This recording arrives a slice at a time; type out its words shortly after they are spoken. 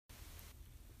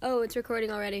Oh, it's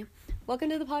recording already. Welcome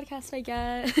to the podcast, I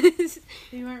guess.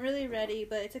 We weren't really ready,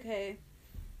 but it's okay.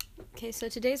 Okay, so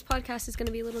today's podcast is going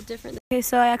to be a little different. Okay,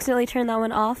 so I accidentally turned that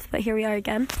one off, but here we are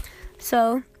again.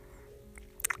 So,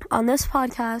 on this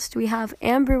podcast, we have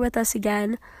Amber with us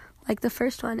again, like the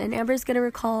first one. And Amber's going to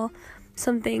recall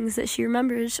some things that she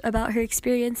remembers about her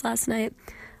experience last night.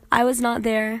 I was not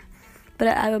there, but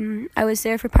I was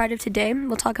there for part of today.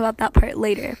 We'll talk about that part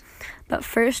later. But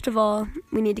first of all,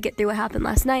 we need to get through what happened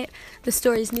last night. The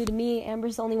story's new to me.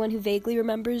 Amber's the only one who vaguely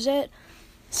remembers it.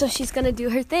 So she's going to do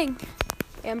her thing.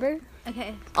 Amber?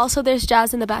 Okay. Also, there's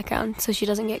Jazz in the background, so she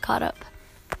doesn't get caught up.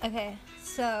 Okay.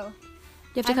 So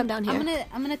You have to come down here.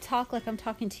 I'm gonna talk like I'm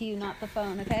talking to you, not the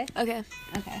phone. Okay. Okay.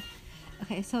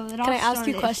 Okay. So it all Can I ask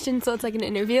you started- questions so it's like an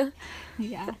interview?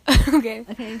 Yeah. Okay.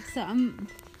 Okay. So I'm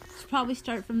probably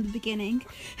start from the beginning.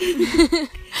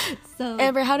 So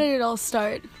Amber, how did it all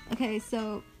start? okay.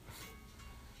 So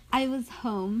I was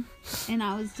home and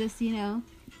I was just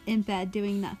in bed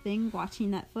doing nothing, watching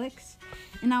Netflix,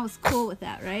 and I was cool with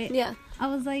that, right? Yeah. I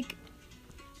was like,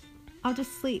 I'll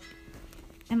just sleep.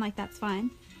 And like, that's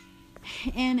fine.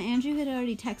 And Andrew had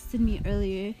already texted me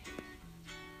earlier.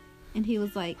 And he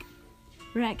was like,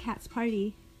 we're at Kat's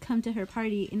party. Come to her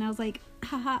party. And I was like,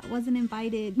 haha, wasn't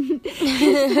invited.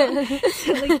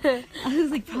 so like, I was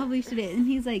like, probably shouldn't. And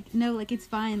he's like, no, like, it's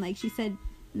fine. Like, she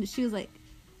was like,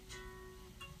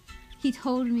 he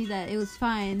told me that it was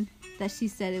fine. That she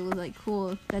said it was like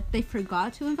cool. That they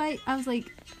forgot to invite. I was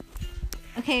like,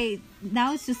 okay,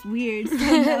 now it's just weird. So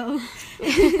no.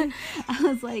 I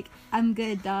was like, I'm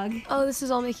good, dog. Oh, this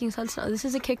is all making sense now. This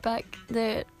is a kickback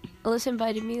that Alyssa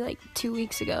invited me like 2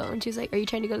 weeks ago. And she was like, are you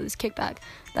trying to go to this kickback?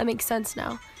 That makes sense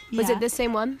now. Was Yeah. it this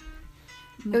same one?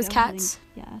 It was Kat's?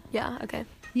 Yeah. Yeah, okay.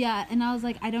 Yeah, and I was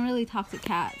like, I don't really talk to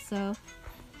Kat, so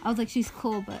I was like, she's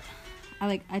cool, but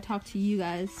I talk to you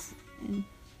guys and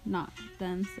not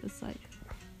them, so it's like,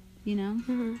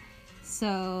 Mm-hmm.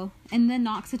 So, and then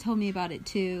Knox had told me about it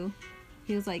too.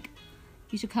 He was like,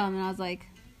 you should come, and I was like,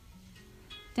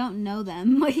 don't know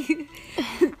them. Like,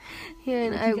 Yeah,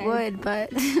 and like I you guys- would,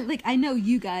 but... like, I know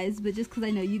you guys, but just because I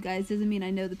know you guys doesn't mean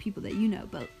I know the people that you know,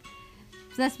 but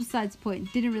so that's besides the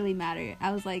point. Didn't really matter.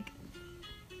 I was like,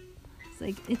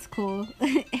 it's cool.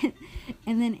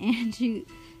 and then Andrew,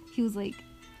 he was like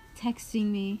texting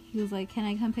me. He was like, can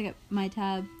I come pick up my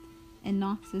tab and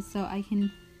Knox's so I can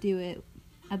do it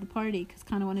at the party? Because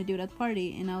kind of want to do it at the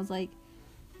party. And I was like,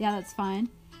 yeah, that's fine.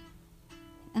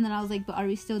 And then I was like, but are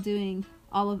we still doing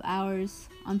all of ours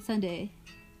on Sunday?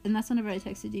 And that's whenever I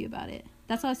texted you about it.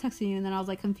 That's why I was texting you, and then I was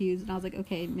like confused, and I was like,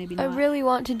 okay, maybe I not. really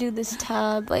want to do this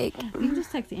tab, like... We can just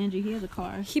text Andrew. He has a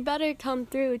car. He better come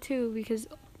through, too, because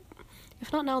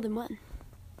if not now, then when?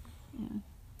 Yeah.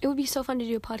 It would be so fun to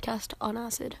do a podcast on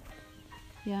acid.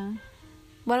 Yeah.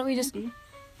 Why don't we just... Maybe.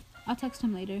 I'll text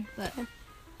him later, but Okay.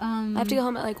 I I have to go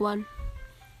home at like 1.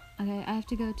 Okay, I have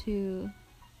to go to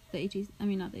the ATC. I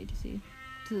mean, not the ATC.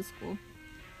 To the school,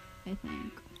 I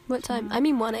think. What time? I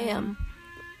mean 1 Yeah. a.m.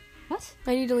 What?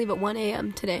 I need to leave at 1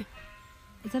 a.m. today.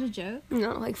 Is that a joke?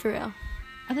 No, like for real.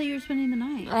 I thought you were spending the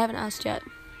night. I haven't asked yet,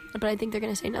 but I think they're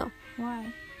gonna say no. Why?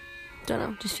 Don't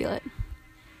know, just feel it.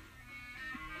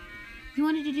 You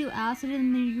wanted to do acid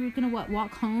and then you were gonna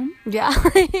walk home? Yeah.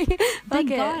 Thank Fuck it.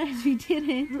 God we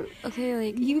didn't. Okay,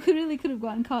 like You really could have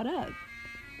gotten caught up.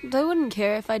 I wouldn't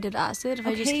care if I did acid. If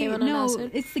I just came on no,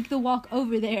 acid, it's like the walk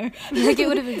over there. like it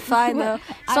would have been fine though. It's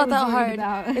I not was that worried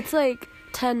hard. about. It's like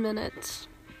 10 minutes.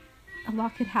 A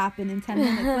lot could happen in 10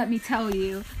 minutes, let me tell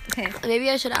you. Okay. Maybe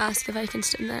I should ask if I can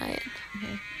stay the night.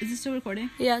 Okay. Is this still recording?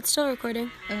 Yeah, it's still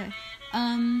recording. Okay.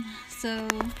 So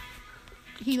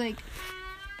he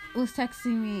was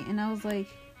texting me and I was like,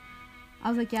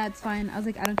 yeah, it's fine. I was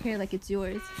like, I don't care, like, it's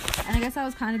yours. And I guess I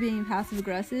was kind of being passive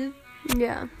aggressive.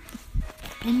 Yeah.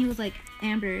 And he was like,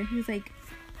 Amber, he was like,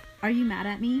 are you mad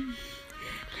at me?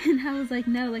 And I was like,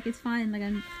 no, like, it's fine. Like,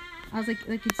 I was like,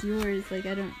 it's yours. Like,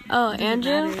 I don't. Oh, it doesn't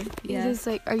Andrew? matter. He's Yeah. just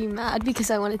like, are you mad because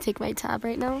I want to take my tab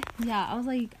right now? Yeah, I was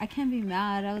like, I can't be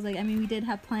mad. I was like, I mean, we did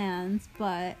have plans,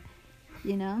 but,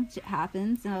 shit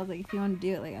happens. And I was like, if you want to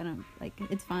do it, like, I don't, like,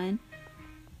 it's fine.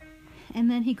 And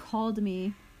then he called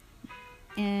me,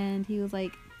 and he was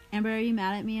like, Amber, are you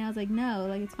mad at me? And I was like, no,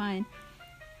 like, it's fine.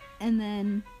 And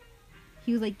then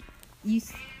he was like,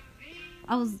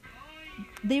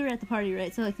 they were at the party,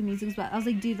 right? So, like, the music was loud. I was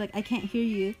like, dude, like, I can't hear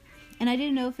you. And I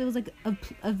didn't know if it was, like,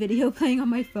 a video playing on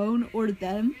my phone or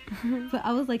them. But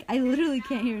I was like, I literally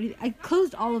can't hear anything. I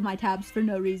closed all of my tabs for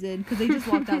no reason because they just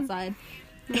walked outside.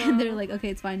 And they're like, okay,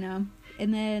 it's fine now.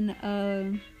 And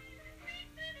then,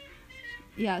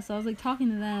 yeah, so I was, like, talking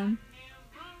to them.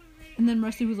 And then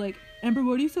Rusty was like, Amber,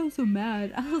 why do you sound so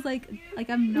mad? I was like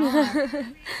I'm not.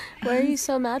 What are you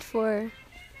so mad for?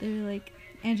 They were like,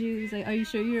 Andrew was like, are you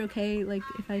sure you're okay, like,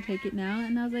 if I take it now?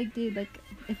 And I was like, dude, like,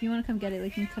 if you want to come get it,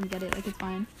 like, you can come get it, like, it's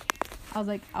fine. I was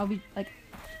like, I'll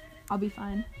be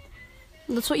fine.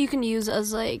 That's what you can use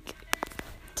as, like,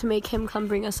 to make him come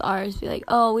bring us ours. Be like,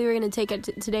 oh, we were gonna take it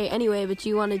today anyway, but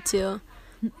you wanted to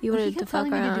fuck around. He kept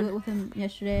telling me to do it with him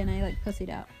yesterday, and I, like, pussied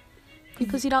out. You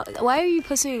pussied out? Why are you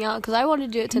pussying out? Because I wanted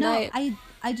to do it tonight. No,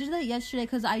 I did that yesterday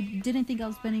because I didn't think I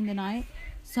was spending the night.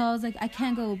 So I was like, I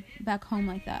can't go back home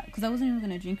like that. Because I wasn't even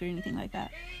going to drink or anything like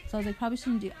that. So I was like, probably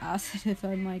shouldn't do acid if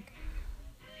I'm like,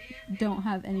 don't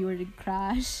have anywhere to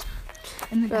crash.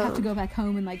 And then I have to go back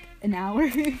home in like an hour.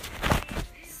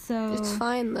 So it's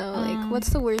fine though. Like, what's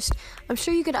the worst? I'm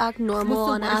sure you could act normal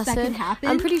on acid.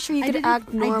 I'm pretty sure you could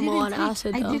act normal on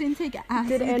acid though. I didn't take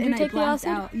acid. Did Andrew take the acid?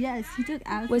 Out. Yes, he took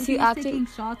acid. Was he acting?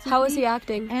 How was he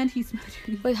acting? And he smoked.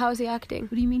 Wait, how was he acting?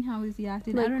 What do you mean? How was he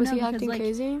acting? Like, I don't was know, he acting like,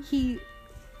 crazy?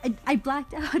 I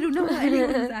blacked out. I don't know how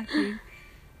anyone was acting.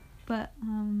 But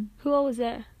who all was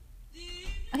there?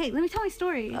 Okay, let me tell my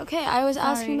story. Okay, I was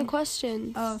asking the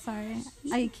questions. Oh, sorry.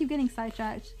 I keep getting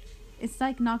sidetracked. It's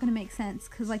like not gonna make sense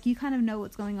because like you kind of know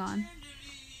what's going on,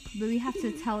 but we have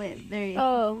to tell it very, you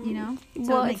know,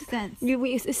 so it makes sense.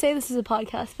 We say this is a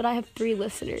podcast, but I have 3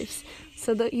 listeners,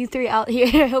 so you 3 out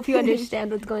here, I hope you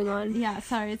understand what's going on. Yeah,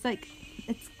 sorry. It's like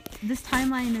this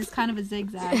timeline is kind of a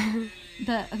zigzag.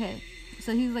 But okay,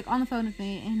 so he was like on the phone with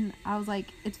me, and I was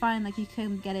like, it's fine, like you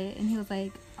can get it, and he was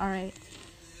like, all right.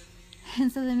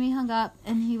 And so then we hung up,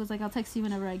 and he was like, I'll text you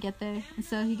whenever I get there. And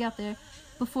so he got there.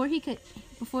 Before he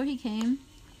came,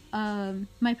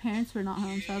 my parents were not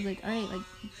home, so I was like, all right, like,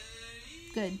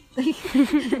 good.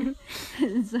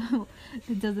 So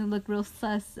it doesn't look real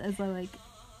sus as I like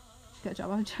go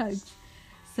job on drugs.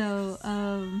 So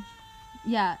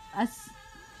yeah, as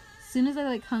soon as I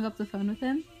like hung up the phone with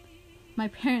him, my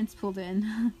parents pulled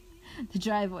in the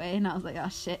driveway, and I was like, oh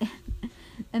shit.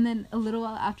 And then a little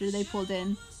while after they pulled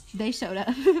in, they showed up.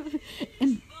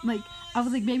 And like I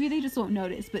was like, maybe they just won't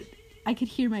notice, but I could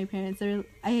hear my parents.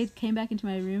 I came back into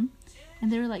my room,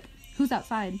 and they were like, who's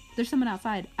outside? There's someone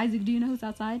outside. Isaac, do you know who's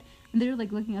outside? And they were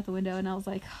like looking out the window, and I was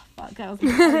like, oh, fuck. I was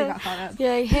like, I got caught up.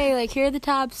 You're like, hey, like, here are the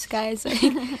tabs, guys.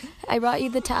 I brought you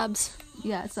the tabs.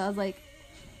 Yeah, so I was like,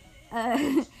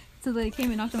 so they came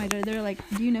and knocked on my door. They were like,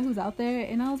 do you know who's out there?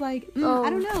 And I was like, I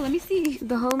don't know. Let me see.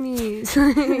 The homies.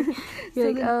 You're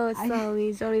so like, oh, it's the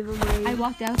homies. Don't even worry. I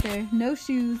walked out there, no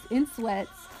shoes, in sweats,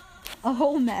 a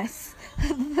whole mess.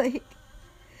 Like,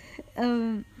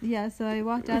 yeah, so I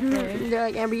walked out there. They're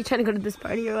like, Amber, you trying to go to this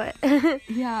party or what?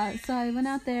 Yeah, so I went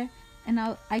out there, and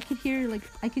I could hear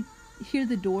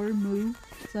the door move,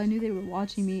 so I knew they were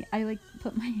watching me. I like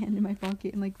put my hand in my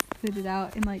pocket and like slid it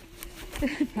out and like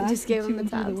just gave them the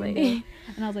tabs, and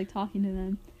I was like talking to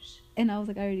them, and I was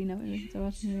like, I already know it, they're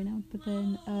watching me right now. But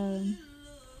then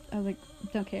I was like,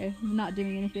 don't care, I'm not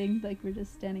doing anything, like we're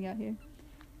just standing out here.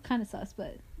 Kind of sus, but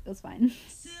it was fine.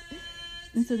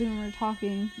 And so then we were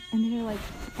talking, and they were like,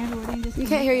 Amber, why don't you just You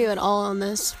can't hear you at all on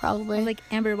this, probably. I was like,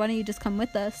 Amber, why don't you just come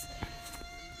with us?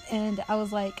 And I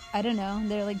was like, I don't know. And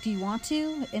they're like, do you want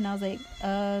to? And I was like,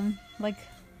 I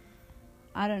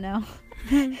don't know.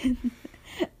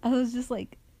 I was just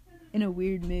like in a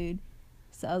weird mood.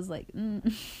 So I was like, I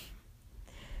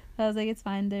was like, it's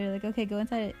fine. They're like, okay, go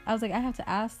inside. I was like, I have to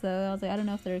ask though. I was like, I don't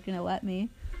know if they're gonna let me.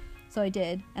 So I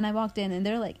did, and I walked in, and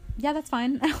they're like, yeah, that's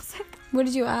fine. I was like, what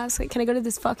did you ask? Like, can I go to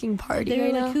this fucking party? They were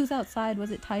right like, now? who's outside?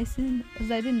 Was it Tyson? Because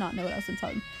I did not know what I was going to tell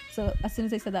them. So as soon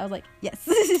as they said that, I was like, yes.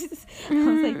 I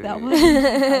was like, that was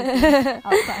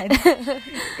outside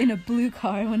in a blue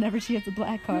car whenever she has a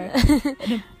black car,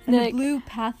 and a blue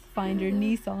Pathfinder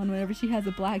Nissan whenever she has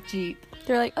a black Jeep.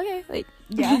 They're like, okay, like,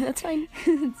 yeah, that's fine.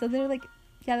 So they're like,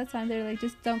 yeah, that's fine. They're like,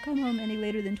 just don't come home any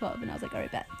later than 12. And I was like, all right,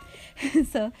 bet.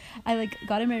 So I like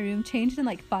got in my room, changed in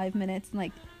like 5 minutes, and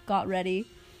like got ready.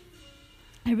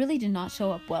 I really did not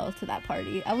show up well to that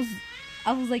party. I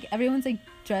was like, everyone's like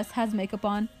dressed, has makeup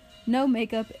on, no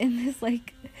makeup, in this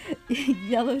like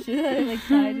yellow shirt that I like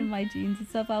tied in my jeans and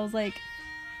stuff. I was like,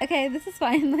 okay, this is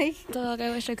fine. Like, dog,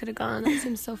 I wish I could have gone. That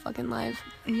seems so fucking live.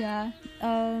 Yeah.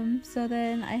 So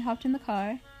then I hopped in the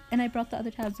car, and I brought the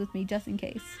other tabs with me just in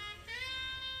case.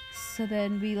 So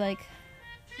then we like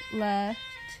left,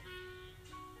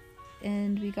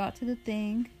 and we got to the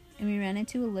thing, and we ran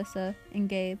into Alyssa and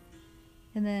Gabe,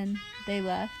 and then they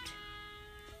left,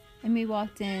 and we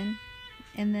walked in,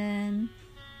 and then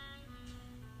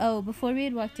before we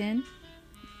had walked in,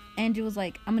 Andrew was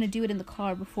like, I'm gonna do it in the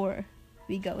car before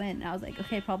we go in. And I was like,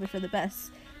 okay, probably for the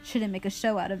best, shouldn't make a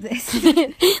show out of this. They're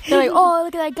like, oh,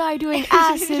 look at that guy doing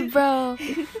acid, bro.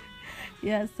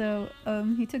 Yeah, so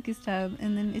he took his tab,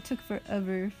 and then it took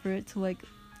forever for it to like.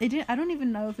 It didn't. I don't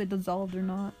even know if it dissolved or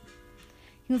not.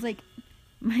 He was like,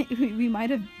 we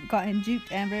might have gotten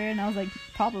juked, Amber, and I was like,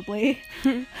 probably.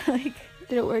 Like,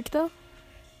 did it work though?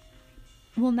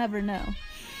 We'll never know.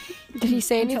 Did he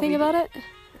say anything about it?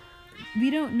 We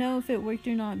don't know if it worked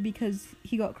or not because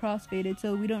he got crossfaded,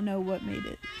 so we don't know what made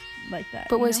it like that.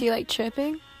 But was he like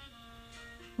tripping?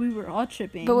 We were all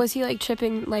tripping. But was he like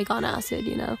tripping like on acid,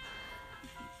 you know?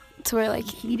 To where like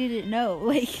he didn't know,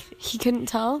 like he couldn't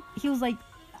tell? He was like,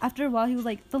 after a while he was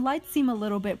like, the lights seem a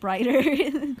little bit brighter.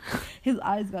 His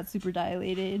eyes got super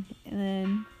dilated, and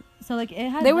then so like it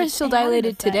had. They were still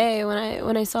dilated today.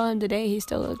 When I saw him today, he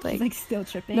still looked like still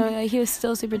tripping. No, like, he was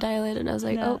still super dilated, and I was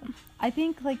like, no, oh. I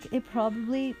think like it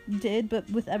probably did, but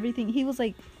with everything, he was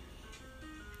like,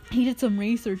 he did some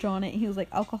research on it. He was like,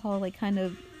 alcohol like kind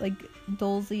of like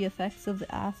dulls the effects of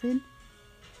the acid,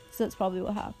 so that's probably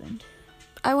what happened.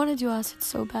 I want to do acid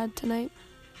so bad tonight.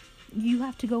 You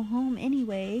have to go home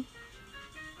anyway.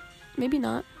 Maybe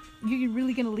not. You're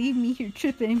really gonna leave me here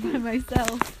tripping by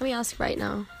myself? Let me ask right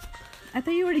now. I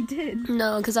thought you already did.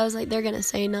 No, because I was like, they're gonna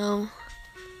say no.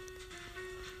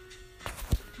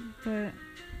 But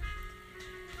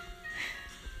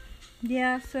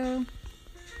yeah, so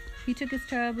he took his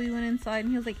tab, we went inside, and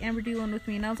he was like, Amber, do one with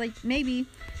me? And I was like, maybe.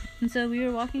 And so we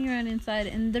were walking around inside,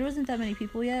 and there wasn't that many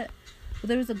people yet, but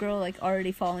there was a girl like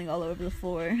already falling all over the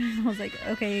floor. And I was like,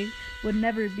 okay, would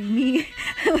never be me.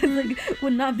 I was like,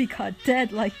 would not be caught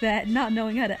dead like that, not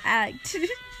knowing how to act.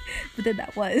 But then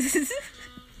that was.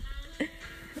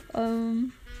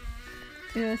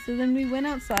 Yeah, so then we went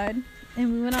outside,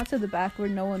 and we went out to the back where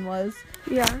no one was.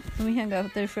 Yeah. And we hung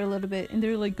out there for a little bit, and they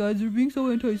were like, guys, we're being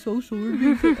so antisocial.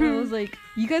 And I was like,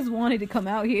 you guys wanted to come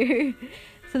out here.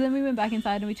 So then we went back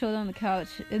inside, and we chilled on the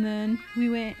couch, and then we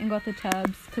went and got the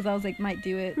tabs, because I was like, might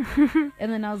do it. And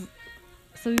then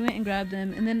so we went and grabbed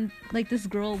them, and then like this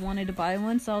girl wanted to buy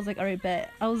one, so I was like, alright,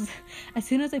 bet. As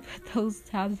soon as I put those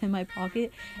tabs in my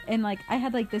pocket, and like I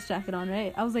had like this jacket on,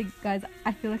 right? I was like, guys,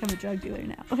 I feel like I'm a drug dealer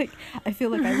now. Like I feel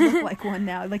like I look like one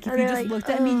now. Like if you just looked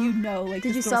at me, you'd know. Like,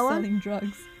 did this you sell girl's one? selling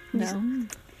drugs. No.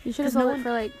 You should have sold it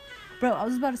for like. Bro, I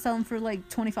was about to sell them for like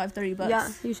 $25-$30. Yeah,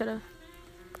 you should have.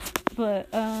 But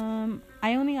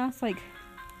I only asked like.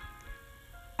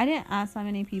 I didn't ask that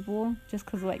many people just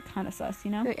because, like, kind of sus,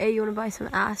 you know? Like, hey, you want to buy some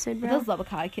acid, bro? Those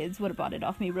Lubbock kids would have bought it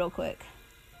off me real quick.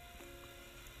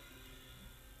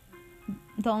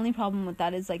 The only problem with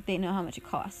that is, like, they know how much it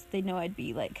costs. They know I'd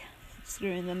be, like,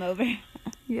 screwing them over.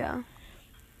 Yeah.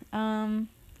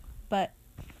 But,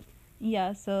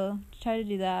 yeah, so try to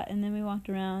do that. And then we walked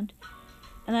around.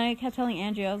 And then I kept telling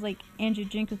Andrew, I was like, Andrew,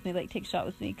 drink with me, like, take a shot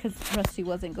with me. Because Rusty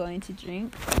wasn't going to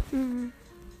drink. Mm-hmm.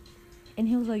 And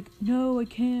he was like, no, I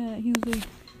can't. He was like,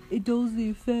 it dulls the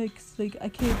effects. Like, I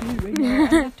can't do it right now.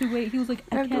 I have to wait. He was like,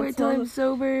 I have can't to wait till I'm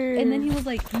sober. And then he was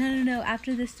like, no.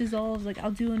 After this dissolves, like, I'll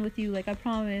do one with you. Like, I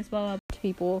promise. Blah, blah, blah.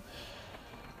 People.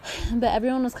 But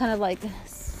everyone was kind of, like,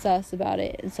 sus about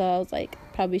it. And so I was like,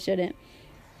 probably shouldn't.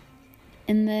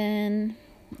 And then,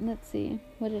 let's see.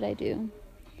 What did I do?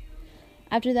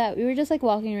 After that, we were just, like,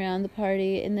 walking around the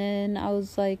party. And then I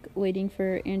was, like, waiting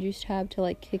for Andrew's tab to,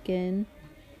 like, kick in.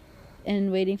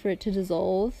 And waiting for it to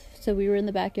dissolve. So we were in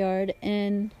the backyard,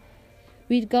 and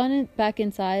we'd gone back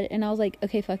inside, and I was like,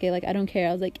 okay, fuck it, like, I don't care.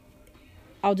 I was like,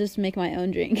 I'll just make my own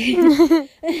drink.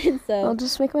 So I'll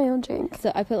just make my own drink.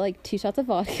 So I put like 2 shots of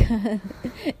vodka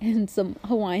and some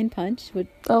Hawaiian punch.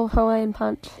 Hawaiian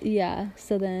punch. Yeah,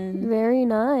 so then very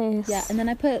nice. Yeah, and then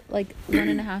I put like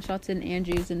 1.5 shots in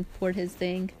Andrew's and poured his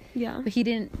thing. Yeah, but he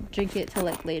didn't drink it till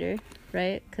like later,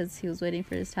 right? Because he was waiting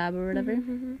for his tab or whatever.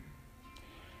 Mm-hmm.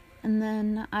 And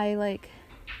then I, like,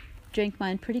 drank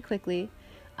mine pretty quickly.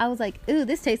 I was like, ooh,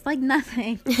 this tastes like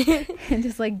nothing. And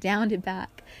just, like, downed it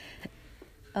back.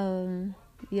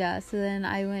 Yeah, so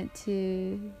then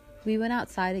we went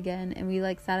outside again, and we,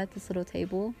 like, sat at this little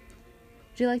table.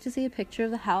 Would you like to see a picture of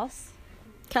the house?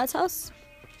 Cat's house?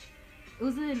 It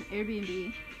was an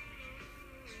Airbnb.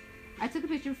 I took a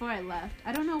picture before I left.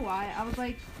 I don't know why. I was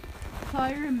like, so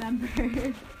I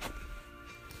remembered.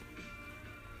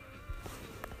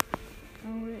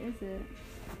 Oh, where is it?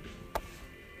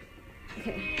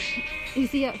 Okay. You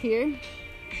see up here?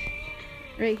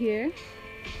 Right here?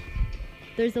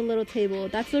 There's a little table.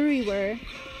 That's where we were.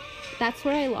 That's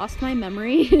where I lost my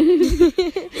memory.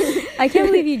 I can't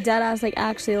believe you deadass like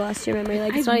actually lost your memory.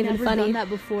 Like it's not even funny. I've never done that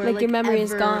before. Like your memory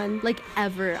is gone. Like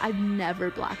ever. I've never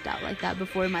blacked out like that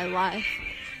before in my life.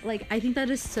 Like I think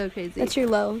that is so crazy. That's your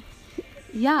low.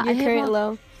 Yeah, your current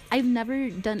low. I've never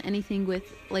done anything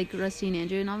with, like, Rusty and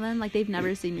Andrew and all them. Like, they've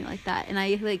never seen me like that. And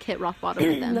I, like, hit rock bottom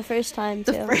with them. The first time,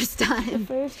 too. The first time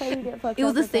you get fucked it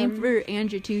was up the with same them. for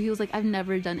Andrew, too. He was like, I've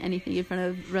never done anything in front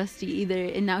of Rusty either.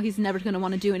 And now he's never going to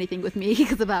want to do anything with me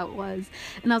because of how it was.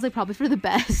 And I was like, probably for the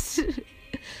best.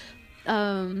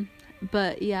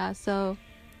 But, yeah, so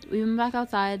we went back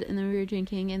outside, and then we were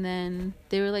drinking, and then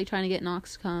they were, like, trying to get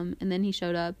Knox to come, and then he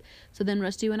showed up. So then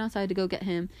Rusty went outside to go get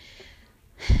him.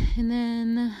 And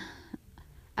then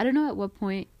I don't know at what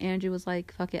point Andrew was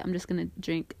like, fuck it, I'm just gonna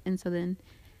drink. And so then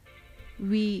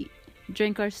we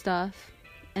drank our stuff,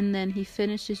 and then he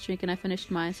finished his drink and I finished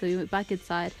mine. So we went back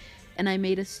inside, and I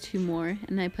made us 2 more,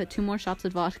 and I put 2 more shots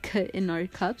of vodka in our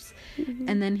cups.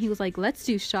 And then he was like, let's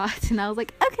do shots. And I was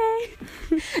like,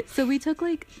 okay. So we took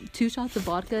like 2 shots of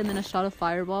vodka and then a shot of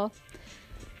Fireball.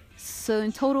 So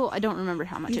in total, I don't remember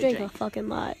how much You I drank drank. a fucking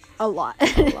lot. A lot.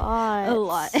 A A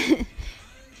lot.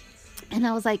 And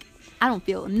I was like, I don't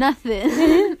feel nothing.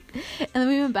 And then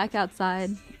we went back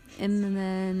outside, and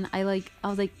then I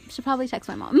was like, should probably text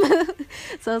my mom.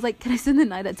 So I was like, can I spend the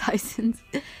night at Tyson's?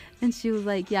 And she was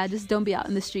like, yeah, just don't be out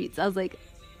in the streets. I was like,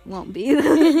 won't be.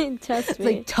 Trust It's me.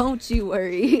 like, don't you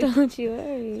worry. Don't you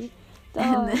worry.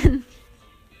 Dog. And then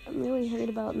I'm really hurt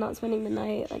about not spending the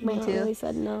night. Like, my Me aunt too. really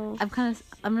said no.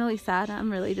 I'm really sad. I'm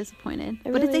really disappointed.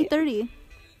 I But really- it's 8:30.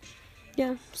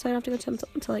 Yeah, so I don't have to go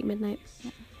till like midnight.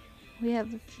 We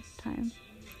have time.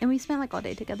 And we spent like all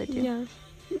day together too. Yeah.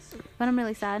 But I'm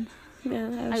really sad. Yeah.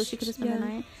 I wish we could have spent the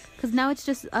night. Because now it's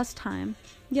just us time.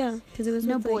 Yeah, because it was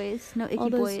No with, like, boys. No icky all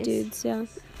those boys. dudes, yeah.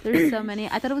 There's so many.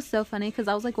 I thought it was so funny because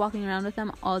I was like walking around with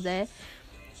them all day.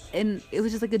 And it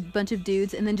was just like a bunch of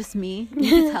dudes and then just me. You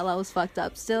could tell I was fucked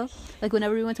up still. Like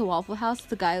whenever we went to Waffle House,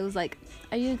 the guy was like,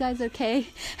 are you guys okay?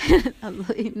 I was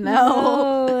like,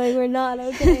 no. Like, we're not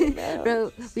okay. No.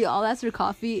 Bro, we all asked for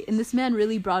coffee, and this man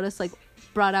really brought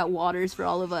out waters for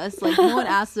all of us. Like, no one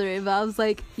asked for it, but I was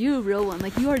like, you're a real one.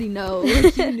 Like, you already know.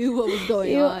 Like, you knew what was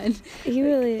going on. He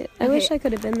really... I Okay. wish I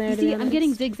could have been there, to be See, honest. I'm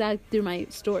getting zigzagged through my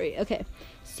story. Okay,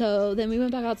 so then we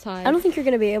went back outside. I don't think you're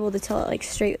going to be able to tell it, like,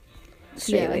 straight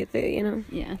Yeah. way through, you know?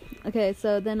 Yeah. Okay,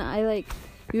 so then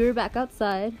we were back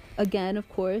outside again, of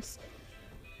course.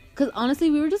 Because honestly,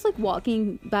 we were just like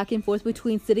walking back and forth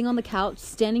between sitting on the couch,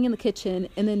 standing in the kitchen,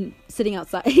 and then sitting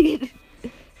outside.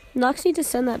 Knox need to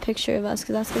send that picture of us,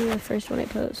 because that's going to be the first one I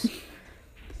post.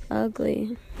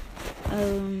 Ugly.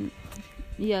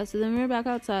 Yeah, so then we were back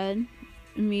outside.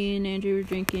 Me and Andrew were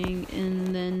drinking,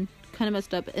 and then kind of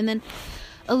messed up. And then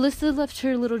Alyssa left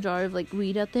her little jar of like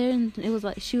weed out there, and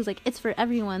she was like, it's for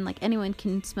everyone, like anyone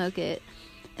can smoke it.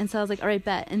 And so I was like, all right,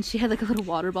 bet. And she had like a little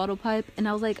water bottle pipe, and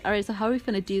I was like, all right, so how are we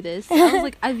gonna do this? I was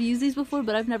like, I've used these before,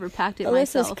 but I've never packed it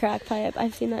Alyssa's myself. crack pipe.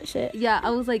 I've seen that shit. Yeah, I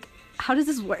was like, how does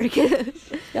this work?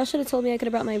 Y'all should have told me I could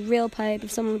have brought my real pipe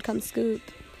if someone would come scoop.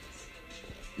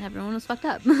 Everyone was fucked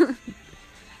up.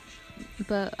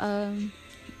 But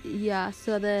yeah,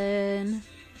 so then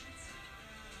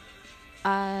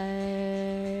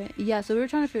so we were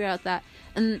trying to figure out that,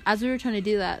 and as we were trying to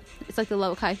do that, it's like the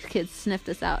Level Kai kids sniffed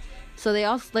us out, so they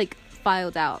all like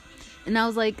filed out, and I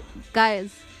was like,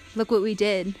 guys, look what we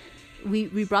did.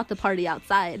 We brought the party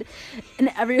outside,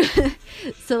 and everyone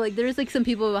so like there was like some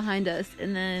people behind us,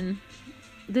 and then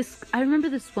I remember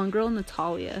this one girl,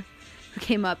 Natalia, who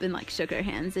came up and like shook her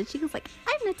hands, and she was like,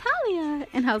 I'm Natalia,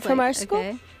 and I was From like, our school?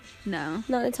 okay. No,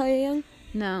 Not Natalia Young?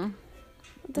 no,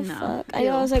 What the No. fuck? I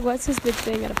know, I was like, what's this bitch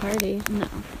doing at a party? no.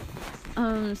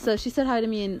 So she said hi to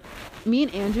me, and me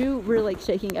and Andrew were like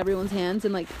shaking everyone's hands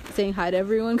and like saying hi to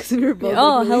everyone because we were both.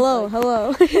 Oh, like, really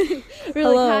hello. we were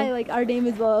Hello. like, hi, like our name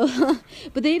is blah, blah, blah.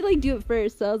 But they'd like do it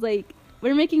first, so I was like,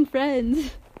 we're making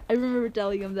friends. I remember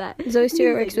telling him that. Zoe He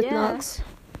Stewart was works like, with yeah. Knox.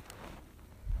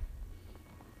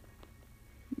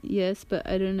 Yes, but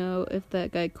I don't know if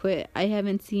that guy quit. I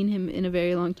haven't seen him in a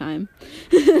very long time.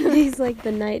 He's like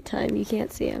the nighttime. You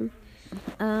can't see him.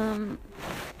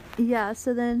 Yeah,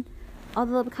 so then all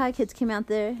the Level Kai kids came out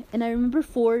there, and I remember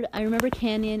Ford, I remember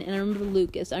Canyon, and I remember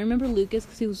Lucas. I remember Lucas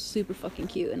because he was super fucking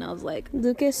cute, and I was like,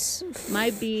 Lucas.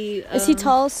 might be... Is he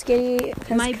tall, skinny,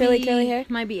 has curly hair?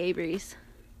 Might be Avery's.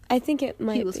 I think it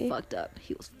might be. He was fucked up.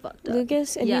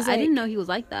 Lucas? And yeah, he's I like, didn't know he was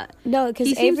like that. No, because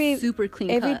He seems Avery... super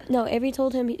clean cut. No, Avery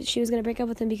told him she was going to break up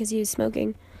with him because he was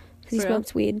smoking. Because he For real?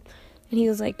 smoked weed. And he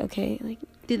was like, okay. Like,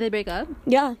 Did they break up?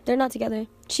 yeah, they're not together.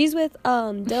 She's with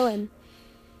Dylan.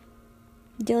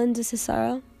 Dylan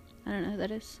DeCesaro. I don't know who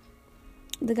that is.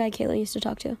 The guy Caitlin used to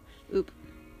talk to. Oop.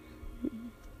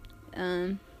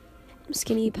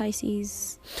 Skinny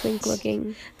Pisces, twink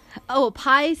looking. Oh,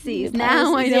 Pisces. Yeah,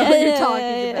 Now I Pisces. know what you're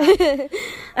talking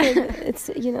about. It's,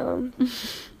 you know.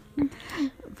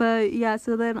 But yeah,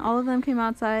 so then all of them came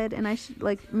outside, and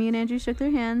me and Andrew shook their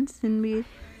hands, and we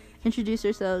introduced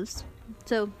ourselves.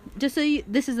 So just so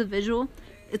this is a visual,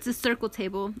 it's a circle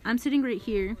table. I'm sitting right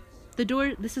here. The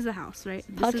door. This is a house, right?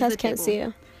 This Podcast can't see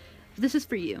you. This is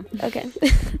for you. Okay.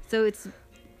 So it's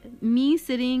me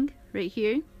sitting right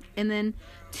here, and then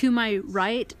to my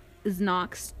right is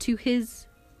Knox. To his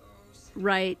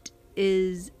right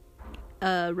is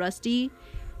Rusty,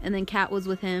 and then Kat was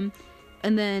with him,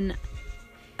 and then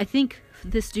I think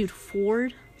this dude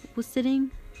Ford was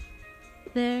sitting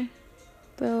there.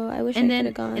 Bro, I wish I could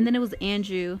have gone. And then it was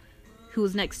Andrew, who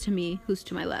was next to me, who's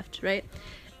to my left, right?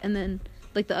 And then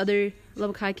like the other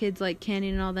Level Kai kids, like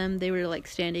Canyon and all them, they were like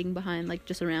standing behind, like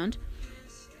just around.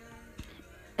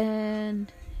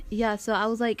 And yeah, so I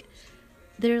was like,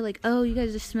 they're like, oh, you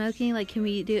guys are smoking, like, can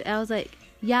we do? I was like,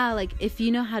 yeah, like, if you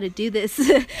know how to do this.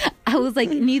 I was like,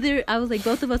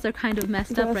 both of us are kind of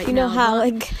messed up right now. You know how,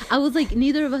 like, I was like,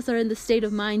 neither of us are in the state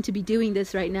of mind to be doing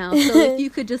this right now. So if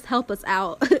you could just help us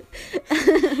out.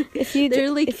 if you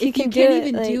can't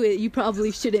even do it, you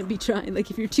probably shouldn't be trying.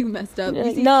 Like, if you're too messed up.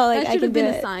 You see, no, like, that should have been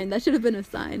a sign. That should have been a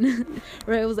sign.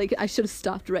 Where I was like, I should have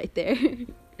stopped right there.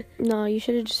 No, you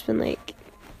should have just been like,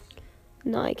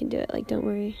 no, I can do it. Like, don't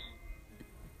worry.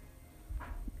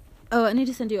 Oh, I need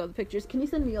to send you all the pictures. Can you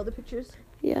send me all the pictures?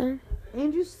 Yeah.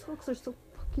 Andrew's socks are so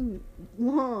fucking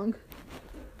long.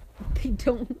 They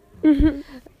don't.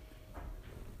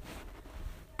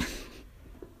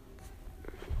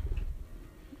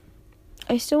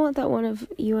 I still want that one of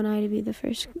you and I to be the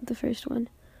first one.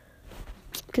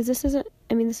 Because this isn't,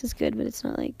 I mean, this is good, but it's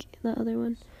not like the other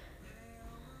one.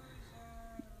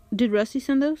 Did Rusty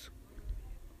send those?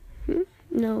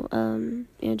 No,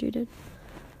 Andrew did.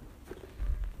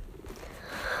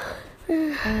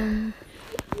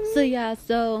 So yeah,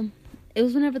 so it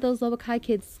was whenever those Level Kai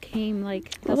kids came,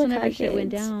 like, that's whenever shit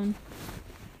went down.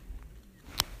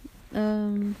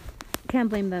 Can't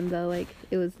blame them though, like,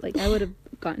 it was like, I would have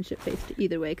gotten shit faced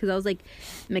either way, because I was like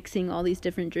mixing all these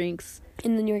different drinks,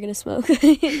 and then you were gonna smoke.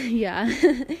 Yeah.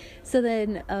 So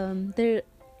then there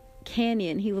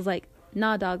Canyon, he was like,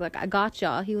 nah dog, like, I got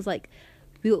y'all. He was like,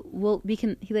 we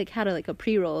can, he like had a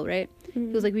pre-roll, right? He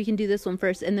was like, we can do this one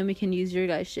first, and then we can use your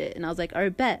guys' shit. And I was like,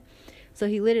 alright, bet. So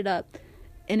he lit it up,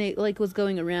 and it like was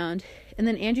going around, and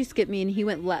then Andrew skipped me, and he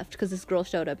went left because this girl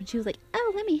showed up, and she was like,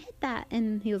 oh, let me hit that.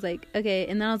 And he was like, okay.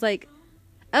 And then I was like,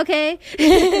 okay.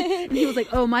 And he was like,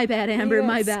 oh, my bad, Amber,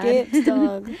 my bad. Skipped,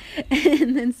 dog.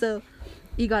 And then so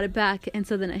he got it back, and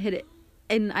so then I hit it.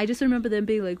 And I just remember them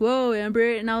being like, whoa,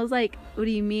 Amber. And I was like, what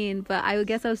do you mean? But I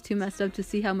guess I was too messed up to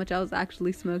see how much I was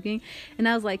actually smoking. And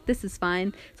I was like, this is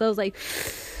fine. So I was like,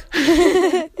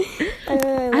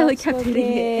 I like kept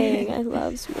hitting it. I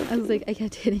love smoking. I was like, I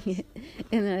kept hitting it.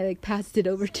 And then I like passed it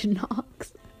over to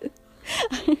Knox.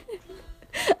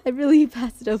 I really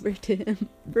passed it over to him.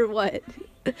 For what?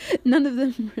 None of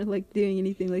them were like doing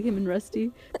anything, like him and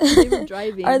Rusty. They were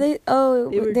driving. Are they? Oh,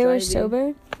 they were driving.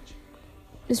 sober?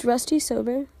 Is Rusty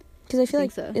sober? Because I feel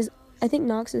like so. I think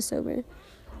Knox is sober.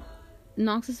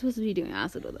 Knox is supposed to be doing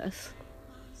acid with us.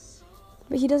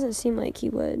 But he doesn't seem like he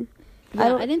would.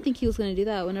 Yeah, I didn't think he was going to do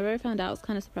that. Whenever I found out, I was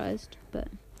kind of surprised. But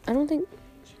I don't think...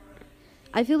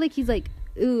 I feel like he's like,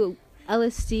 ooh,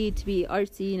 LSD to be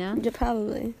artsy, you know? Yeah,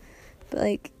 probably. But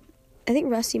like, I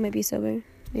think Rusty might be sober.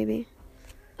 Maybe.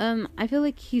 I feel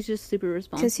like he's just super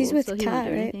responsible. Because he's with so Kat,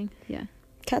 right? Anything. Yeah.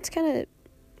 Kat's kind of...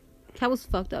 Kat was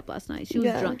fucked up last night. She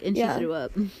was drunk and she threw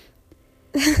up.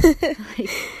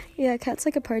 Yeah, Kat's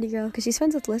like a party girl because she's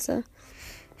friends with Lissa.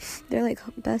 They're like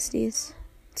besties.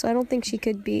 So I don't think she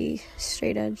could be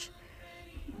straight edge.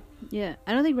 Yeah,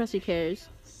 I don't think Rusty cares.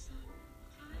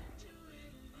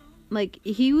 Like,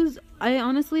 I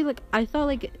honestly, like, I thought,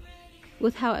 like,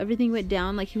 with how everything went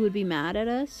down, like, he would be mad at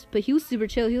us. But he was super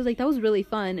chill. He was like, that was really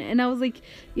fun. And I was like,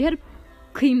 you had to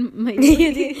clean my...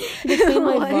 You clean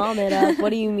my vomit up.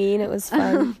 What do you mean it was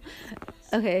fun?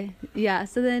 Okay, yeah.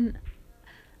 So then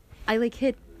I, like,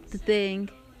 hit the thing.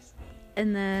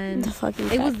 And then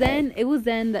it was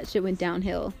then that shit went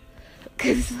downhill.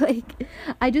 Cause like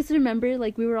I just remember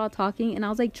like we were all talking and I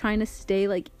was like trying to stay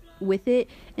like with it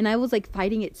and I was like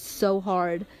fighting it so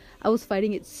hard. I was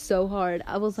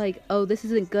like, oh, this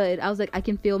isn't good. I was like, I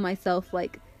can feel myself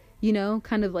like, you know,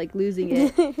 kind of like losing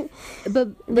it.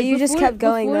 But you just kept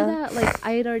going before though. That, like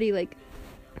I had already like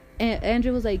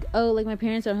Andrew was like, oh, like my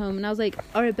parents are home, and I was like,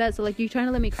 alright, bet. So like you trying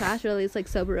to let me crash or at least like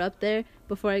sober up there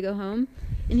before I go home?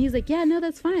 And he's like, yeah, no,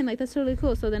 that's fine. Like, that's totally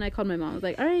cool. So then I called my mom. I was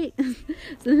like, all right.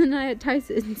 So then I had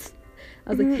Tyson's.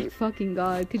 I was like, thank fucking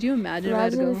God. Could you imagine if I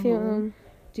had to go home?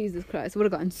 Jesus Christ. I would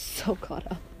have gotten so caught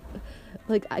up.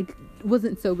 Like, I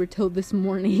wasn't sober till this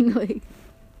morning. Like,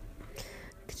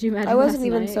 could Did you imagine? I wasn't last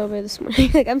even night? sober this morning.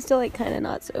 Like, I'm still, like, kind of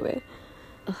not sober.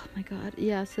 Oh my god.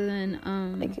 Yeah. So then,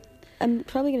 Like, I'm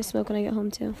probably gonna smoke when I get home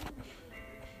too.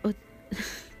 What?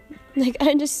 Like,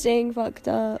 I'm just staying fucked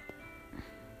up.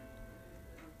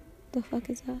 The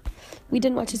fuck is that? We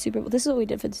didn't watch the Super Bowl. This is what we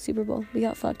did for the Super Bowl. We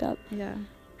got fucked up. Yeah.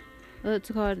 What's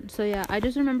it called? So yeah, I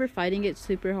just remember fighting it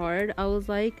super hard. I was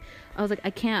like, I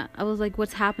can't. I was like,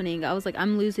 what's happening? I was like,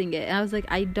 I'm losing it. And I was like,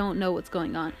 I don't know what's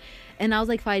going on. And I was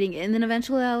like fighting it. And then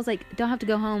eventually I was like, don't have to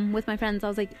go home with my friends. I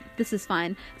was like, this is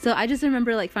fine. So I just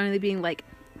remember like finally being like,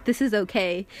 this is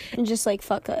okay. And just like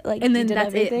fuck up. Like, and then did that's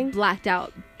everything. it. Blacked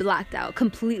out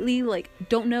completely. Like,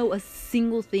 don't know a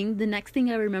single thing. The next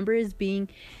thing I remember is being,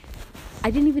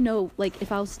 I didn't even know like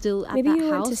if I was still at Maybe that you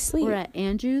went to house sleep. or at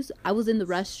Andrew's. I was in the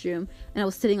restroom and I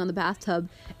was sitting on the bathtub,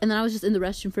 and then I was just in the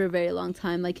restroom for a very long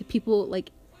time. Like, people like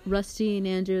Rusty and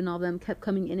Andrew and all of them kept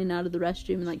coming in and out of the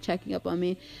restroom and like checking up on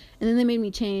me, and then they made me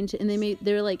change, and they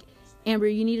were like, Amber,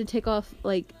 you need to take off,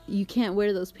 like, you can't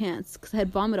wear those pants, because I had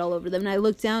vomit all over them. And I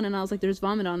looked down and I was like, there's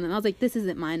vomit on them. I was like, this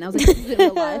isn't mine. I was like, this isn't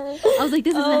real life. I was like,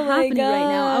 this isn't happening right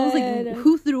now. I was like,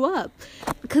 who threw up?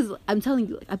 Because I'm telling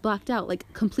you, like, I blacked out,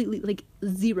 like, completely, like,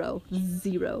 zero,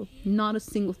 not a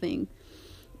single thing.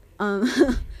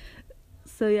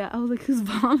 So yeah, I was like, whose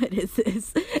vomit is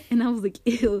this? And I was like,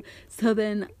 ew. So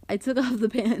then I took off the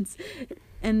pants,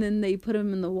 and then they put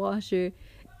them in the washer,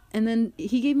 and then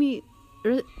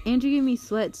Andrew gave me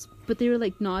sweats, but they were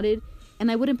like knotted,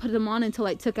 and I wouldn't put them on until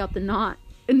I took out the knot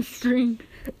and string.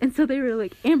 And so they were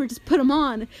like, Amber, just put them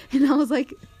on. And I was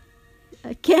like,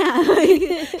 I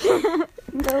can't.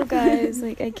 No, guys,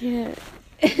 like, I can't.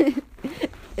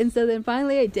 And so then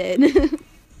finally I did.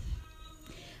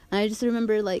 And I just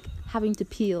remember like having to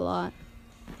pee a lot,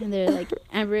 and they're like,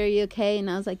 Amber, are you okay? And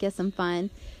I was like, yes, I'm fine.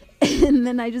 And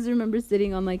then I just remember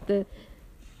sitting on like the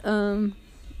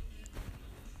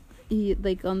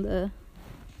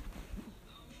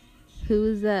who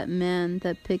is that man?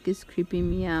 That pic is creeping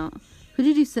me out. Who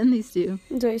did you send these to?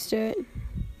 Joy Stewart.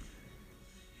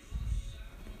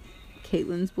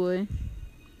 Caitlin's boy.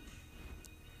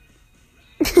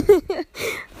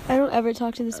 I don't ever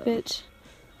talk to this bitch.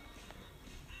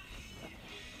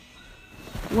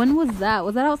 When was that?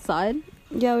 Was that outside?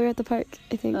 Yeah, we were at the park,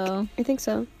 I think. Oh. I think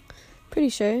so. Pretty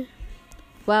sure.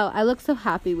 Wow, I look so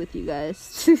happy with you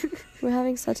guys. We're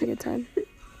having such a good time.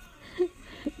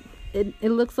 It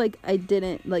looks like I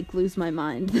didn't like lose my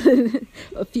mind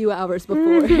a few hours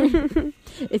before.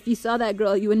 If you saw that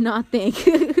girl, you would not think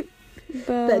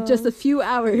that just a few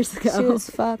hours ago she was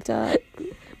fucked up.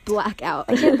 Blackout.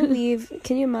 I can't believe.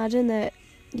 Can you imagine that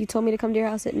you told me to come to your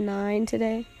house at 9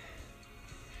 today?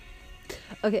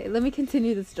 Okay, let me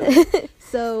continue the story.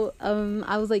 So,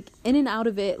 I was like in and out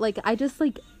of it. Like, I just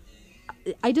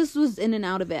was in and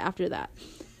out of it after that.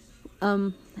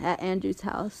 At Andrew's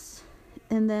house.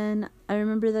 And then I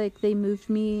remember like they moved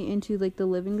me into like the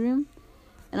living room,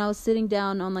 and I was sitting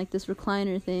down on like this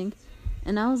recliner thing,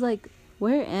 and I was like,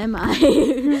 where am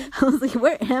I? I was like,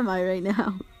 where am I right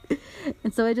now?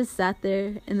 And so I just sat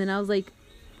there, and then I was like,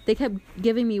 they kept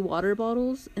giving me water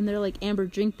bottles, and they're like, Amber,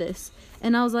 drink this.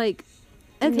 And I was like,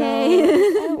 okay. No,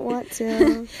 I don't want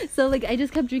to. So like I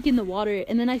just kept drinking the water,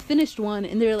 and then I finished one,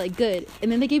 and they were like, good. And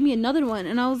then they gave me another one,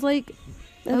 and I was like,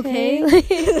 okay.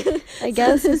 I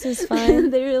guess this is fine.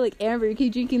 They were like, Amber, you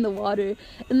keep drinking the water.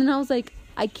 And then I was like,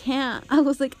 I can't. I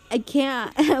was like, I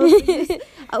can't.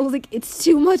 I was like, it's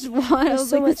too much water. There's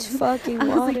so much fucking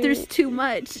water. I was like, there's too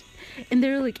much. And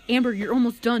they were like, Amber, you're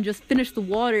almost done. Just finish the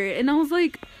water. And I was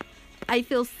like, I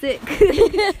feel sick.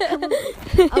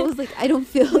 I was like, I don't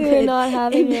feel good. We're not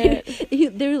having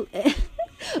it. They're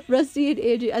Rusty and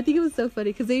Andrew. I think it was so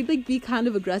funny because they'd like be kind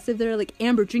of aggressive. They're like,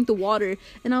 Amber, drink the water.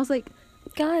 And I was like,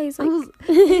 guys, like,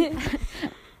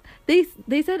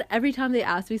 they said every time they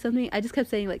asked me something, I just kept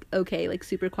saying like, okay, like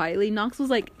super quietly. Knox was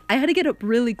like, I had to get up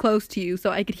really close to you so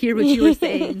I could hear what you were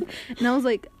saying. And I was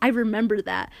like, I remember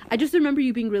that. I just remember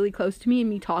you being really close to me and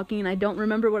me talking, and I don't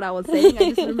remember what I was saying.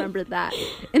 I just remember that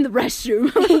in the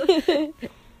restroom.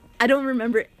 I don't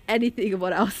remember anything of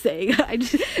what I was saying.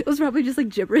 It was probably just like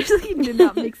gibberish. Like, it did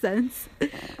not make sense.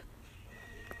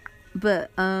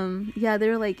 But yeah, they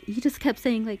were like, you just kept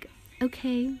saying like,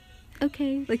 okay,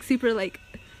 like super like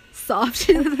soft.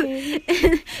 Okay.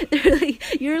 And they're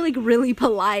like, you're like really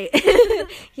polite.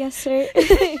 Yes, sir.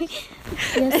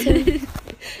 Yes, sir.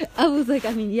 I was like,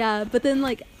 I mean, yeah, but then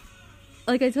like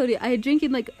I told you, I had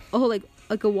drinking like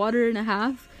a water and a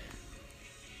half.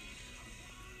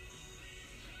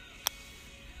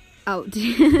 Out.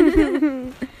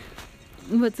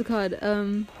 What's it called?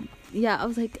 Yeah, I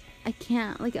was like, I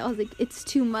can't. Like, I was like, it's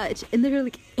too much. And they're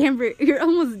like, Amber, you're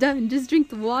almost done. Just drink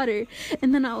the water.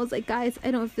 And then I was like, guys, I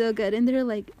don't feel good. And they're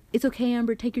like, it's okay,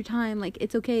 Amber. Take your time. Like,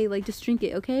 it's okay. Like, just drink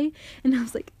it, okay? And I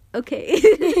was like,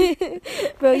 okay.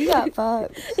 Bro, you got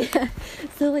fucked. Yeah.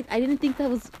 So, like, I didn't think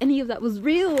any of that was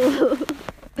real.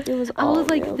 It was all I was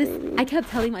like, real, this. baby. I kept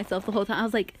telling myself the whole time. I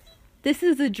was like, this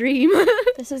is a dream.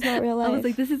 This is not real life. I was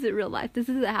like, this isn't real life. This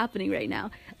isn't happening right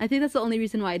now. I think that's the only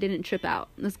reason why I didn't trip out.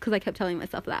 That's because I kept telling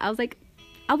myself that. I was like,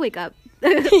 I'll wake up.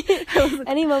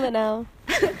 Any moment now.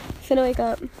 Finna wake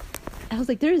up. I was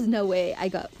like, there is no way I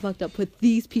got fucked up with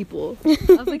these people. I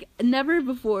was like, never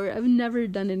before. I've never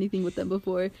done anything with them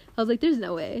before. I was like, there's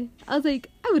no way. I was like,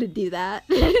 I wouldn't do that.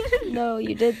 No,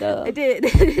 you did though. I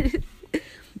did.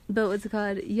 But what's it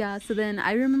called? Yeah, so then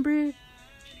I remember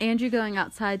Andrew going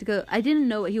outside to go. I didn't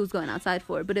know what he was going outside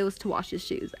for, but it was to wash his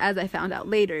shoes. As I found out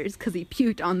later, is because he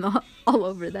puked all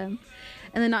over them.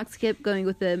 And then Knox kept going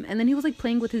with them. And then he was like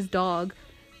playing with his dog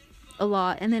a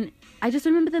lot. And then I just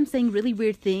remember them saying really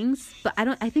weird things, but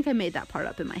I think I made that part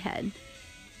up in my head.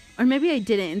 Or maybe I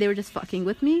didn't and they were just fucking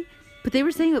with me. But they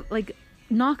were saying, like,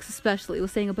 Knox especially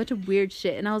was saying a bunch of weird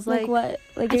shit. And I was like what?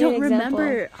 Like, I don't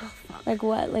remember. Oh, fuck. Like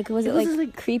what? Like, was it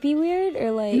like creepy weird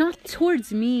or like? Not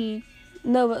towards me.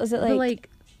 No, but was it like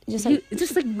just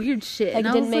like weird shit? Like,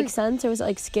 and didn't make sense, or was it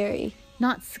like scary?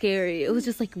 Not scary. It was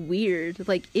just like weird.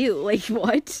 Like, ew. Like,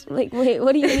 what? Like, wait,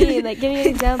 what do you mean? Like, give me an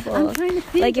example. I'm trying to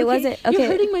think. Like, it wasn't okay. You're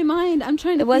hurting my mind. I'm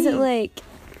trying to. It wasn't like.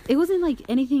 It wasn't like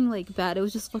anything like bad. It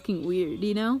was just fucking weird,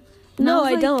 you know? And No,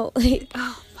 I like, don't. Like,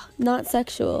 oh, fuck. Not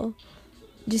sexual.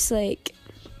 Just like.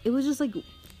 It was just like.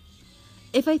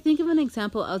 If I think of an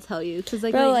example, I'll tell you. Cause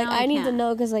like, bro, right like now, I need to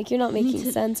know because like you're not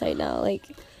making sense right now. Like.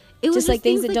 It was just like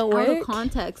things that like, don't out work. of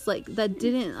context, like that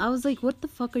didn't. I was like, what the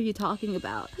fuck are you talking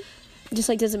about? Just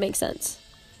like doesn't make sense.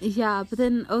 Yeah, but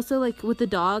then also like with the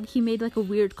dog, he made like a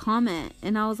weird comment,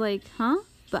 and I was like, huh?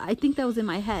 But I think that was in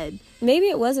my head. Maybe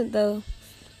it wasn't though.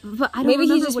 But I don't maybe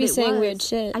remember he's just what be it saying was. weird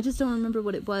shit. I just don't remember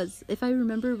what it was. If I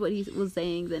remember what he was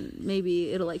saying, then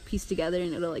maybe it'll like piece together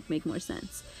and it'll like make more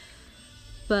sense.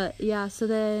 But yeah, so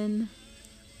then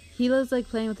he was like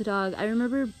playing with the dog. I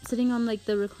remember sitting on like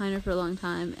the recliner for a long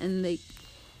time, and like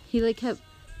he like kept.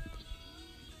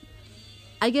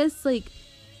 I guess like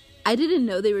I didn't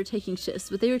know they were taking shifts,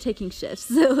 but they were taking shifts.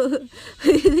 So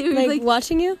they were like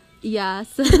watching you. Yeah,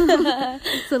 so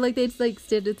so like they'd like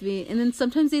stand with me, and then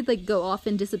sometimes they'd like go off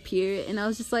and disappear, and I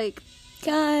was just like,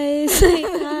 guys, like,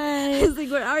 hi. I was like,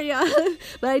 where are ya?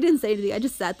 But I didn't say anything. I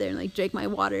just sat there and like drank my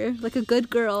water like a good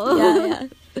girl. Yeah.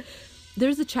 There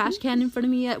was a trash can in front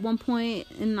of me at one point,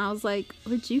 and I was like,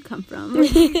 where'd you come from?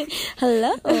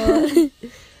 Hello.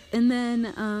 And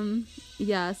then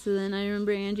yeah, so then I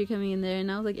remember Andrew coming in there,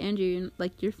 and I was like, Andrew,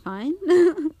 like, you're fine?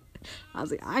 I was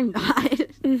like, I'm not.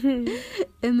 Mm-hmm.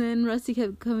 And then Rusty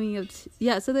kept coming up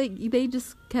yeah, so they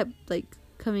just kept like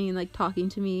coming and like talking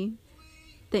to me.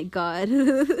 Thank God.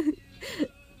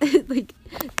 Like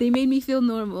they made me feel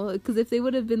normal, because if they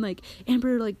would have been like,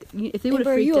 Amber, like if they would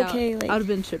have freaked out, okay? Like, I would have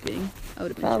been tripping. I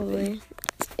would have been probably tripping.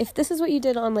 If this is what you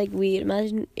did on like weed,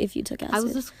 imagine if you took acid. I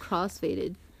was just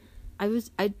crossfaded.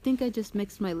 I think I just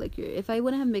mixed my liquor. If I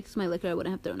wouldn't have mixed my liquor, I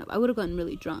wouldn't have thrown up. I would have gotten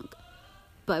really drunk,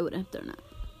 but I wouldn't have thrown up.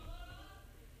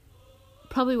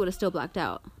 Probably would have still blacked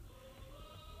out.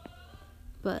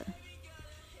 But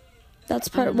that's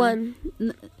part one.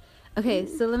 Okay,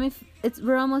 so let me.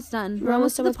 We're almost done. We're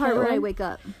almost done to the with part where one? I wake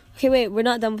up. Okay, wait, we're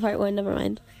not done with part one. Never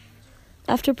mind.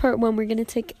 After part one, we're gonna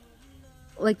take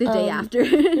like the day after.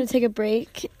 We're gonna take a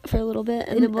break for a little bit,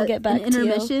 and then we'll get back to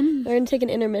intermission. We're gonna take an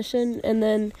intermission and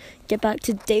then get back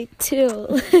to day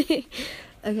 2.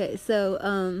 Okay,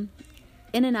 so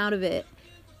in and out of it.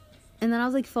 And then I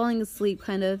was like falling asleep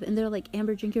kind of, and they're like,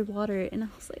 Amber, drink your water, and I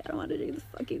was like, I don't want to drink this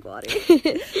fucking water.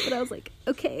 But I was like,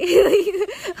 okay.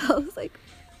 I was like,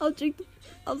 I'll drink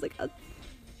I'm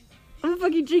gonna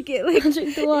fucking drink it. Like, I'll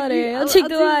drink the water. I'll drink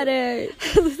the water.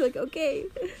 I was like, okay.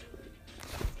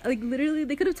 Like, literally,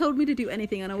 they could have told me to do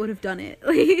anything and I would have done it.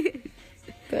 Like,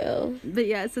 Bro. but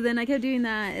yeah, so then I kept doing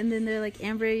that, and then they're like,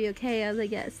 Amber, are you okay? I was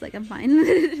like, yes, like, I'm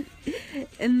fine.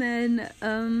 And then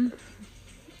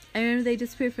I remember they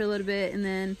disappeared for a little bit, and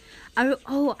then I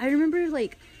remember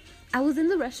like I was in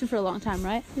the restroom for a long time,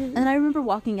 right? Mm-hmm. And I remember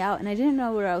walking out, and I didn't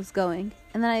know where I was going,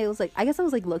 and then I was like, I guess I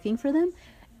was like looking for them,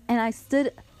 and I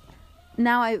stood.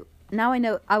 Now I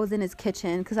know I was in his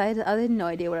kitchen, because I had no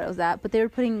idea where I was at, but they were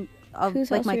putting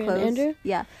Whose like house my were you in, clothes. Andrew?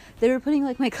 Yeah, they were putting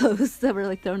like my clothes that were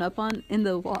like thrown up on in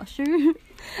the washer,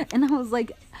 and I was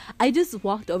like, I just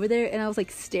walked over there and I was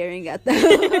like staring at them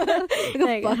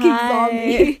like a fucking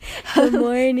zombie. Good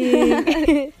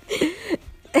morning.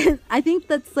 And I think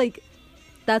that's like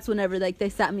that's whenever, like, they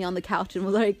sat me on the couch and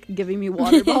was, like, giving me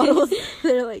water bottles.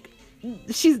 They're like,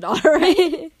 she's not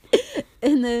alright.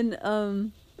 And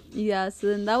then, yeah, so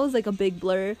then that was, like, a big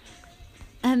blur.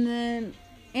 And then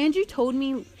Andrew told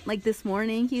me, like, this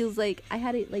morning, he was like, I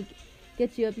had to, like,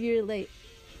 get you up here, like,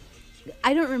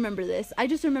 I don't remember this. I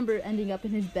just remember ending up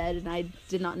in his bed, and I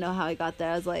did not know how I got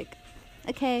there. I was like,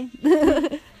 okay.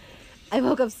 I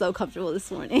woke up so comfortable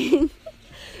this morning.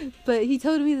 But he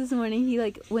told me this morning, he,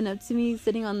 like, went up to me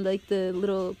sitting on, like, the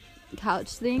little couch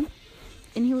thing,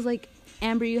 and he was like,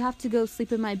 Amber, you have to go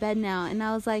sleep in my bed now. And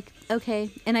I was like, okay.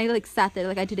 And I, like, sat there,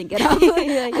 like, I didn't get up.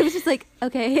 I was just like,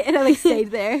 okay. And I, like, stayed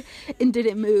there and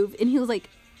didn't move. And he was like,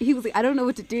 I don't know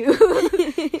what to do.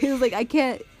 He was like, I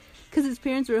can't, because his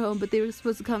parents were home, but they were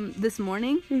supposed to come this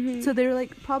morning. Mm-hmm. So they were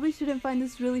like, probably shouldn't find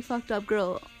this really fucked up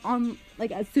girl on,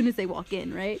 like, as soon as they walk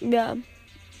in, right? Yeah.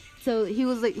 So he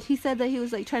was like, he said that he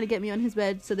was, like, trying to get me on his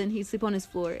bed, so then he'd sleep on his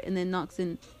floor, and then Knox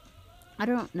and, I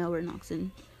don't know where Knox and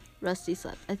Rusty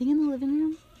slept. I think in the living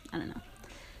room? I don't know.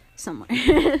 Somewhere.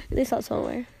 They slept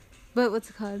somewhere. But what's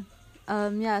it called?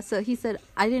 Yeah, so he said,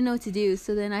 I didn't know what to do,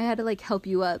 so then I had to, like, help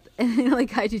you up, and then,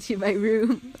 like, hide you to my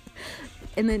room.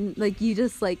 And then, like, you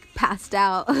just, like, passed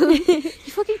out. You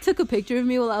fucking took a picture of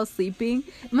me while I was sleeping.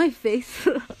 My face...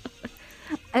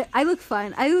 I look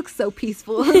fine. I look so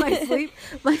peaceful in my sleep.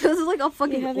 My face is, like, all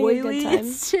fucking oily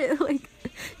and shit. Like,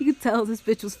 you could tell this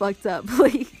bitch was fucked up.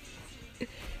 Like...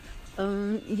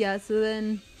 yeah, so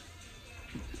then...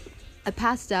 I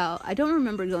passed out. I don't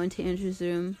remember going to Andrew's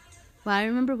room. But I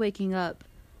remember waking up.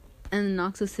 And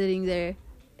Knox was sitting there.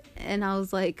 And I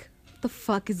was like... the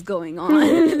fuck is going on?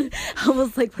 I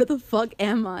was like, where the fuck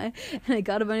am I? And I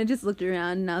got up and I just looked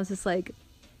around and I was just like,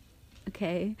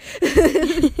 okay.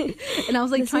 And I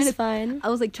was like, I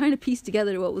was like trying to piece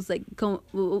together what was like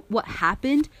what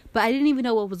happened, but I didn't even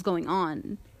know what was going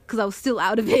on because I was still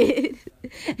out of it.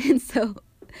 And so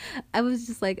I was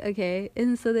just like, okay.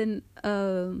 And so then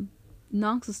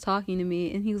Knox was talking to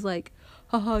me and he was like,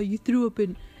 haha, you threw up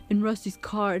in Rusty's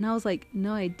car. And I was like,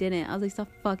 no, I didn't. I was like, stop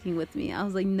fucking with me. I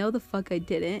was like, no, the fuck I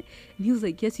didn't. And he was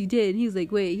like, yes, you did. And he was like,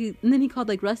 wait. And then he called,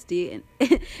 like, Rusty.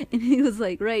 And he was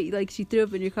like, right, like, she threw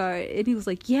up in your car. And he was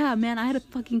like, yeah, man, I had to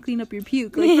fucking clean up your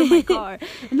puke, like, from my car.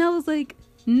 And I was like,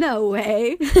 no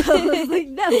way. I was like,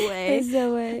 no way. There's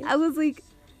no way. I was like,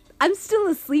 I'm still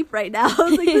asleep right now. I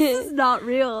was like, this is not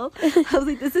real. I was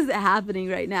like, this isn't happening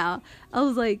right now. I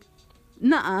was like,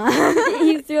 nuh-uh.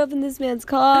 You threw up in this man's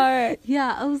car.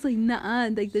 Yeah, I was like, nuh-uh,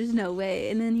 like, there's no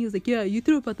way. And then he was like, yeah, you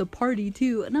threw up at the party,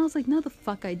 too. And I was like, no, the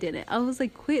fuck I didn't. I was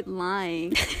like, quit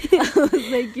lying. I was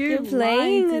like, you're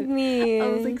playing with me. I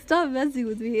was like, stop messing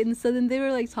with me. And so then they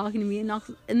were, like, talking to me. And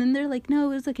then they're like,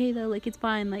 no, it's okay, though. Like, it's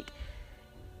fine. Like,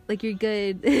 you're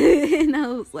good. And I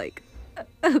was like,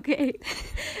 okay.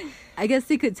 I guess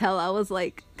they could tell I was,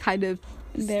 like, kind of,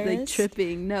 like,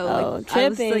 tripping. No, like, tripping. I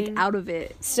was, like, out of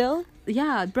it. Still?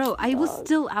 Yeah, bro, I was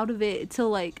still out of it till,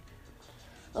 like...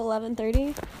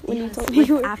 11:30? When yes, you told me like,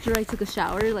 you were... after I took a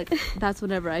shower, like, that's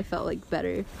whenever I felt, like,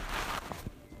 better.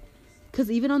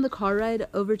 Because even on the car ride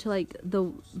over to, like, the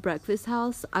breakfast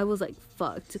house, I was, like,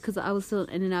 fucked. Because I was still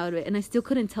in and out of it. And I still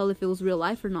couldn't tell if it was real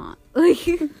life or not.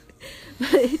 Like,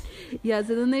 but, yeah,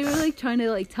 so then they were, like, trying to,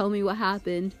 like, tell me what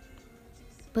happened.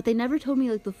 But they never told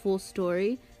me, like, the full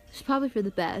story. It's probably for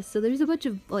the best. So there's a bunch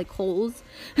of, like, holes.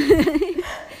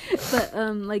 But,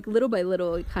 like, little by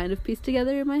little, it kind of pieced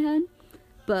together in my head.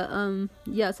 But,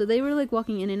 yeah, so they were, like,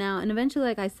 walking in and out. And eventually,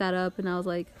 like, I sat up and I was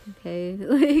like, okay.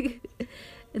 Like,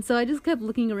 and so I just kept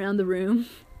looking around the room.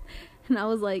 And I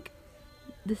was like,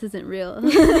 this isn't real.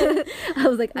 I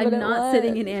was like, I'm not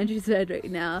sitting in Andrew's bed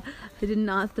right now. I did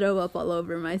not throw up all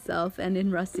over myself and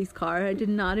in Rusty's car. I did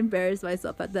not embarrass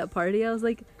myself at that party. I was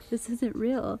like, this isn't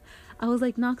real. I was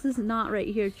like, Knox is not right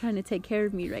here trying to take care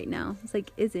of me right now. It's like,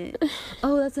 isn't.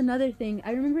 Oh, that's another thing.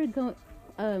 I remember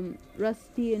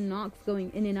Rusty and Knox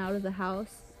going in and out of the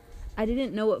house. I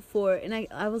didn't know what for. And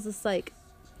I was just like,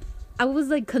 I was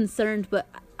like concerned, but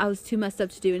I was too messed up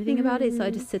to do anything about it. So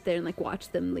I just sit there and like watch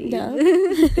them leave. Yeah.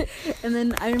 And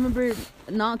then I remember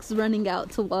Knox running out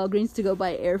to Walgreens to go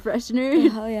buy air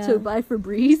freshener to buy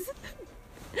Febreze.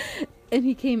 And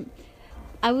he came.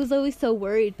 I was always so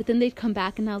worried, but then they'd come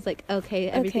back and I was like, okay,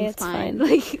 everything's fine.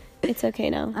 Like, it's okay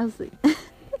now. I was like,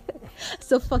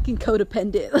 so fucking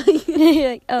codependent. Like, you're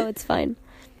like, oh, it's fine.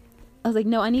 I was like,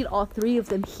 no, I need all three of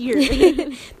them here.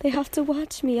 They have to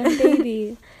watch me. I'm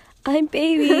baby. I'm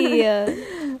baby.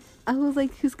 I was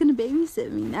like, who's gonna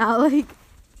babysit me now? Like,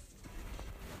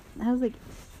 I was like,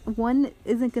 one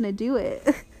isn't gonna do it.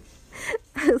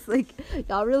 I was like,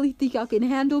 y'all really think y'all can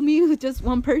handle me with just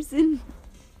one person?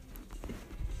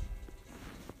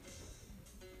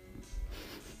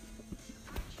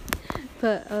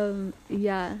 But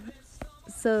yeah,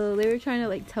 so they were trying to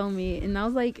like tell me, and I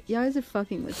was like, y'all guys are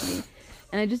fucking with me,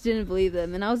 and I just didn't believe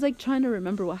them. And I was like trying to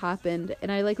remember what happened,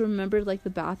 and I like remembered like the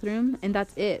bathroom, and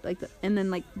that's it. Like and then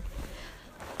like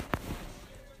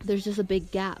there's just a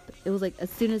big gap. It was like as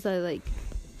soon as I like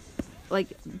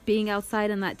being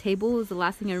outside on that table was the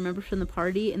last thing I remember from the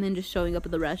party, and then just showing up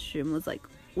at the restroom was like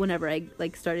whenever I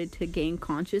like started to gain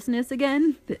consciousness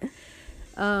again.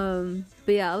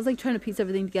 But yeah, I was like trying to piece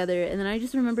everything together, and then I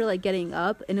just remember like getting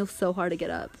up, and it was so hard to get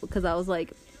up because I was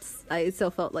like, I still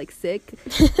felt like sick.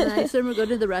 And I just remember going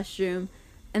to the restroom,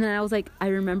 and then I was like, I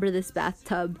remember this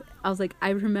bathtub. I was like, I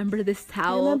remember this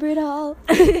towel. I remember it all.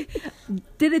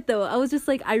 Did it though? I was just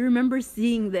like, I remember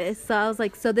seeing this. So I was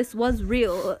like, so this was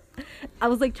real. I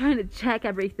was like trying to check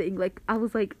everything. Like I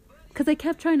was like, because I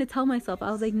kept trying to tell myself, I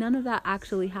was like, none of that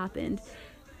actually happened.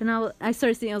 And I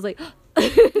started seeing, I was like, I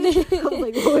was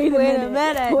like, wait a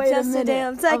minute. Just a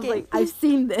damn second. I was like, I've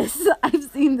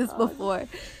seen this before.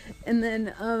 And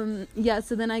then yeah,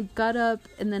 so then I got up,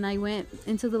 and then I went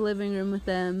into the living room with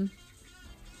them,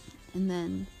 and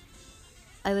then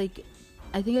I think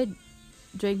I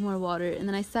drank more water, and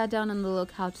then I sat down on the little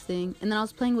couch thing, and then I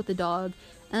was playing with the dog,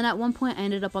 and then at one point I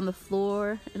ended up on the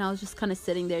floor, and I was just kind of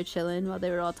sitting there chilling while they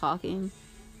were all talking.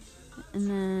 And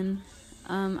then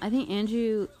I think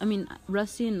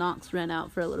Rusty and Knox ran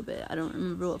out for a little bit. I don't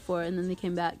remember what for. And then they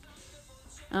came back.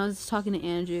 And I was just talking to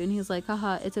Andrew, and he was like,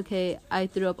 haha, it's okay. I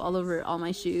threw up all over all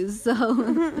my shoes.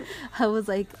 So I was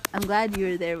like, I'm glad you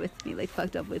were there with me, like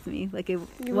fucked up with me. Like it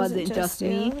wasn't just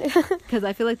me. Because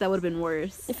I feel like that would have been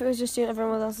worse. If it was just you and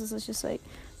everyone else was just like,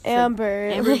 Amber.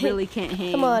 Amber really can't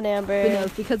hang. Come on, Amber. But no,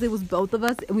 because it was both of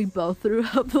us, and we both threw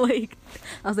up, like,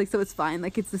 I was like, so it's fine,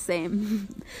 like, it's the same.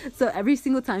 So every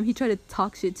single time he tried to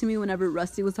talk shit to me whenever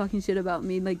Rusty was talking shit about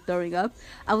me, like, throwing up,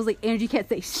 I was like, Andrew, you can't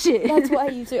say shit. That's why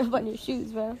you threw up on your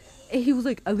shoes, bro. And he was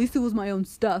like, at least it was my own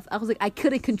stuff. I was like, I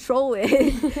couldn't control it.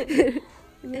 You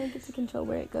don't get to control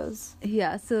where it goes.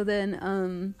 Yeah, so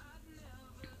then,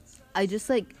 I just,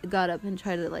 like, got up and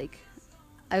tried to, like,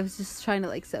 I was just trying to,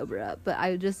 like, sober up, but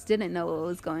I just didn't know what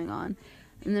was going on.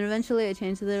 And then eventually I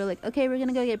changed, so they were like, okay, we're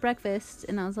gonna go get breakfast.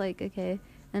 And I was like, okay.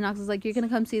 And Knox was like, you're gonna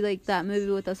come see, like, that movie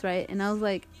with us, right? And I was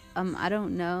like, I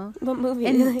don't know. What movie?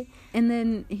 And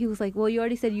then he was like, well, you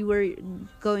already said you were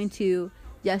going to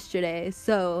yesterday,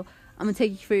 so I'm gonna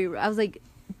take you for your... I was like,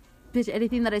 bitch,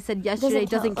 anything that I said yesterday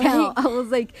doesn't count. I was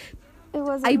like...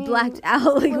 I blacked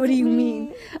out. Like, what do you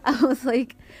mean? I was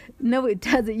like, no, it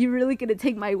doesn't. You're really gonna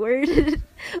take my word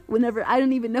whenever I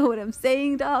don't even know what I'm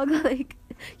saying, dog? Like,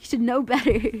 you should know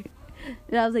better. And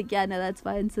I was like, yeah, no, that's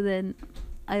fine. So then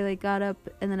I, like, got up,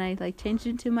 and then I, like, changed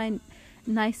into my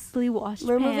nicely washed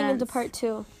We're pants. moving into part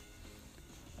 2.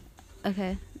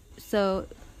 Okay. So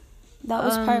that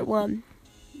was part 1.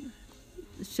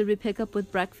 Should we pick up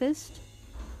with breakfast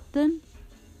then?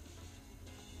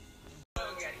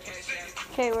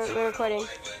 Okay, we're recording.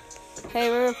 Hey,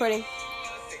 we're recording.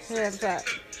 Yeah, what's that?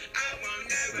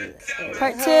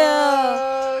 Part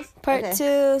 2. Part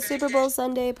 2. Super Bowl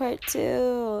Sunday, part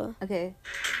 2. Okay.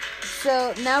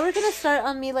 So now we're gonna start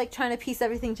on me, like, trying to piece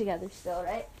everything together still,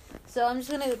 right? So I'm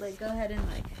just gonna, like, go ahead and,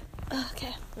 like...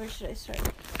 Okay. Where should I start?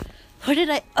 Where did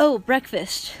I... Oh,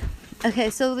 breakfast. Okay,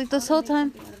 so, like, this whole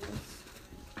time...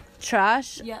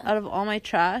 Trash? Yeah. Out of all my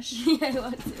trash? Yeah, I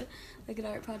want to. Like an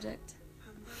art project.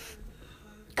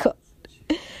 Cool.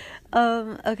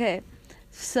 Okay.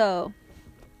 So...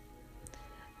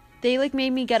 They, like,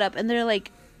 made me get up, and they're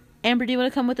like, Amber, do you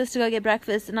want to come with us to go get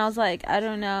breakfast? And I was like, I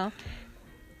don't know.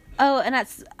 Oh, and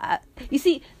that's... you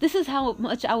see, this is how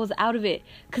much I was out of it.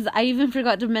 Because I even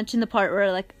forgot to mention the part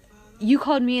where, like, you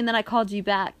called me and then I called you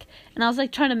back. And I was,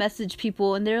 like, trying to message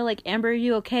people. And they were like, Amber, are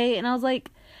you okay? And I was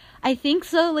like, I think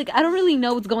so. Like, I don't really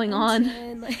know what's going on.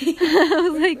 Like, I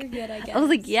was like... we're good, I guess. I was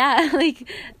like, yeah. Like,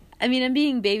 I mean, I'm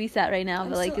being babysat right now.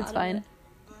 But, like, it's fine.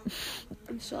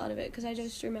 I'm still out of it. Because I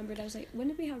just remembered. I was like, when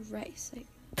did we have rice? Like...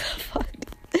 Fuck.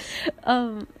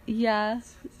 Yeah.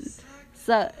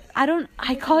 So,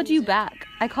 I called you back.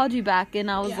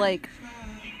 And I was like,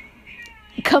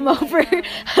 come over.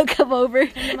 Come over.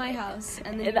 Come to my house.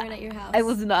 And then you weren't at your house. I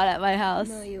was not at my house.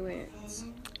 No, you weren't.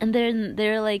 And then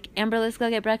they're like, Amber, let's go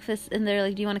get breakfast. And they're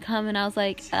like, do you want to come? And I was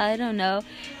like, I don't know.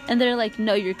 And they're like,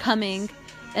 no, you're coming.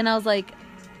 And I was like,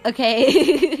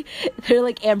 okay. They're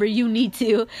like, Amber, you need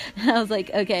to. And I was like,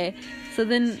 okay. So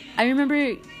then I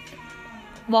remember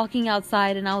walking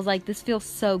outside, and I was like, this feels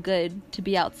so good to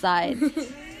be outside.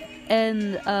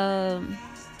 And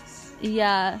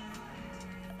yeah,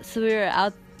 so we were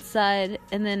outside,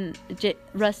 and then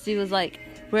Rusty was like,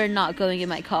 we're not going in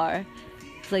my car.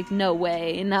 was like, no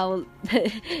way. And now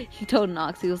he told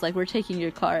Knox, he was like, we're taking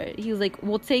your car. He was like,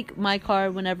 we'll take my car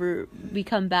whenever we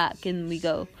come back and we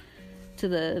go to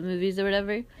the movies or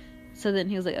whatever. So then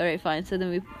he was like, alright, fine. So then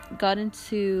we got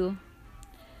into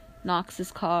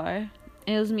Knox's car, and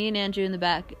it was me and Andrew in the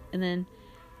back, and then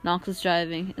Knox was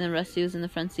driving, and then Rusty was in the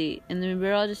front seat, and then we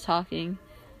were all just talking,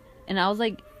 and I was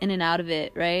like in and out of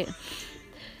it, right?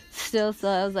 Still, so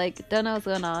I was like, don't know what's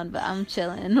going on, but I'm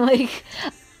chilling. Like,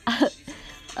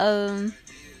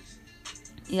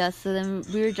 yeah, so then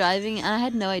we were driving, and I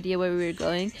had no idea where we were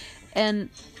going, and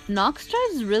Knox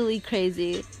drives really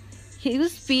crazy. He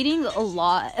was speeding a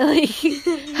lot. Like,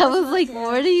 I was like,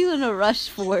 what are you in a rush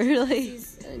for? Like,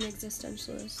 he's an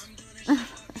existentialist.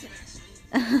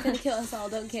 He's gonna kill us all,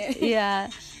 don't care.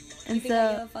 Yeah. And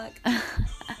so, fuck?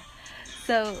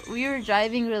 so we were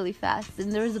driving really fast,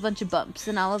 and there was a bunch of bumps,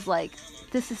 and I was like,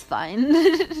 this is fine.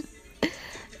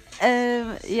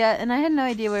 Yeah, and I had no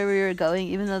idea where we were going,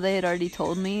 even though they had already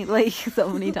told me, like, so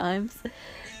many times.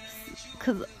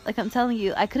 Because, like, I'm telling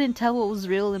you, I couldn't tell what was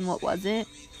real and what wasn't.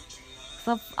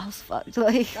 So I was fucked.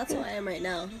 Like, that's who I am right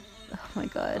now. Oh my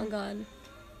god. I'm gone.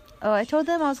 Oh, I told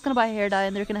them I was gonna buy a hair dye,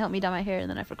 and they're gonna help me dye my hair, and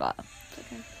then I forgot.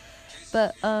 Okay.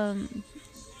 But,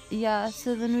 yeah,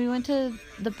 so then we went to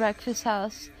the breakfast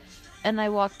house, and I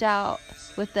walked out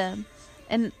with them,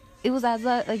 and it was as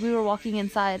like we were walking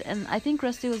inside, and I think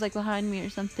Rusty was like behind me or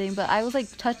something, but I was like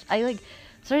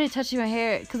started touching my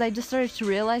hair because I just started to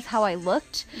realize how I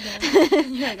looked. Yeah.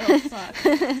 You're like, oh fuck.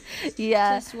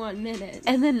 Yeah. Just 1 minute.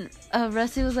 And then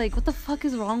Rusty was like, what the fuck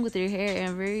is wrong with your hair,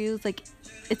 Amber? He was like,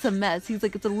 it's a mess. He's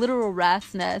like, it's a literal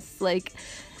rat's nest. Like,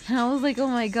 and I was like, oh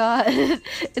my god.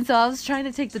 And so I was trying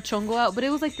to take the chongo out, but it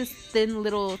was like this thin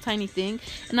little tiny thing,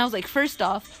 and I was like, first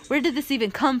off, where did this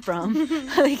even come from?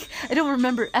 Like, I don't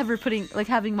remember ever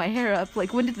having my hair up.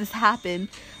 Like, when did this happen?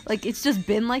 Like, it's just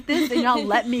been like this, and y'all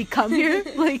let me come here?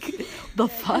 Like, the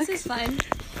fuck? This is fine.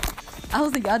 I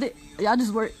was like, y'all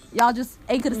just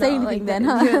ain't gonna say anything, like, then,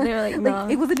 huh? They were like, no.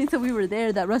 Like, it wasn't until we were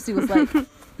there that Rusty was like,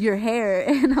 your hair,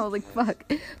 and I was like, fuck.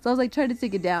 So I was like trying to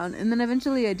take it down, and then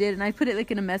eventually I did, and I put it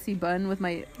like in a messy bun with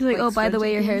my like, oh, by the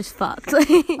way, your hair is fucked. I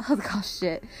was like, oh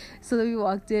shit. So then we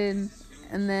walked in,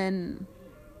 and then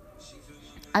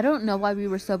I don't know why we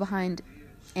were so behind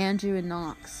Andrew and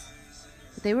Knox.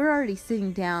 They were already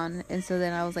sitting down, and so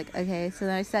then I was like, okay. So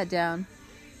then I sat down,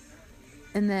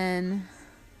 and then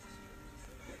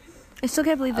I still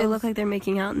can't believe they look like they're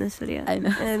making out in this video. I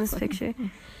know. In this picture.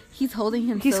 He's holding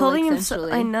him. He's so, holding like, him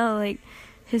so, I know, like,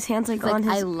 his hands like he's on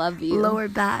like, his I love you. lower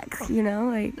back, you know,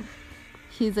 like,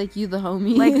 he's like, you the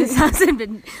homie. like,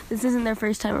 this isn't their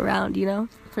first time around, you know?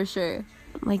 For sure.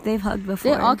 Like, they've hugged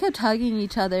before. They all kept hugging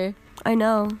each other. I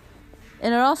know.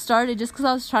 And it all started just because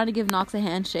I was trying to give Knox a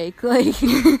handshake. Like,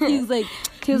 he was like,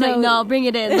 no, bring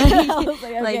it in. Like, I was like,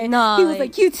 okay. like, no. He was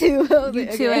like, you too. I was You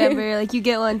like, too, okay. Amber. Like, you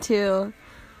get one too.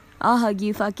 I'll hug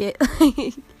you, fuck it.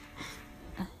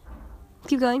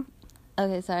 Keep going.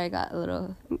 Okay, sorry, I got a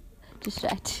little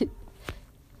distracted.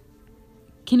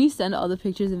 Can you send all the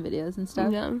pictures and videos and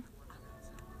stuff? Yeah.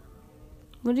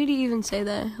 What did he even say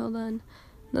there? Hold on.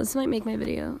 No, this might make my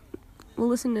video. We'll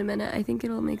listen in a minute. I think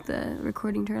it'll make the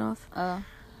recording turn off.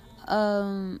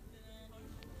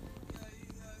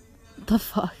 The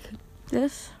fuck?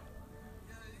 This?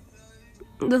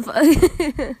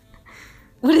 The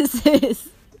What is this?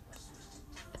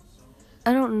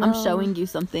 I don't know. I'm showing you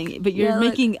something, but you're Yeah,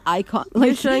 making eye contact. Like,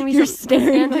 you're showing me you're something.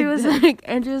 staring.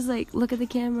 Andrew was like, look at the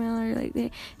camera, or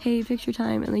like, hey, picture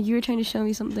time, and like you were trying to show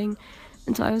me something,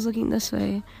 and so I was looking this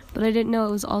way, but I didn't know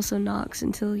it was also Knox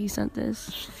until he sent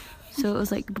this. So it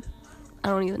was like, I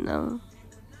don't even know.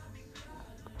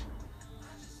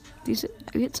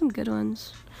 I get some good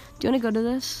ones. Do you want to go to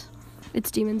this?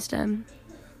 It's Demon Stem.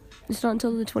 It's not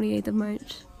until the 28th of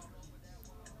March.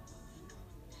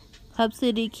 Hub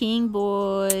City King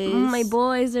boys. My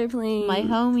boys are playing. My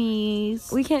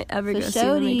homies. We can't ever go see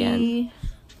them again.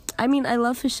 I mean, I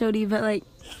love Fashodi, but like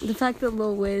the fact that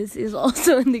Lil Wiz is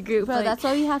also in the group. Bro, like, that's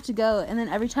why we have to go. And then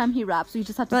every time he raps, we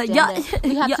just have to like, stand there.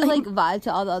 We have yeah. to like vibe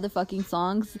to all the other fucking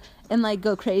songs and like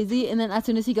go crazy. And then as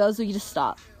soon as he goes, we just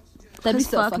stop. That'd be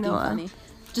so fuck fucking Noah. funny.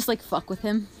 Just like fuck with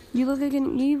him. You look like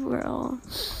an evil.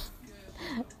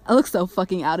 I look so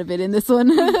fucking out of it in this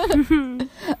one.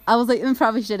 I was like,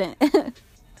 probably shouldn't.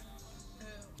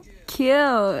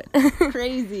 Cute.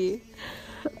 Crazy.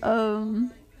 Oh,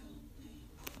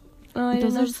 I didn't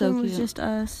Those know are this so one was cute. just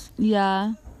us.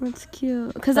 Yeah. That's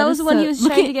cute. Because That that was is the one so- he was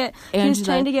look trying at to get. He Angela. was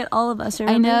trying to get all of us.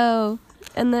 Remember? I know.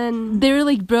 And then They were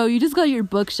like, bro, you just got your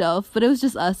bookshelf, but it was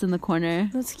just us in the corner.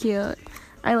 that's cute.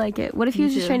 I like it. What if he Me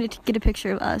was just too. trying to get a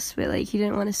picture of us, but like he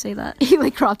didn't want to say that? He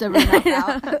like cropped everyone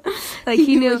out. Like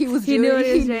he knew what he was he knew doing. what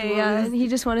he was He knew doing. what Yeah, was- and he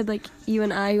just wanted like you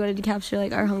and I. He wanted to capture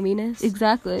like our hominess.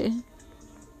 Exactly.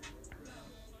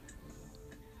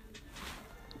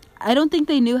 I don't think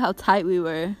they knew how tight we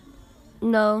were.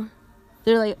 No,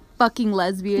 They're like fucking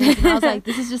lesbians, and I was like,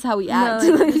 this is just how we act.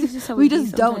 No, this is just how we be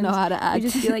just don't know sometimes. how to act. We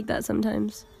just feel like that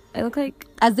sometimes. I look like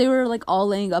As they were like all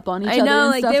laying up on each I other. know,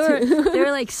 and like stuff too. there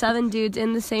were like 7 dudes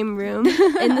in the same room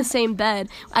in the same bed.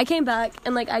 I came back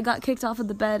and like I got kicked off of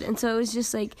the bed, and so it was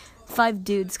just like 5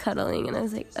 dudes cuddling, and I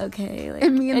was like, okay, like,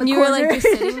 And me in the you were like corner.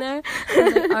 just sitting there. I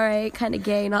was like, all right, kind of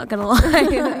gay, not gonna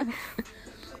lie.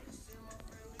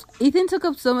 Ethan took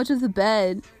up so much of the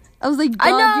bed. I was like, I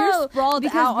dog, know, you're sprawled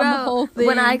because, out on the bro, whole thing.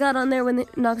 When I got on there, when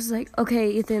Knox was like, okay,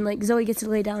 Ethan, like Zoe gets to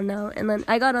lay down now, and then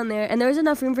I got on there, and there was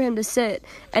enough room for him to sit.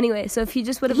 Anyway, so if he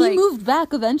just would have he like moved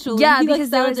back eventually. yeah, he, like, because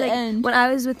sat there at was the like end. when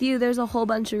I was with you, there's a whole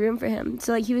bunch of room for him.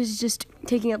 So like he was just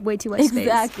taking up way too much space.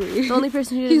 Exactly. The only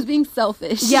person who He was being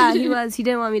selfish. yeah, he was. He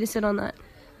didn't want me to sit on that.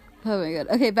 Oh my god.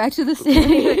 Okay, back to the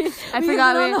story. I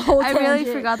forgot. went on a whole I really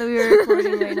tangent. forgot that we were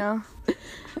recording right now.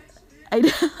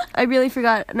 I really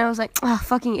forgot, and I was like, "Oh,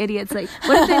 fucking idiots!" Like,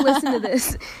 what if they listen to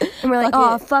this? And we're like,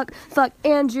 Fuck "Oh, it. fuck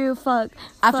Andrew, fuck."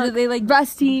 After fuck they like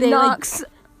Rusty, they, like, Knox,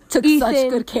 took Ethan, such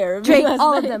good care of Drake, me last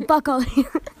all of night. them, fuck all of you.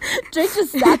 Drake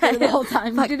just sat there the whole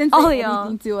time. He Fuck didn't all say y'all.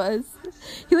 anything to us.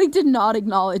 He like did not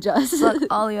acknowledge us. Fuck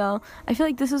all y'all. I feel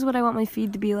like this is what I want my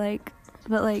feed to be like,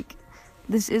 but like,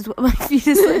 this is what my feed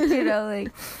is like. You know,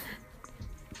 like,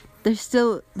 There's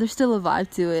still a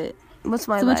vibe to it. what's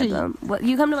my So much vibe? of- What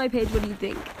you come to my page? What do you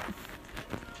think?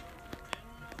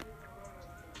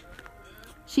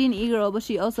 She an e-girl, but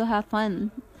she also have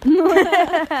fun.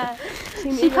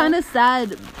 She She kind of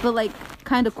sad, but like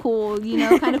kind of cool, you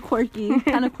know, kind of quirky.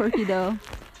 Kind of quirky though.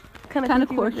 kind of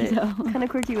quirky though. Kind of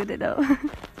quirky with it though.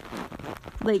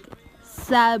 Like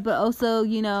sad, but also,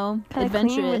 you know, Kind of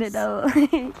adventurous. clean with it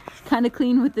though. Kind of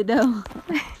clean with the dough.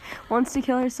 Wants to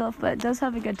kill herself, but does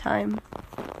have a good time.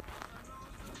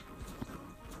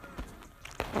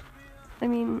 I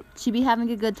mean, She be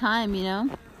having a good time, you know.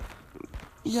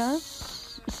 yeah.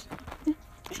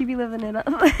 She be living it up.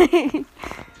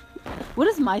 What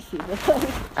is my feed look like?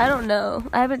 I don't know.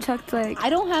 I haven't checked like. I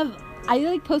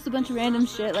like post a bunch of random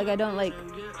shit. Like I don't like.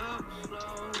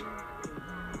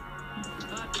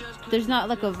 There's not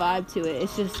like a vibe to it.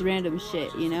 It's just random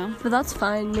shit, you know. But that's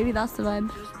fine. Maybe that's the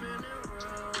vibe.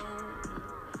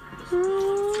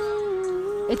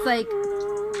 It's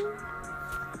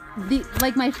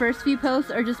like my first few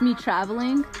posts are just me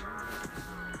traveling,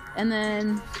 and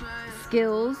then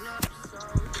skills,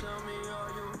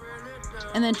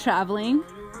 and then traveling,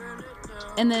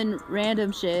 and then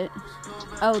random shit.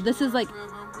 Oh, this is like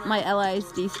my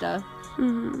LISD stuff.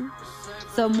 Mm-hmm.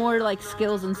 So more like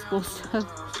skills and school stuff.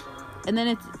 And then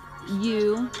it's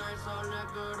you.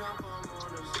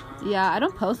 Yeah, I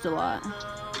don't post a lot.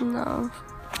 No.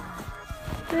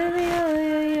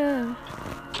 Yeah.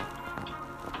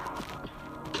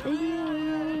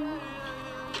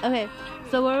 Okay,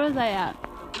 so where was I at?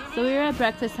 So we were at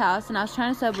Breakfast House and I was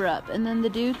trying to sober up. And then the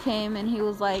dude came and he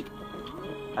was like,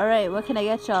 alright, what can I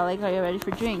get y'all? Like, are you ready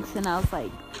for drinks? And I was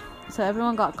like, so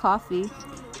everyone got coffee.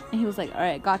 And he was like,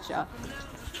 alright, gotcha.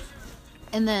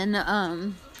 And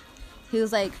then, he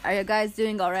was like, are you guys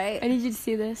doing alright? I need you to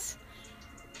see this.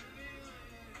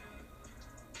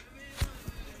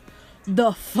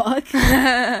 The fuck?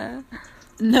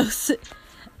 No,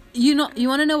 you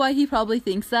want to know why he probably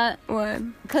thinks that? What?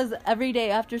 Because every day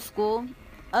after school,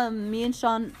 me and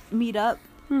Sean meet up,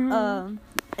 Mm-hmm.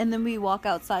 and then we walk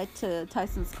outside to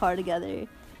Tyson's car together.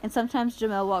 And sometimes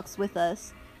Jamel walks with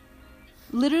us.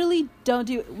 Literally,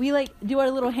 we like do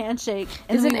our little handshake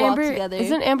and then we walk together.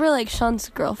 Isn't Amber like Sean's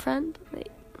girlfriend? Like,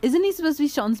 Isn't he supposed to be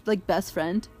Sean's like best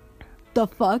friend? The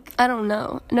fuck? I don't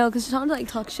know. No, because Sean like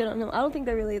talks shit on him. I don't think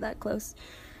they're really that close.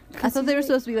 I thought they were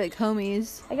supposed to be like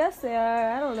homies. I guess they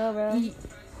are. I don't know, bro.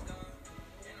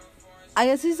 I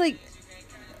guess he's like,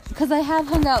 because I have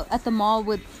hung out at the mall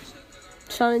with,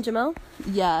 Sean and Jamel?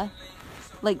 yeah,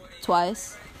 like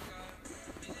twice.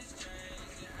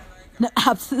 No,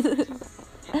 absolutely.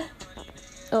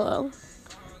 Oh.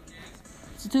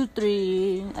 2,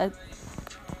 3.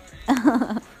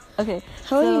 Okay.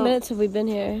 How many so- minutes have we been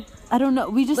here? I don't know.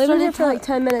 We just We've been started here for like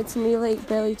 10 minutes and we like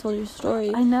barely told your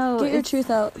story. I know. Get your it's- truth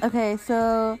out. Okay,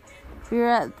 so we were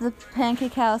at the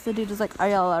pancake house. The dude was like, "Are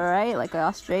y'all alright? Like, are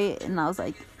y'all straight?" And I was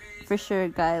like, "For sure,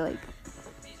 guy. Like,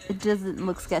 it doesn't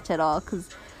look sketch at all." Because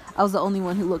I was the only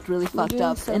one who looked really fucked doing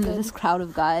up so in good. this crowd of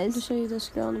I'll guys. show you this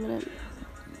girl in a minute.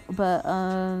 But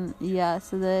yeah.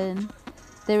 So then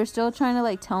they were still trying to,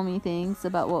 like, tell me things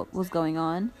about what was going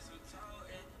on.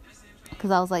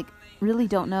 Because I was like, really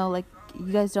don't know. Like,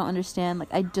 you guys don't understand.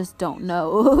 Like, I just don't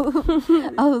know.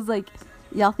 I was like,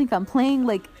 y'all think I'm playing?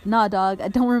 Like, nah, dog. I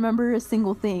don't remember a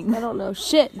single thing. I don't know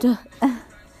shit.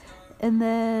 And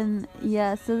then,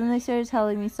 yeah, so then they started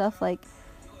telling me stuff like,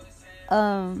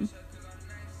 because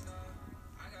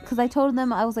I told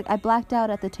them, I was like, I blacked out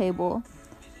at the table,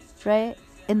 right?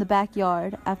 In the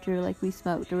backyard after, like, we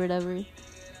smoked or whatever.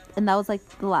 And that was, like,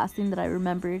 the last thing that I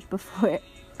remembered before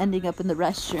ending up in the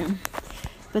restroom.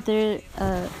 But they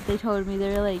told me,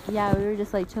 they were like, yeah, we were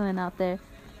just, like, chilling out there.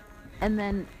 And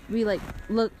then we, like,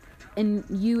 looked, and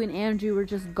you and Andrew were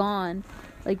just gone.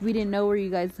 Like, we didn't know where you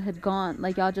guys had gone.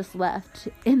 Like, y'all just left.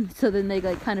 And so then they,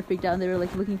 like, kind of freaked out, and they were,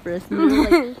 like, looking for us. And they were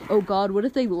like, oh, God, what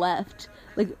if they left?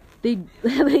 Like, they're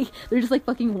just, like,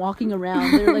 fucking walking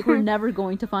around. They're like, we're never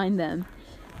going to find them.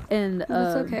 And,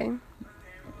 That's okay.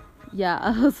 Yeah,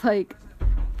 I was like,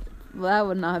 well, that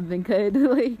would not have been good.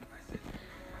 Like,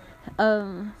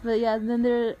 but yeah,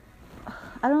 then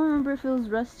I don't remember if it was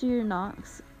Rusty or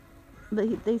Knox.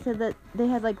 But they said that they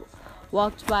had, like,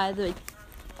 walked by, like,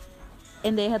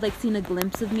 and they had, like, seen a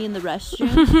glimpse of me in the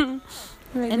restroom.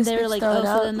 Like, and they were like, oh,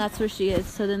 so then that's where she is.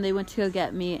 So then they went to go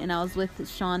get me, and I was with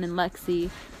Sean and Lexi,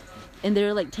 and they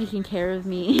were, like, taking care of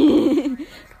me.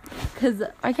 Because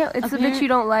it's the bitch you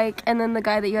don't like, and then the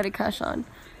guy that you had a crush on.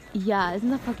 Yeah, isn't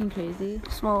that fucking crazy?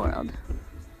 Small world.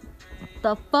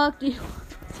 The fuck you...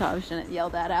 Sorry, I shouldn't yell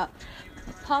that out.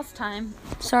 Pause time.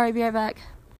 Sorry, be right back.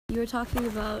 You were talking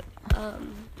about,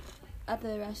 at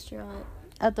the restaurant.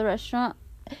 At the restaurant?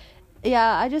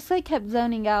 Yeah, I just, like, kept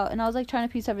zoning out, and I was, like, trying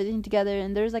to piece everything together,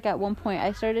 and there was, like, at one point,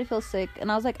 I started to feel sick,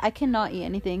 and I was like, I cannot eat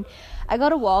anything. I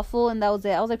got a waffle, and that was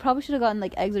it. I was like, probably should have gotten,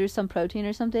 like, eggs or some protein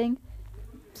or something.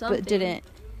 But didn't.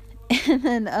 And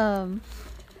then,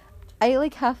 I ate,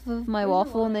 like, half of my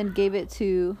waffle, and then gave it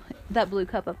to that blue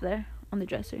cup up there on the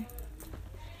dresser.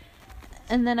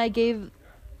 And then I gave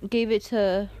it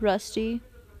to Rusty.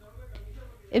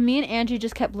 And me and Andrew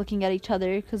just kept looking at each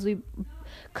other, because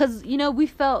you know, we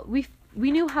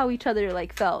knew how each other,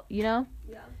 like, felt, you know?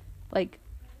 Yeah. Like,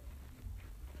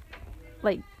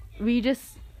 we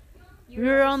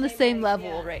were on the same level,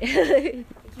 yeah. Right? You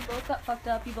both got fucked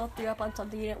up, you both threw up on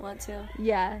something you didn't want to.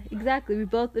 Yeah, exactly. We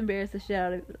both embarrassed the shit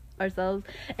out of ourselves.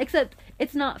 Except,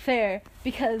 it's not fair,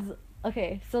 because,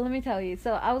 okay, so let me tell you.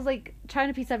 So, I was, like, trying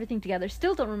to piece everything together.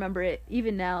 Still don't remember it,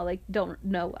 even now, like, don't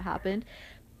know what happened.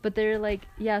 But they're like,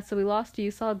 yeah, so we lost you,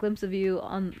 saw a glimpse of you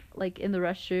on, like, in the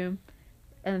restroom,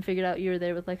 and then figured out you were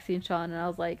there with Lexi and Sean, and I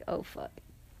was like, oh, fuck.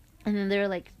 And then they were,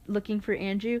 like, looking for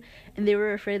Andrew, and they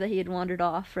were afraid that he had wandered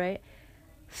off, right?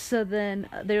 So then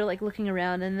they were, like, looking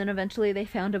around, and then eventually they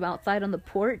found him outside on the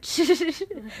porch,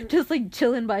 just, like,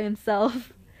 chilling by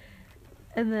himself.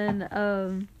 And then,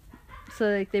 so,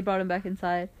 like, they brought him back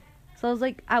inside. So I was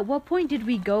like, at what point did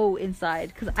we go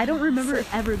inside? Because I don't remember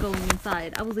ever going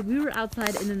inside. I was like, we were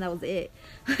outside, and then that was it.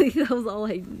 That was all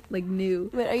I, like,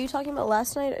 knew. Wait, are you talking about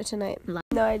last night or tonight?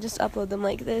 No, I just upload them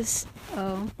like this.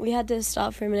 Oh. We had to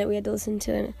stop for a minute. We had to listen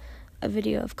to a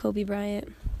video of Kobe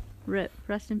Bryant. Rip.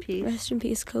 Rest in peace. Rest in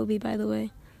peace, Kobe, by the way.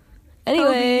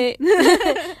 Anyway.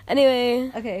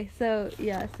 Anyway. Okay, so,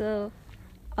 yeah, so...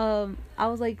 I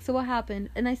was like, so what happened?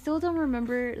 And I still don't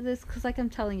remember this, because, like I'm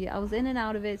telling you, I was in and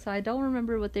out of it, so I don't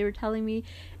remember what they were telling me,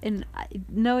 and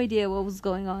no idea what was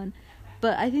going on.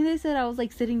 But I think they said I was,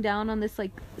 like, sitting down on this, like,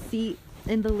 seat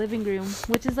in the living room,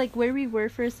 which is, like, where we were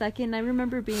for a second. I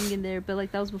remember being in there, but,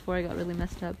 like, that was before I got really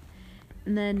messed up.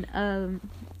 And then,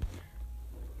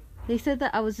 they said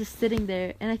that I was just sitting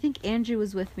there, and I think Andrew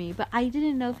was with me, but I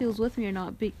didn't know if he was with me or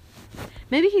not.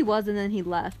 Maybe he was, and then he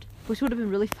left. Which would have been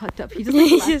really fucked up. He just,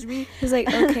 like, left me. He's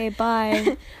like, okay,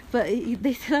 bye. But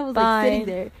they said I was, like, sitting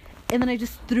there. And then I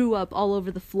just threw up all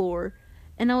over the floor.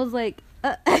 And I was like...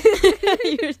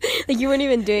 you weren't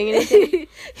even doing anything?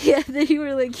 Yeah, they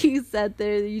were like, you sat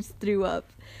there and you just threw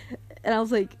up. And I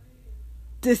was like,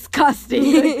 disgusting.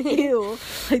 Like, ew.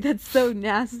 Like, that's so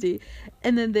nasty.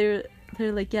 And then they're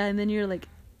like, yeah, and then you're like,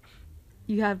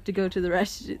 you have to go to the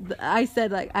restroom. I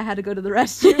said, like, I had to go to the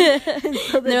restroom. And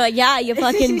so they're like, yeah, you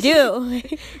fucking do.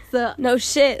 So no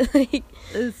shit. Like,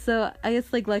 so I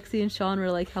guess, like, Lexi and Sean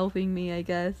were, like, helping me, I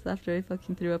guess, after I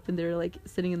fucking threw up, and they were, like,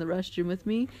 sitting in the restroom with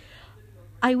me.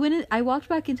 I walked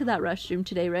back into that restroom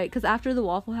today, right? Because after the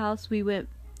Waffle House, we went,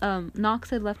 Knox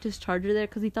had left his charger there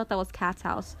because he thought that was Kat's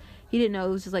house. He didn't know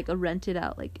it was just, like, a rented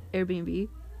out, like, Airbnb.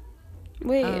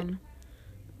 Wait.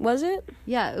 Was it?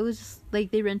 Yeah, it was just, like,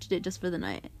 they rented it just for the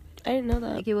night. I didn't know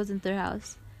that. Like, it wasn't their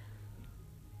house.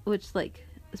 Which, like,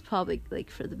 is probably, like,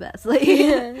 for the best. Like,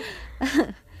 yeah.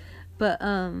 But,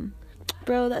 Bro,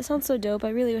 Bro, that sounds so dope. I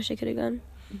really wish I could have gone.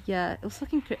 Yeah, it was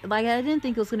fucking like, I didn't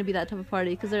think it was gonna be that type of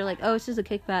party, because they're like, oh, it's just a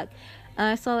kickback. And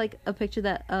I saw like a picture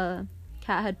that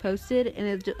Kat had posted, and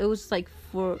it was just, like,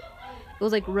 it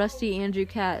was like Rusty, Andrew,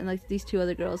 Kat, and like these 2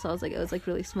 other girls. So I was like, it was like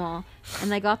really small.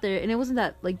 And I got there, and it wasn't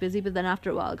that like busy, but then after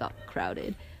a while it got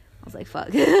crowded. I was like, fuck.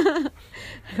 I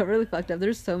got really fucked up.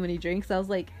 There's so many drinks. I was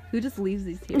like, who just leaves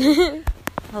these here?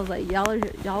 I was like,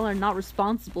 y'all are not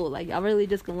responsible. Like, y'all really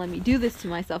just gonna let me do this to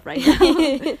myself right now.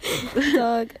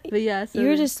 Dog. But yeah, so you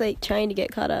were just like trying to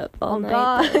get caught up all night.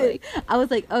 God. Like, I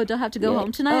was like, oh, don't have to go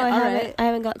home tonight? Oh, Alright. I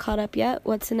haven't got caught up yet.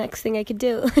 What's the next thing I could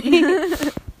do?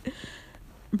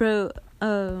 Bro,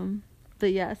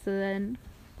 but yeah, so then,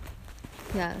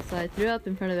 yeah, so I threw up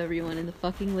in front of everyone in the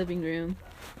fucking living room.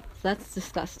 So that's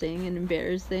disgusting and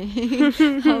embarrassing.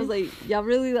 I was like, y'all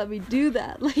really let me do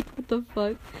that? Like, what the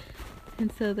fuck?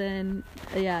 And so then,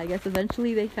 yeah, I guess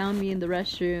eventually they found me in the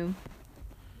restroom.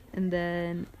 And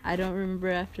then, I don't remember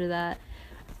after that.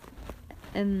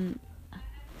 And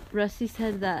Rusty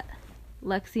said that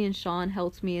Lexi and Sean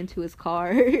helped me into his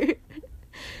car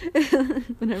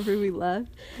whenever we left.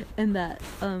 And that,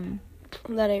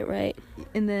 that ain't right.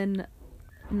 and then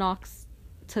Knox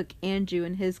took Andrew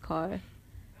in his car.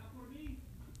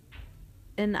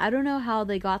 And I don't know how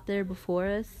they got there before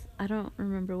us. I don't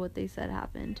remember what they said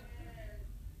happened.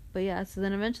 But yeah, so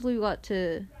then eventually we got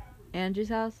to Andrew's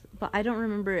house. But I don't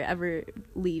remember ever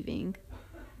leaving.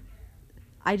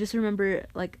 I just remember,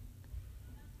 like,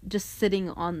 just sitting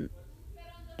on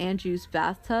Andrew's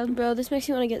bathtub. Bro, this makes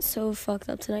me want to get so fucked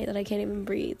up tonight that I can't even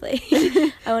breathe. Like,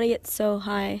 I want to get so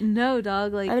high. No,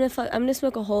 dog, like... I'm gonna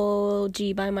smoke a whole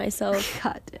G by myself.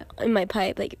 God damn. In my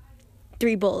pipe, like,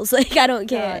 3 bowls. Like, I don't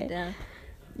care. God damn.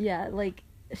 Yeah, like,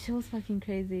 she was fucking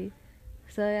crazy.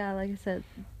 So, yeah, like I said,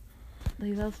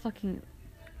 like, that was fucking...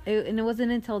 and it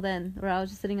wasn't until then where I was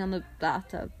just sitting on the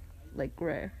bathtub, like,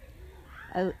 where...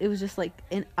 it was just, like,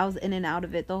 I was in and out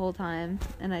of it the whole time,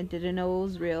 and I didn't know what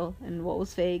was real and what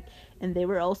was fake, and they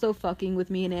were also fucking with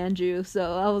me and Andrew,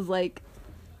 so I was like,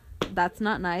 that's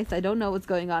not nice. I don't know what's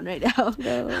going on right now.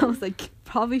 No. I was like,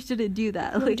 probably shouldn't do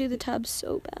that. I Like, do the tab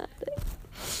so bad.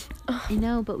 I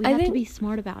know, but we have to be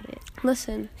smart about it.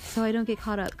 Listen, So I don't get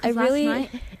caught up. 'Cause I really...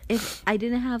 last night, if I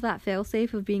didn't have that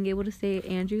failsafe of being able to stay at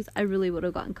Andrew's, I really would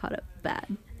have gotten caught up bad.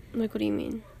 Like, what do you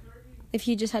mean? If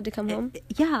you just had to come home?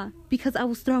 Yeah, because I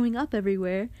was throwing up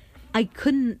everywhere. I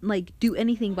couldn't, like, do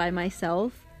anything by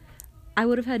myself. I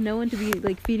would have had no one to be,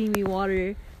 like, feeding me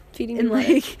water. Feeding And, me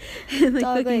water. like, and, like,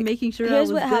 Dog, cooking, like, making sure I here's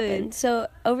was what good. happened. So,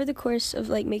 over the course of,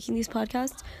 like, making these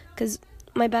podcasts, because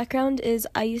my background is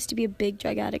I used to be a big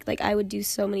drug addict. Like, I would do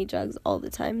so many drugs all the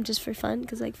time just for fun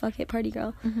because, like, fuck it, party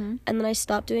girl. Mm-hmm. And then I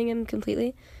stopped doing them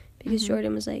completely because Mm-hmm.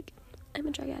 Jordan was like, I'm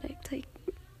a drug addict. Like,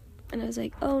 and I was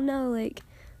like, oh, no, like,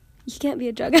 you can't be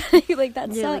a drug addict. Like,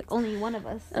 that Yeah, sucks. like, only one of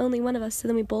us. Only one of us. So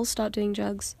then we both stopped doing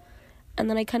drugs. And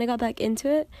then I kind of got back into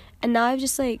it. And now I've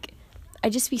just, like, I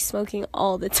just be smoking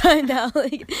all the time now.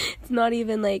 Like, it's not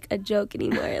even, like, a joke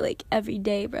anymore. Like, every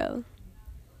day, bro. And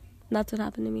that's what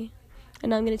happened to me. And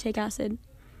now I'm going to take acid.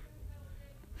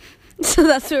 So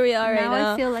that's where we are right now.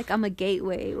 Now I feel like I'm a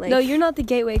gateway. Like, No, you're not the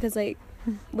gateway because, like,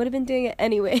 would have been doing it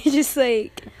anyway. Just,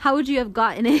 like... How would you have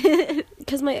gotten it?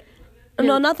 Because my...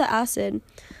 No, not the acid.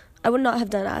 I would not have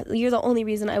done acid. You're the only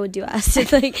reason I would do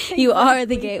acid. Like, you are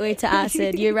the gateway to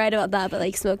acid. You're right about that. But,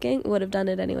 like, smoking would have done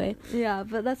it anyway. Yeah,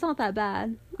 but that's not that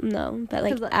bad. No, but,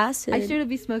 like, 'Cause, acid... I shouldn't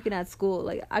be smoking at school.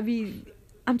 Like,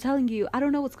 I'm telling you, I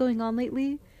don't know what's going on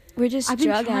lately. We're just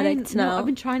drug addicts now. No, I've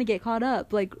been trying to get caught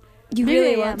up. Like, You maybe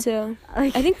really I want to.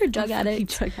 Like, I think we're drug I'm fucking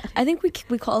addicts. drug addict. I think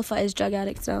we qualify as drug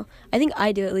addicts now. I think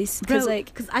I do at least. Because, Bro, like...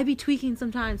 because I be tweaking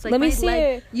sometimes. Like, Let me my see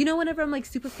leg, your- you know, whenever I'm, like,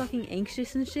 super fucking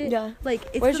anxious and shit? Yeah. Like,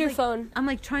 it's Where's 'cause, your like, phone? I'm,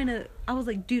 like, trying to... I was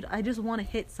like, dude, I just want to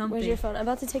hit something. Where's your phone? I'm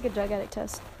about to take a drug addict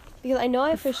test. Because I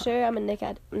know for sure I'm a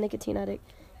nicotine addict.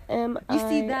 You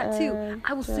see that, too.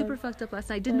 I was super fucked up last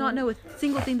night. Did not know a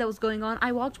single thing that was going on.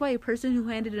 I walked by a person who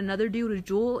handed another dude a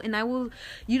Juul, and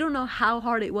you don't know how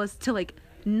hard it was to, like,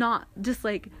 not just,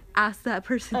 like, ask that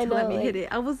person to let me hit it.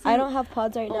 I don't have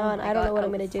pods right now, and my I don't know God, what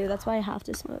I'm going to do. That's why I have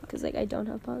to smoke, because, like, I don't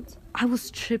have pods. I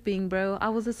was tripping, bro. I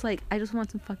was just like, I just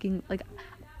want some fucking, like,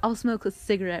 I'll smoke a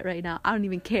cigarette right now. I don't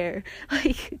even care.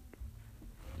 Like,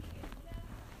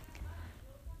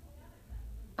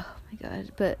 oh my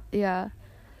God. But yeah,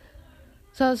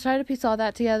 so I was trying to piece all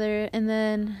that together, and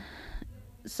then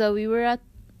so we were at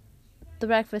the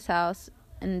breakfast house,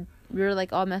 and we were,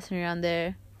 like, all messing around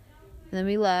there, and then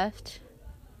we left,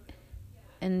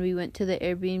 and we went to the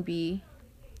Airbnb,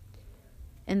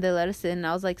 and they let us in, and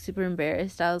I was, like, super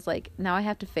embarrassed. I was like, now I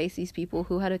have to face these people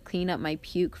who had to clean up my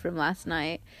puke from last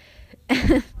night.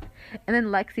 And then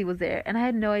Lexi was there, and I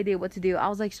had no idea what to do. I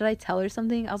was like, should I tell her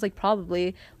something? I was like,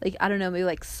 probably, like, I don't know, maybe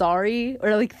like sorry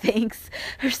or like thanks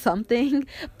or something.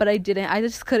 But I didn't. I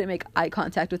just couldn't make eye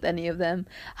contact with any of them.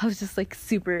 I was just like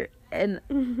super and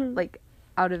like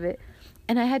out of it.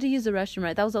 And I had to use the restroom,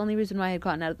 right? That was the only reason why I had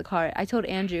gotten out of the car. I told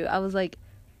Andrew, I was like,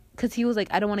 because he was like,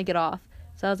 I don't want to get off.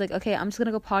 So I was like, okay, I'm just going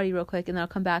to go potty real quick, and then I'll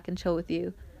come back and chill with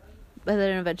you. But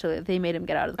then eventually they made him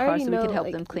get out of the car so we could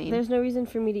help them clean. There's no reason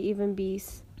for me to even be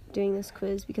doing this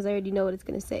quiz because I already know what it's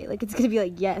going to say. Like, it's going to be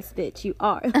like, yes, bitch, you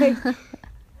are. Like,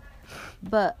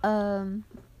 but,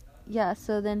 yeah,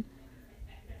 so then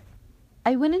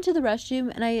I went into the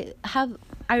restroom, and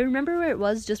I remember where it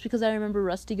was just because I remember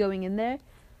Rusty going in there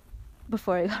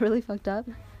before I got really fucked up.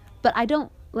 But I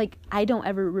don't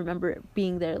ever remember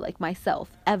being there, like, myself,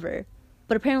 ever.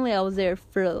 But apparently I was there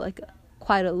for, like,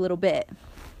 quite a little bit.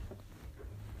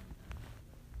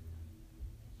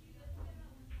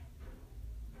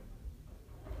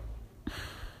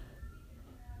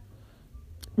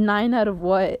 Nine out of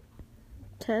what?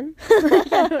 10?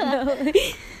 I don't know.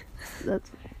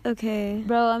 That's okay.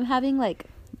 Bro, I'm having, like,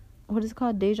 what is it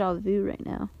called? Deja vu right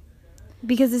now.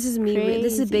 Because this is me.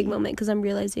 This is a big Crazy. moment because I'm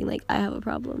realizing, like, I have a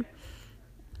problem.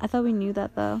 I thought we knew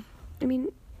that, though. I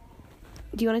mean,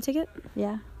 do you want to take it?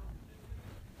 Yeah.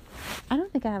 I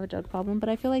don't think I have a drug problem, but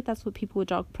I feel like that's what people with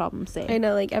drug problems say. I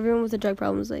know, like, everyone with a drug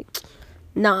problem is like,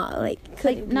 nah, like,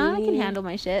 Nah, I can handle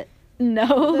my shit. No.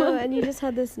 No, and you just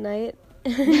had this night.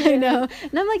 I know.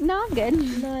 And I'm like, no, I'm good.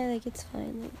 No, it's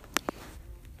fine. Like,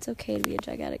 it's okay to be a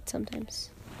drug addict sometimes.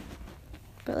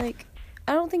 But, like,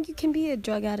 I don't think you can be a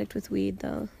drug addict with weed,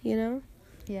 though, you know?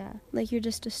 Yeah. Like, you're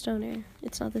just a stoner.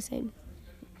 It's not the same.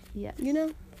 Yes. You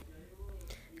know?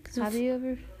 Have you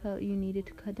ever felt you needed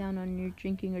to cut down on your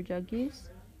drinking or drug use?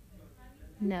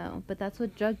 No, but that's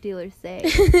what drug dealers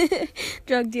say.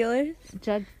 Drug dealers?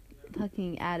 Drug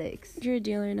fucking addicts. You're a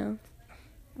dealer now.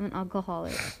 I'm an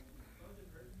alcoholic.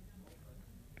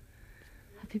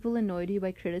 Have people annoyed you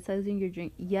by criticizing your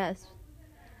drink? Yes.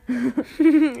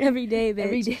 Every day, bitch.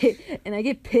 Every day. And I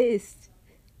get pissed.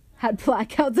 Had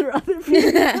blackouts or other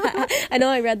people. I know,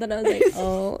 I read that and I was like,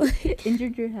 oh.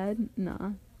 Injured your head?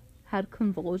 Nah. Had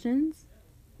convulsions?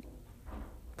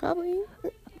 Probably.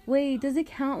 Wait, does it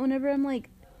count whenever I'm like...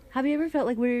 Have you ever felt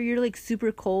like where you're like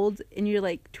super cold and you're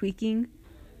like tweaking?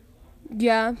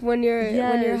 Yeah, when you're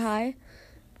Yes. high.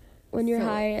 When you're So-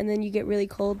 high and then you get really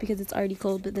cold because it's already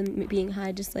cold, but then being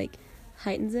high just like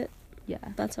heightens it. Yeah.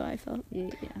 That's how I felt. Yeah.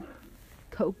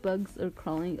 Coke bugs are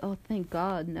crawling. Oh, thank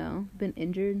God, no. Been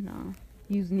injured? Nah.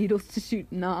 Use needles to shoot?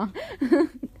 Nah.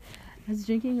 Has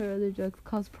drinking or other drugs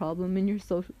caused problem in your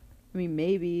social... I mean,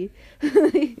 maybe.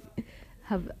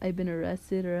 Have I been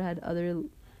arrested or had other...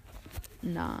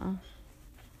 Nah.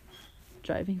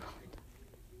 Driving all the time.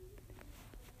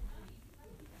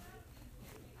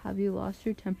 Have you lost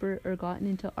your temper or gotten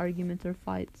into arguments or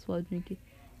fights while drinking?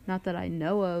 Not that I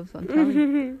know of. I'm telling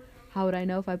you. How would I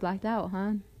know if I blacked out,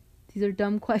 huh? These are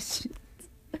dumb questions.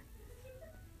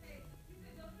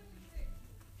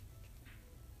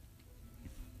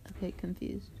 Okay,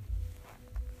 confused.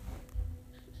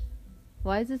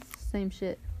 Why is it the same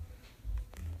shit?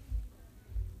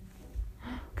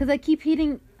 Because I keep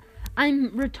hitting... I'm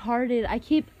retarded.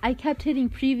 I kept hitting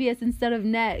previous instead of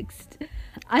next.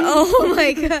 Oh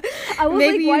my God. I was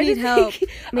Maybe like, you why need did help. they-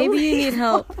 I Maybe was you like, need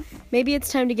help. Maybe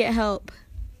it's time to get help.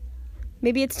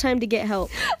 Maybe it's time to get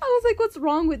help. I was like, what's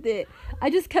wrong with it?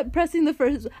 I just kept pressing the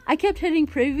first... I kept hitting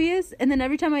previous, and then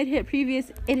every time I'd hit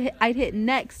previous, I'd hit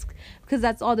next, because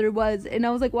that's all there was. And I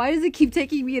was like, why does it keep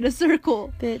taking me in a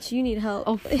circle? Bitch, you need help.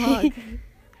 Oh, fuck.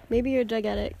 Maybe you're a drug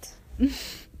addict.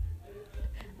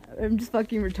 I'm just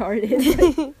fucking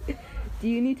retarded. Do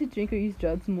you need to drink or use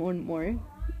drugs more and more?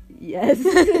 Yes.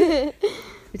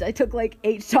 Which I took like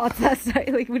 8 shots last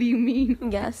night. Like, what do you mean?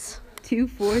 Yes. 2,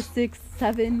 4, 6,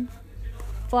 7.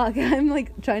 Fuck, I'm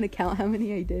like trying to count how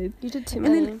many I did. You did too And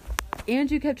many. then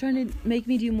Andrew kept trying to make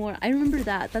me do more. I remember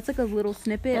that. That's like a little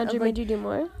snippet. Andrew of, like, made you do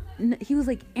more? he was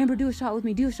like, Amber, do a shot with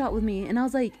me. And I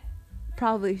was like,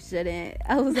 probably shouldn't.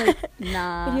 I was like,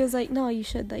 nah. But he was like, no, you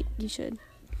should. Like, you should.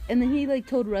 And then he like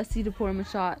told Rusty to pour him a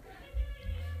shot.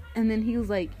 And then he was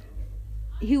like,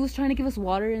 he was trying to give us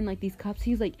water in like these cups.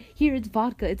 He was like, here, it's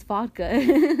vodka.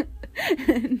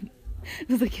 And it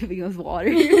was like giving us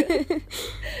water.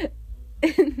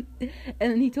 And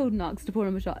then he told Knox to pour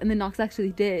him a shot. And then Knox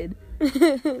actually did.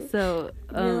 So,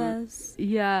 Realize.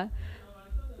 yeah.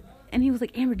 And he was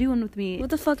like, Amber, do one with me.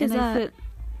 What the fuck is And I that? said,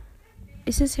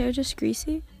 Is his hair just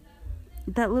greasy?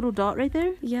 that little dot right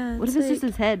there? Yeah. What if it's just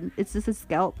his head? It's just his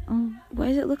scalp. Oh. Why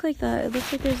does it look like that? It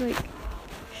looks like there's like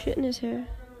shit in his hair.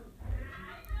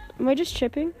 Am I just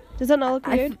tripping? Does that not look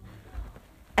weird?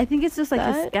 I think it's just like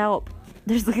the That? scalp.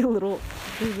 There's like a little.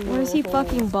 Or is he hole.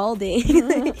 fucking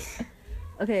balding?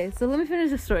 Okay, so let me finish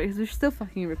the story because we're still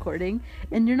fucking recording,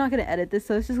 and you're not gonna edit this,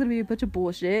 so it's just gonna be a bunch of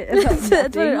bullshit. That's what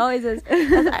it Nothing. always is.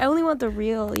 I only want the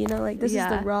real, you know, like this is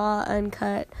Yeah. the raw,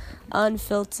 uncut,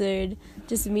 unfiltered,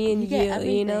 just me and You get you,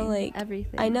 everything, you know, like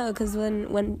everything. I know, because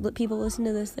when people listen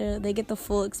to this, they get the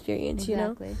full experience, you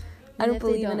know. Exactly. I don't And if they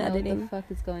believe in know what editing. the fuck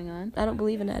is going on? I don't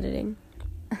believe in editing.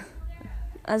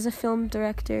 As a film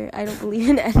director, I don't believe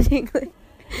in editing.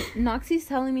 Noxie's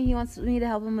telling me he wants me to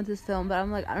help him with his film, but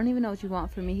I'm like, I don't even know what you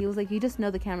want from me. He was like, you just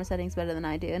know the camera settings better than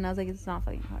I do, and I was like, it's not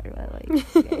fucking hard, but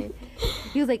like, okay.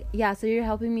 He was like, yeah, so you're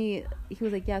helping me. He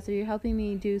was like, yeah, so you're helping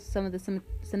me do some of the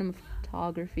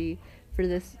cinematography for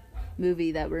this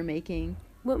movie that we're making,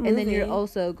 What movie? and then you're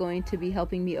also going to be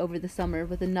helping me over the summer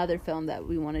with another film that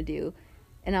we want to do,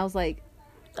 and I was like,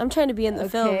 I'm trying to be in the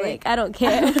film. Okay. Like, I don't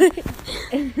care.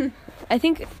 I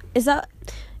think,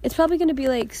 it's probably going to be,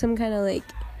 like, some kind of, like,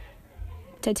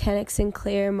 Titanic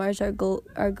Sinclair, Mars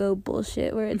Argo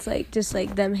bullshit, where it's, like, just,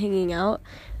 like, them hanging out,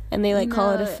 and they, like,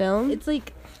 call it a No, film. It's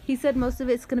like, he said most of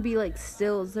it's gonna be like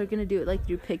stills. They're gonna do it like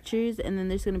through pictures, and then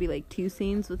there's gonna be like 2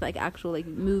 scenes with like actual like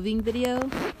moving video.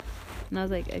 And I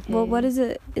was like, okay. Well, what is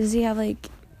it? Does he have, like,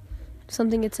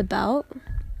 something it's about?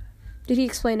 Did he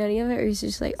explain any of it, or he's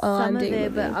just like, oh, Some I'm of doing it,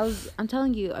 it? but I'm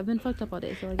telling you, I've been fucked up all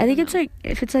day. So like, I think don't it's know. like,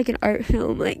 if it's like an art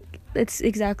film, like, it's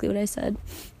exactly what I said,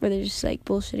 where they're just, like,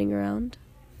 bullshitting around.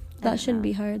 I That don't shouldn't know.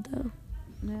 be hard, though.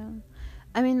 Yeah.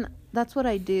 I mean, that's what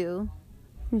I do.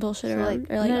 Bullshit So, around,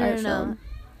 or, like, no, art no, film.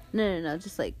 No,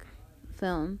 just like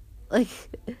film. Like,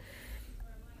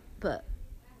 but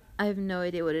I have no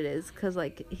idea what it is because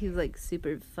like he's like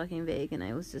super fucking vague, and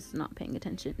I was just not paying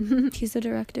attention. He's the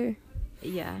director.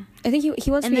 Yeah. I think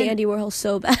he wants And to be then- Andy Warhol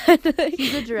so bad.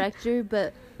 He's a director,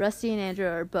 but Rusty and Andrew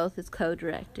are both his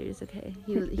co-directors. Okay,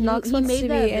 Knox wants to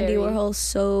be Andy Warhol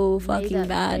so fucking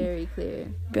bad, Very clear.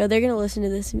 bro. They're gonna listen to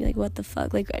this and be like, "What the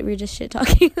fuck?" Like, we're just shit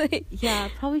talking. Like, Yeah,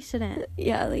 probably shouldn't.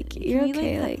 yeah, like you're Can you,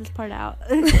 okay. cut Like, this part out.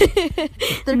 no, kind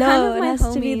of it my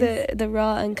has to be homies. the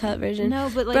raw uncut version. No,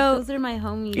 but like Bro, those are my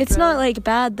homies. It's bro. not like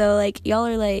bad though. Like, y'all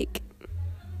are like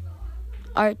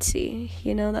artsy.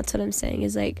 You know, that's what I'm saying.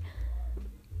 Is like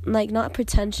not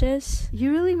pretentious.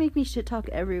 You really make me shit talk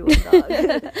everyone, dog.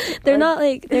 They're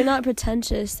not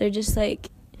pretentious. They're just like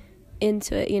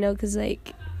into it, you know, because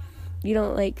like you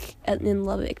don't like in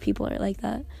Lubbock people aren't like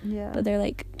that, Yeah. but they're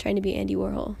like trying to be Andy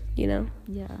Warhol, you know.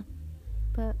 Yeah.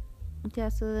 But yeah,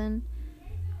 so then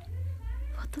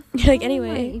what the Like, fuck am I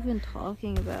anyway. even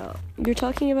talking about? You're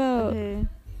talking about Okay.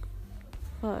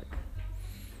 Fuck.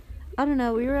 I don't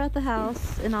know. We were at the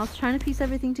house and I was trying to piece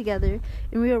everything together,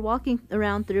 and we were walking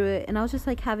around through it, and I was just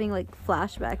like having like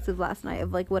flashbacks of last night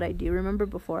of like what I do remember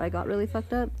before I got really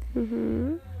fucked up.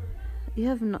 You You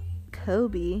have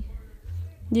Kobe.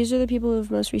 These are the people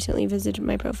who've most recently visited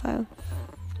my profile.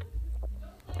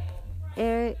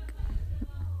 Eric.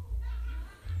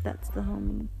 That's the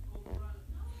homie.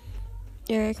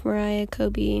 Eric, Mariah,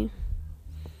 Kobe,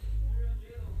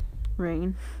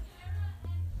 Rain.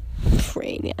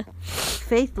 Rain, yeah.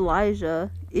 Faith Elijah.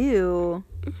 Ew.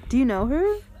 Do you know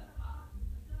her?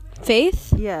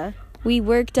 Faith? Yeah. We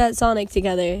worked at Sonic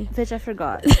together. Bitch, I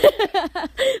forgot.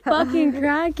 Fucking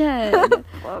crackhead.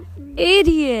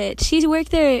 Idiot. She worked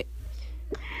there.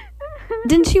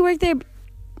 Didn't she work there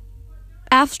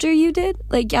after you did?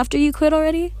 Like, after you quit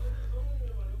already?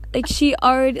 Like, you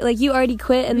already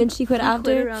quit and then she quit We after?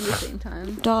 quit around the same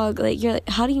time. Dog, like, you're like,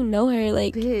 how do you know her?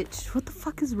 Like, Bitch, what the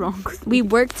fuck is wrong with me? we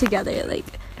worked together. Like,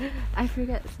 I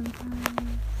forget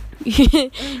sometimes.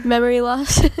 memory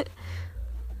loss.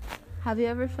 Have you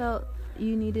ever felt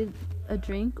you needed a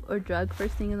drink or drug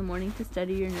first thing in the morning to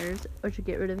steady your nerves or to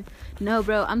get rid of it? No,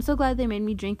 bro. I'm so glad they made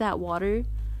me drink that water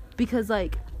because,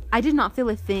 like, I did not feel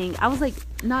a thing. I was like,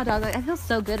 nah, dog. Like, I feel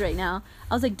so good right now.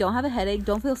 I was like, don't have a headache.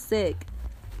 Don't feel sick.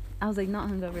 I was like, not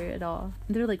hungover at all.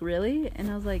 And they're like, really? And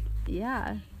I was like,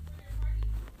 yeah.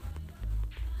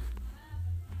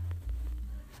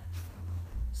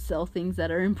 Sell things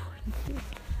that are important.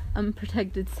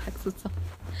 Unprotected sex with someone.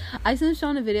 I sent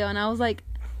Sean a video and I was like,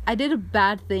 I did a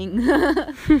bad thing.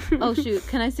 Oh shoot,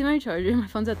 can I see my charger? My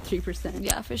phone's at 3%.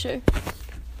 Yeah, for sure.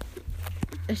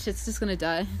 This shit's just gonna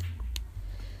die.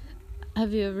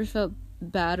 Have you ever felt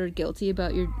bad or guilty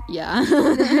about your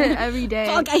Every day.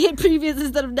 Fuck, I hit previous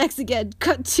instead of next again.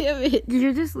 God damn it.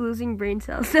 You're just losing brain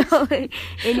cells now. Like,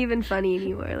 ain't even funny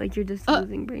anymore. Like, you're just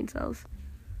losing brain cells.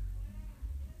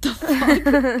 The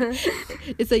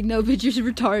fuck? It's like, no, bitch, you're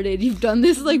retarded. You've done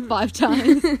this like 5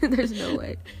 times. There's no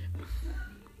way.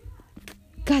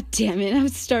 God damn it, I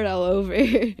would start all over.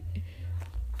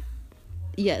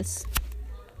 Yes.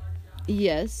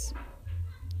 Yes.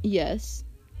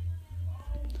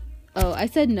 Oh, I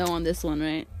said no on this one,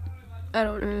 right? I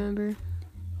don't remember.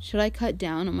 Should I cut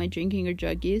down on my drinking or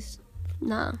drug use?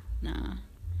 Nah. I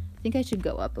think I should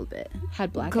go up a bit.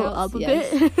 Had blackouts. Go up a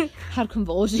yes. bit? Had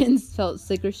convulsions. Felt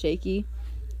sick or shaky.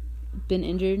 Been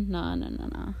injured. Nah.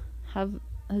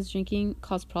 Has drinking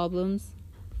caused problems?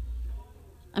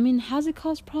 I mean, has it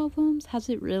caused problems? Has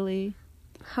it really?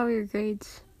 How are your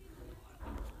grades?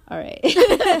 All right.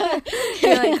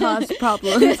 They like cause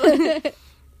problems.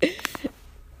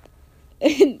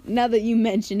 Now that you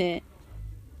mention it,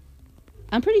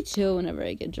 I'm pretty chill whenever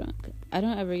I get drunk. I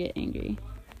don't ever get angry.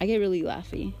 I get really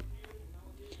laughy.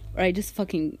 Or I just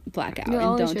fucking black out You're and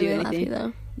always don't do really anything. laughy,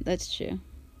 though. That's true.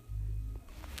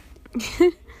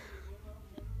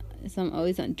 So I'm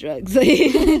always on drugs.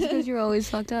 It's because you're always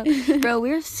fucked up. Bro,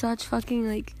 we're such fucking,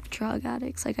 like, drug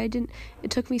addicts. Like, it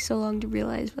took me so long to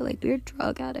realize, but, like, we're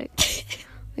drug addicts.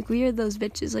 Like, we are those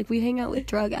bitches. Like, we hang out with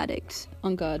drug addicts.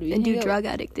 On God, we and do hang out- drug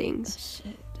addict things. Oh,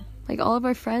 shit. Like, all of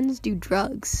our friends do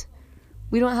drugs.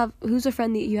 We don't have... Who's a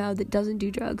friend that you have that doesn't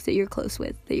do drugs, that you're close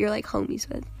with, that you're, like, homies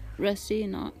with? Rusty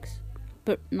and Knox.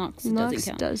 But Knox Knox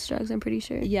doesn't count. does drugs, I'm pretty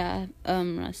sure. Yeah,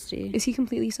 Rusty. Is he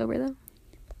completely sober, though?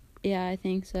 Yeah, I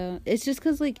think so. It's just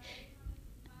because, like,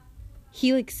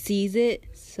 he, like, sees it,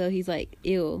 so he's like,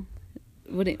 ew,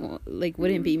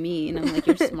 wouldn't be me. And I'm like,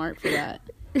 you're smart for that.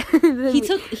 He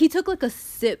took, like, a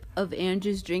sip of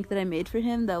Andrew's drink that I made for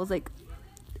him that was, like,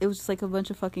 it was just, like, a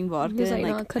bunch of fucking vodka He was and,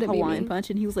 like, like, "No, couldn't be Hawaiian me."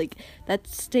 punch. And he was like, that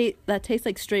tastes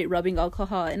like straight rubbing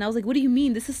alcohol. And I was like, what do you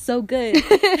mean? This is so good.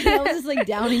 And I was just, like,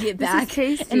 downing it back. This is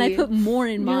tasty. And I put more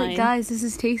in You're mine. like, guys, this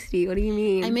is tasty. What do you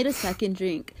mean? I made a second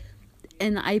drink.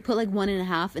 And I put like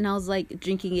 1.5, and I was like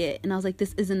drinking it, and I was like,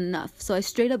 this isn't enough. So I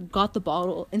straight up got the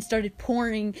bottle and started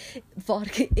pouring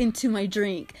vodka into my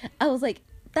drink. I was like,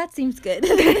 that seems good.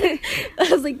 I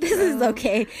was like, this is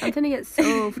okay. I'm gonna get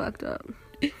so fucked up.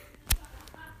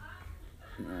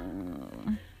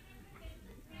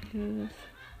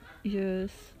 Yes.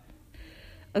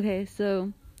 Okay,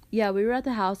 so yeah, we were at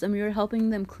the house and we were helping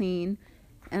them clean,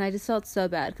 and I just felt so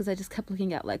bad because I just kept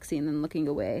looking at Lexi and then looking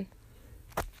away.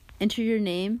 Enter your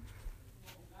name.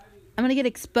 I'm gonna get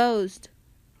exposed.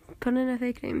 Put in a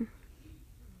fake name.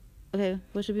 Okay,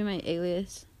 what should be my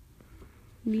alias?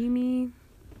 Mimi.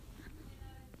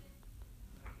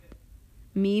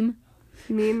 Meme?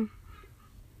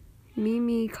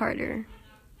 Mimi Carter.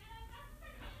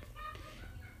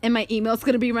 And my email's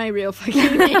gonna be my real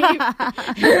fucking name.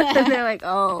 And they're like,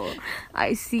 oh,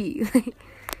 I see.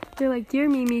 They're like, dear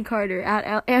Mimi Carter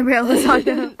at Amber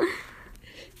Elizondo.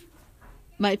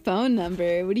 My phone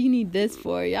number. What do you need this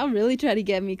for? Y'all really try to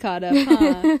get me caught up,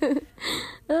 huh?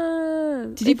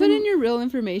 Did you put in your real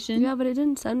information? Yeah, but it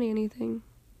didn't send me anything.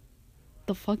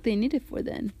 The fuck they need it for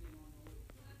then?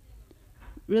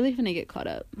 Really finna get caught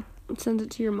up. Send it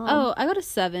to your mom. Oh, I got a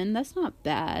 7. That's not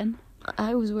bad.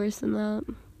 I was worse than that.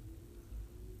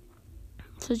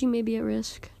 Says you may be at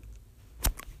risk.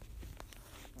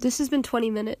 This has been 20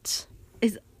 minutes.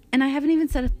 And I haven't even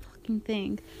said a fucking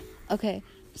thing. Okay.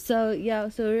 So, yeah,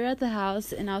 so we were at the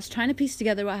house, and I was trying to piece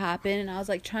together what happened, and I was,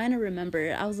 like, trying to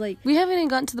remember. I was, like... We haven't even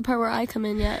gotten to the part where I come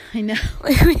in yet. I know.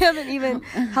 Like, we haven't even...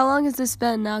 How long has this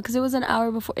been now? Because it was an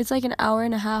hour before. It's, like, an hour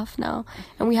and a half now,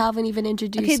 and we haven't even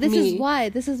introduced me. Okay,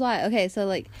 this is why. Okay, so,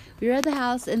 like, we were at the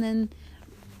house, and then,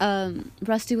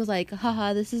 Rusty was like,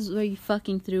 haha, this is where you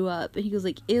fucking threw up. And he was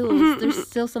like, ew, there's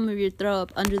still some of your throw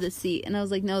up under the seat. And I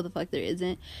was like, no, the fuck there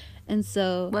isn't. And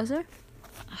so... Was there?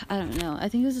 I don't know. I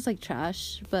think it was just like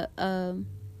trash, but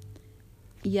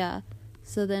yeah.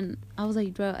 So then I was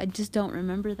like, bro, I just don't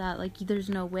remember that. Like, there's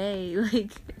no way.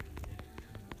 Like,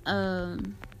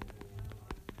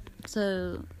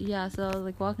 so yeah. So I was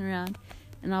like walking around,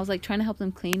 and I was like trying to help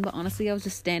them clean, but honestly, I was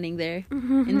just standing there.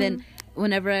 And then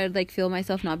whenever I'd like feel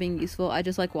myself not being useful, I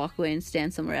just like walk away and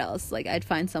stand somewhere else. Like, I'd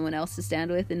find someone else to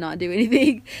stand with and not do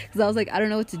anything, because I was like, I don't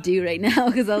know what to do right now,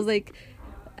 because I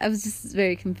was just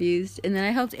very confused. And then I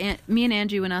helped me and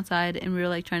Andrew went outside, and we were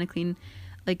like trying to clean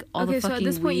like all the fucking weed off the table. Okay, so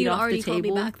at this point you'd already called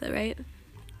me back though, right?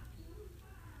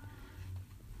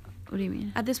 What do you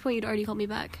mean? At this point you'd already called me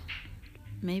back.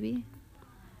 Maybe.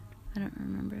 I don't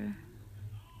remember.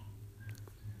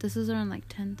 This was around like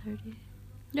 10:30.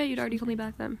 Yeah, you'd already called me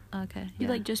back then. Okay.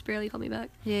 You'd like just barely called me back.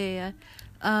 Yeah.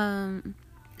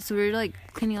 So we were like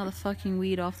cleaning all the fucking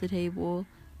weed off the table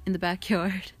in the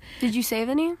backyard. Did you save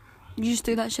any? You just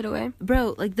threw that shit away?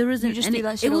 Bro, like there wasn't just any. threw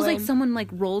that shit it was away. like someone like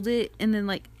rolled it, and then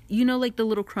like, you know, like the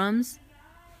little crumbs.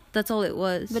 That's all it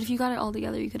was. But if you got it all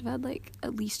together, you could have had like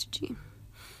at least a G.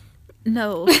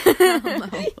 No. Hell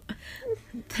no.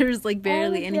 there's like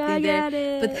barely anything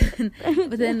there.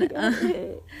 But then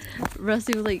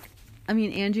Rusty was like, I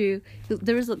mean Andrew,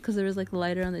 there was like a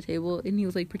lighter on the table, and he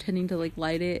was like pretending to like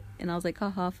light it, and I was like,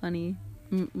 haha, funny.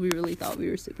 We really thought we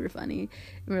were super funny,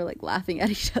 and we were like laughing at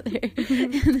each other.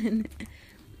 And then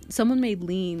someone made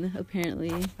lean,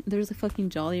 apparently. There was like fucking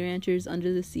Jolly Ranchers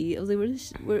under the seat. I was like,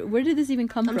 where did this even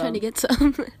come from? I'm trying to get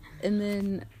some. And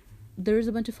then there was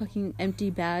a bunch of fucking empty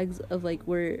bags of like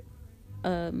where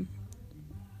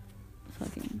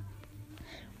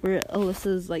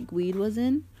Alyssa's like weed was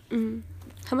in.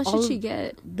 How much did she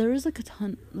get? There was like a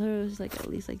ton. There was like at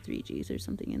least like 3 G's or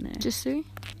something in there. Just 3?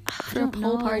 For a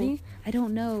whole party? I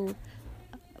don't know.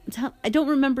 I don't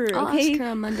remember. I'll okay, ask her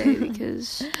on Monday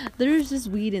because there's just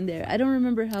weed in there. I don't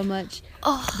remember how much.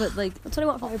 Oh, but like that's what I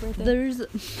want for my birthday.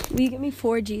 Will you get me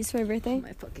 4 G's for my birthday? Oh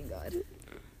my fucking god.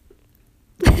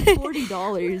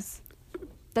 $40.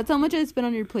 That's how much I spent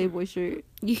on your Playboy shirt.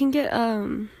 You can get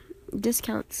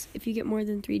discounts if you get more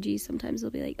than 3 G's. Sometimes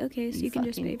they'll be like, okay, so you can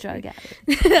just pay for drug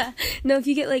it. No, if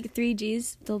you get like 3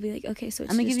 G's, they'll be like, okay, so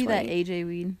it's I'm gonna just give you 20. that AJ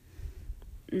weed.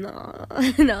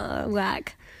 No,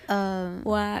 whack.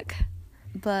 Whack.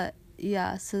 But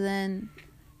yeah, so then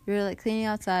we were like cleaning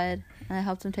outside, and I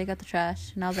helped him take out the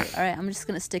trash, and I was like, all right, I'm just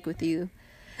gonna stick with you.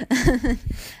 I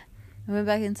went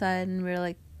back inside, and we were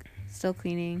like still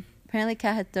cleaning. Apparently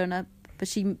Kat had thrown up, but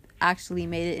she actually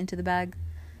made it into the bag,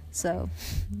 so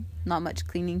not much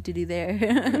cleaning to do there.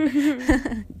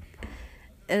 And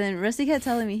then Rusty kept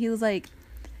telling me, he was like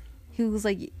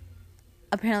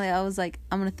apparently I was like,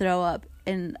 I'm gonna throw up,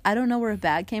 and I don't know where a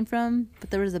bag came from, but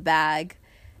there was a bag,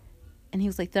 and he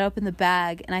was like, throw up in the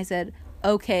bag, and I said,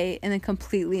 okay, and then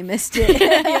completely missed it.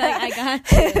 You're like, I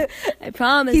got you. I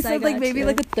promise. He said like maybe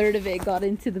like a third of it got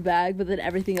into the bag, but then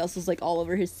everything else was like all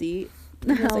over his seat.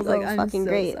 I was like, I'm fucking so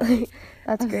great.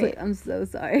 That's great. Like, I'm so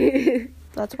sorry.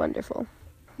 That's wonderful.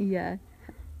 Yeah.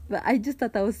 But I just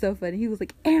thought that was so funny. He was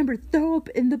like, Amber, throw up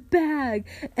in the bag.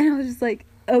 And I was just like,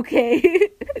 okay.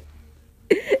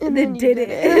 And then did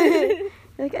it.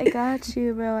 Like, I got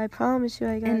you, bro. I promise you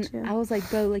I got you. I was like,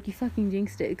 bro, like, you fucking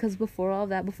jinxed it. Because before all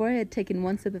that, before I had taken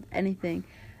one sip of anything,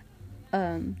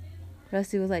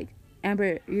 Rusty was like,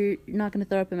 Amber, you're not going to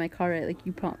throw up in my car, right? Like,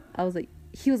 I was like,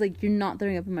 he was like, you're not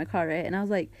throwing up in my car, right? And I was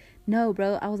like, no,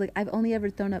 bro. I was like, I've only ever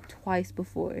thrown up twice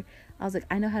before. I was like,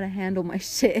 I know how to handle my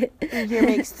shit. And here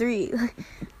makes 3.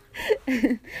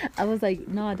 I was like,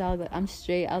 nah, dog, like, I'm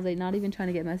straight. I was like, not even trying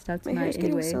to get messed up tonight. My hair's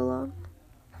anyway. getting so long.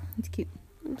 It's cute.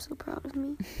 I'm so proud of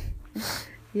me.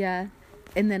 Yeah.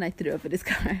 And then I threw up in his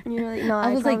car. And you were like, no,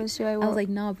 I promise you I won't. I was like,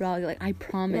 nah, bro. Like, I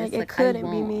promise. Like, it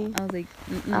couldn't be me. I was like,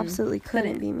 absolutely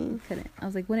couldn't be me. Couldn't. I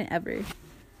was like, wouldn't ever.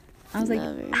 I was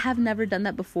never. like, I have never done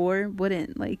that before.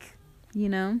 Wouldn't, like, you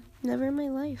know? Never in my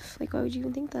life. Like, why would you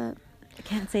even think that? I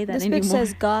can't say that this anymore. This bitch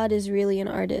says God is really an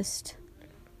artist.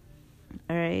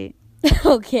 Alright.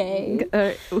 Okay.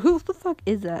 Who the fuck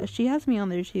is that? She has me on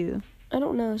there too. I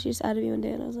don't know. She just added me one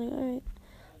day, and I was like, alright.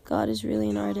 God is really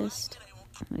an artist.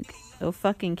 Like, oh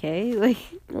fucking K? Like,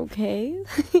 okay.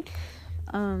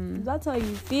 That's how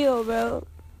you feel, bro.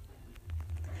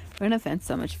 We're gonna offend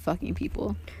so much fucking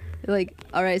people. Like,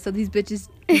 alright, so these bitches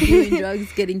doing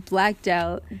drugs, getting blacked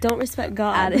out. Don't respect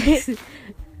God. Addicts.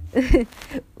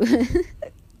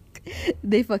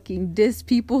 They fucking diss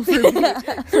people for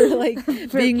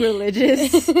being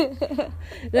religious.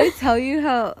 Did I tell you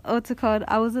how, what's it called?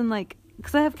 I was in like,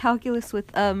 because I have calculus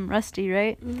with Rusty,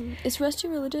 right? Mm-hmm. Is Rusty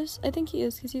religious? I think he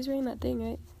is, because he's wearing that thing,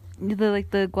 right?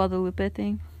 The Guadalupe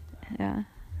thing. Yeah.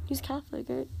 He's Catholic,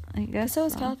 right? I guess so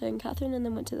was Catherine. Catherine and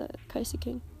then went to the Christ the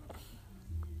King.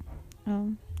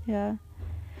 Yeah.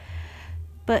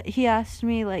 But he asked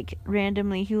me, like,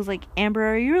 randomly, he was like, Amber,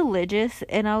 are you religious?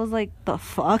 And I was like, the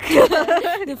fuck?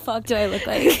 The fuck do I look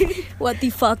like? What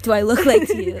the fuck do I look like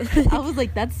to you? I was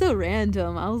like, that's so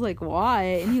random. I was like, why?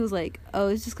 And he was like, oh,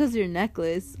 it's just because of your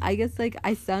necklace. I guess, like,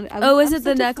 was it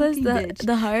the necklace?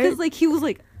 The heart? Because, like, he was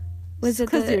like, was it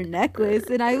because your necklace?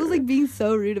 And I was, like, being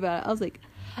so rude about it. I was like,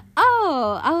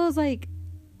 oh,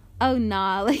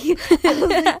 nah. Like,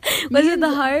 was it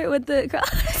the heart with the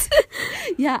cross?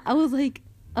 Yeah, I was like,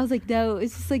 no,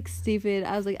 it's just like stupid.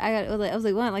 I was like,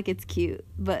 one, like, it's cute,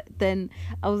 but then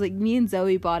I was like, me and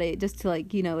Zoe bought it just to,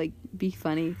 like, you know, like, be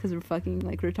funny because we're fucking,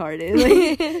 like, retarded.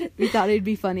 Like, we thought it'd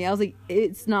be funny. I was like,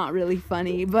 it's not really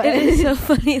funny, but it is so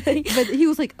funny. Like, but he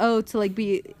was like, oh, to like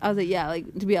be. I was like, yeah,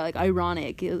 like to be like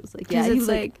ironic. It was like, yeah. He was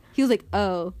like,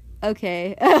 oh,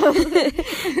 okay,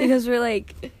 because we're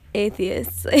like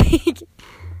atheists. Like,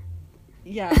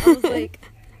 yeah, I was like.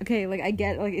 okay, like, I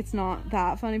get, like, it's not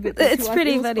that funny, but It's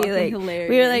pretty funny. Like, hilarious.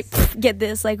 we were like, get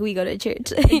this, like, we go to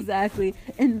church. Exactly.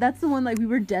 And that's the one, like, we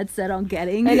were dead set on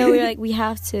getting. I know, we were like, we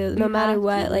have to, no matter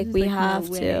what, like, Just we like, have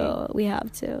no to. We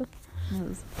have to.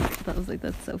 That was like,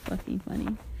 that's so fucking funny.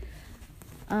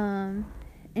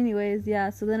 Anyways, yeah,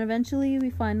 so then eventually we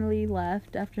finally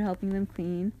left after helping them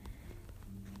clean.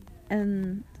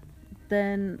 And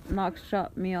then Knox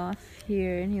dropped me off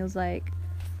here, and he was like,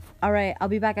 alright, I'll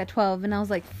be back at 12. And I was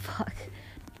like, fuck.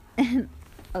 And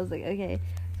I was like, okay.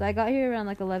 So I got here around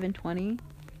like 11:20. And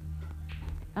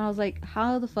I was like,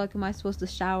 how the fuck am I supposed to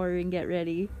shower and get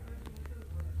ready?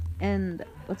 And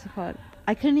what's it called?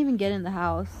 I couldn't even get in the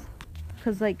house.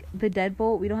 Because, like, the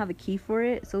deadbolt, we don't have a key for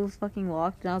it. So it was fucking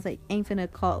locked. And I was like, ain't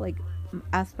finna call, like,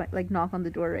 knock on the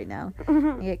door right now.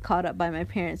 And get caught up by my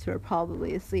parents who are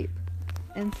probably asleep.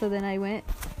 And so then I went.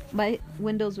 My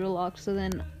windows were locked. So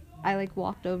then I, like,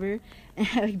 walked over. And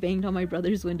I, like, banged on my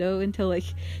brother's window until, like,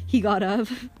 he got up.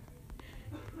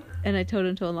 And I told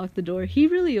him to unlock the door. He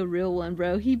really a real one,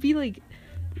 bro. He'd be, like,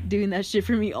 doing that shit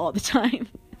for me all the time.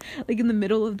 Like, in the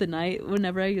middle of the night,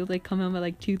 whenever I, like, come home at,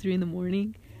 like, 2, 3 in the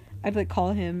morning, I'd, like,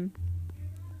 call him,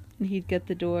 and he'd get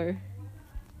the door.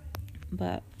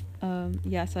 But,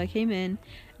 yeah, so I came in,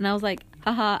 and I was like,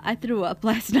 haha, I threw up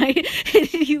last night. And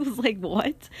he was like,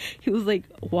 what? He was like,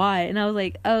 why? And I was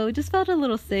like, oh, just felt a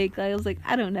little sick. I was like,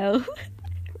 I don't know.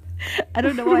 I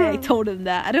don't know why I told him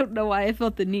that. I don't know why I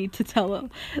felt the need to tell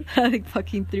him that I, like,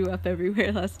 fucking threw up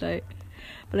everywhere last night.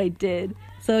 But I did.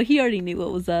 So he already knew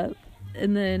what was up.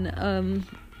 And then,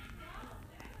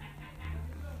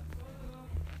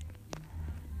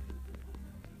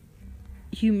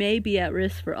 you may be at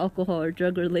risk for alcohol or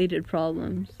drug-related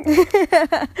problems.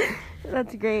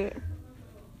 That's great.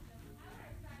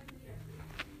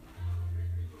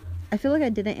 I feel like I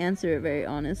didn't answer it very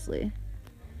honestly.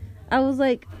 I was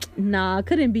like, nah,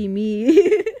 couldn't be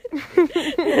me.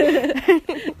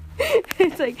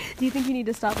 It's like, do you think you need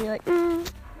to stop? And you're like,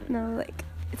 no, like,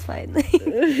 it's fine. Like,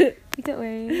 don't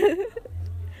worry.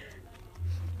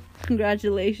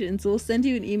 Congratulations. We'll send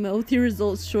you an email with your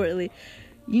results shortly.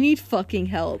 You need fucking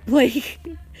help. Like,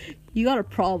 you got a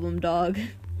problem, dog.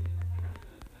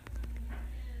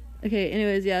 Okay,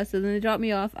 anyways, yeah, so then they dropped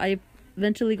me off. I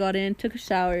eventually got in, took a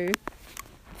shower.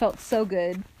 Felt so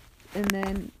good. And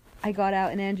then I got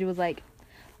out, and Andrew was like,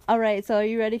 alright, so are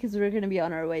you ready? Because we're going to be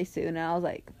on our way soon. And I was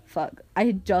like, fuck. I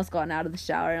had just gotten out of the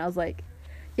shower, and I was like,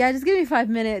 yeah, just give me 5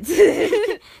 minutes.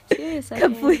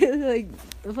 Completely, like,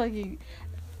 fucking...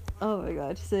 Oh my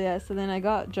god. So yeah, so then I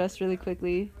got dressed really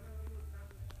quickly.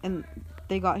 And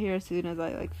they got here as soon as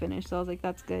I, like, finished. So I was like,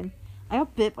 that's good. I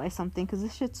got bit by something because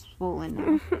this shit's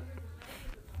swollen now.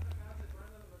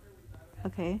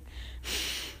 Okay.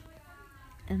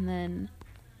 And then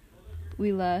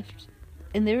we left.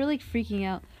 And they were, like, freaking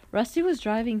out. Rusty was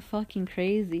driving fucking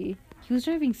crazy. He was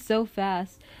driving so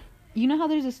fast. You know how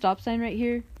there's a stop sign right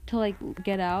here to, like,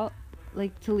 get out?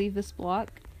 Like, to leave this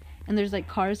block? And there's, like,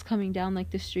 cars coming down, like,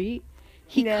 the street.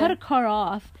 He cut a car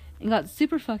off and got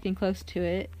super fucking close to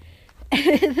it.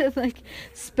 And then, like,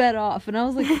 sped off. And I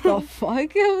was like, the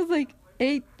fuck? I was like,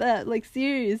 ain't that, like,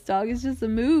 serious, dog? It's just a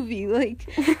movie.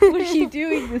 Like, what are you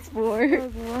doing this for? I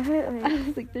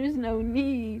was like, there's no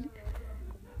need.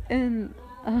 And,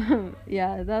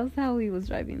 yeah, that was how he was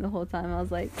driving the whole time. I was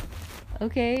like,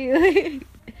 okay.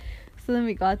 So then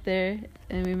we got there,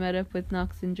 and we met up with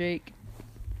Knox and Drake.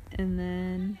 And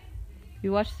then we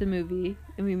watched the movie,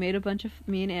 and we made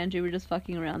me and Andrew were just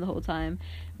fucking around the whole time,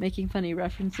 making funny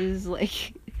references,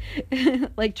 like,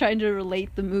 like trying to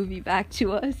relate the movie back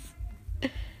to us.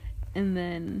 And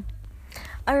then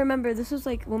I remember this was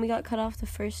like when we got cut off the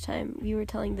first time. You were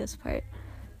telling this part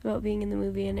about being in the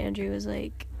movie, and Andrew was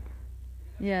like,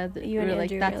 yeah, you and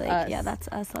Andrew that's were like, us. yeah, that's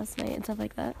us last night and stuff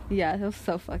like that. Yeah, it was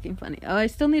so fucking funny. Oh, I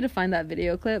still need to find that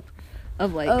video clip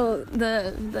of, like,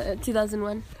 the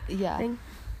 2001 thing.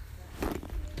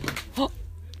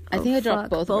 I think I dropped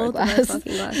both of our glasses.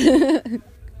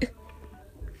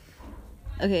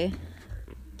 Okay.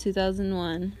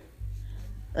 2001.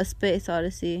 A Space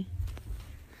Odyssey.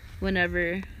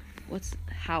 Whenever...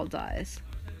 Hal dies.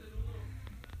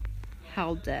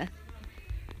 Hal death.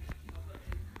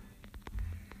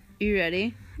 You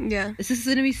ready? Yeah. This is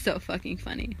gonna be so fucking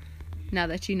funny. Now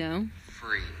that you know.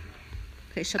 Free.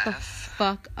 Okay, shut the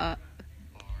fuck up.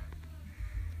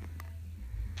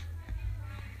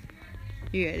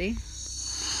 You ready?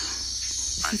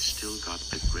 I've still got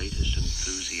the greatest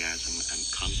enthusiasm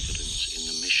and confidence in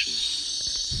the mission.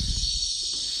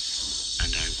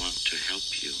 And I want to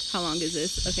help you. How long is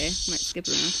this? Okay, might skip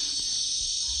around.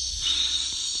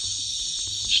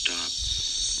 Stop,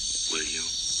 will you?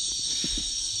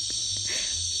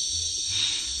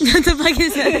 What the fuck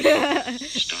is that?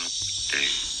 Stop,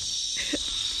 Dave.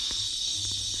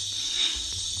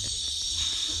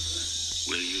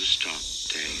 Will you stop,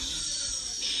 Dave?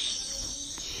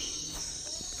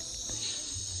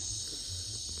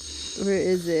 Where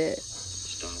is it?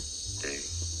 Stop, Dave.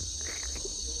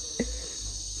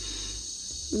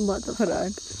 What the Hold fuck?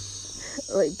 on.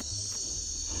 Like,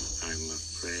 I'm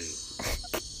afraid.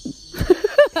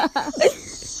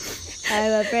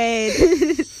 I'm afraid.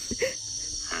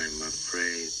 I'm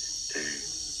afraid, Dave.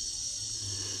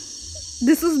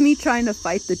 This was me trying to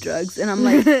fight the drugs, and I'm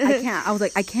like, I can't. I was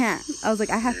like, I can't. I was like,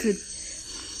 I have to.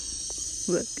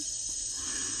 Look,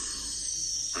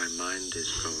 My mind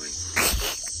is going.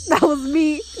 that was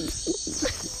me.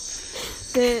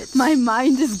 Bitch. My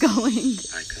mind is going.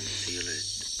 I can feel it.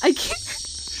 I can't.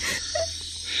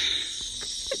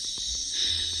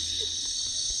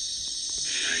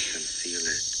 I can feel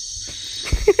it.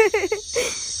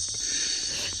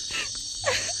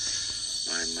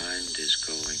 My mind is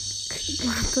going.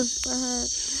 What the fuck?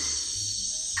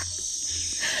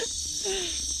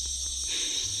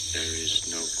 There is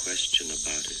no question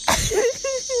about it.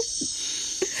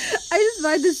 I just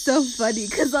find this so funny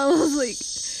because I was like,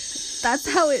 that's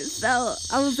how it felt.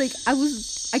 I was like,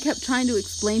 I kept trying to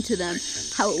explain to them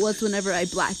how it was whenever I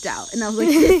blacked out, and I was like,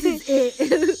 this is it.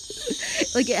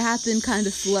 Like, it happened kind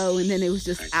of slow, and then it was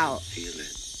I just can out. feel it.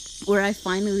 Where I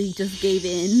finally just gave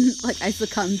in. Like, I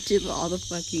succumbed to all the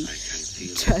fucking I can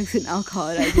feel it. drugs and alcohol,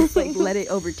 and I just like let it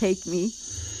overtake me.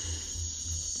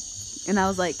 And I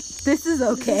was like, this is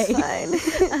okay. It's fine.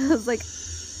 I was like,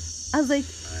 I'm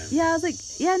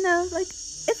yeah, no, like,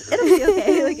 it'll be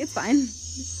okay. Like, it's fine.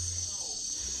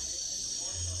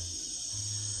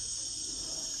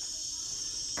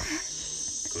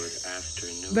 good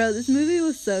afternoon. Bro, this movie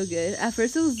was so good. At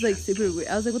first, it was like super weird.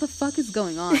 I was like, what the fuck is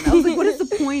going on? I was like, what is the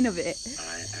point of it?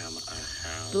 I am a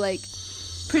hound. But like,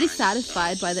 pretty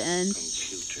satisfied by the end.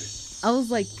 Computer. I was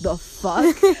like, the fuck?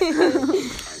 I became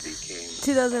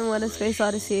 2001: A Space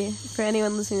Odyssey. For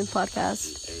anyone listening to the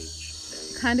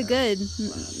podcast, Kind of good,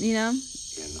 you know?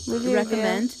 movie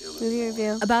Recommend. review. Movie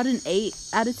review. About an 8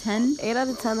 out of 10. 8 out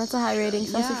of 10. That's a high rating,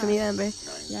 especially from you, Amber.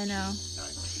 Yeah, I know.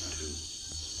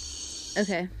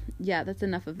 Okay, yeah, that's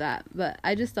enough of that. But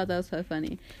I just thought that was so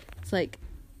funny. It's like,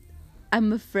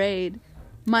 I'm afraid.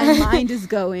 My mind is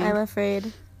going. I'm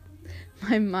afraid.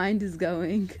 My mind is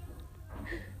going.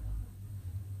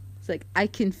 It's like, I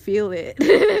can feel it.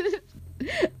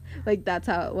 Like, that's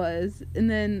how it was. And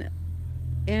then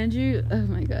Andrew, oh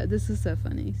my god, this is so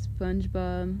funny.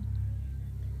 SpongeBob.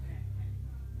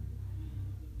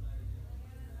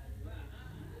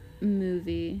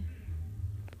 Movie.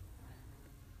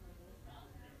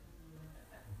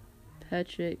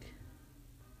 Patrick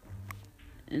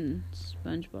and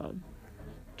SpongeBob.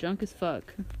 Drunk as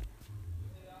fuck.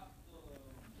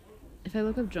 If I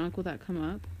look up drunk, will that come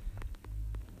up?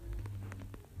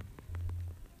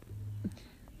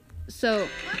 So,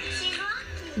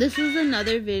 this is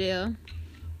another video.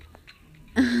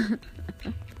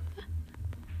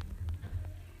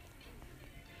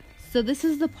 So, this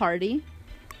is the party.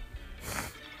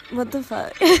 What the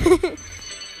fuck?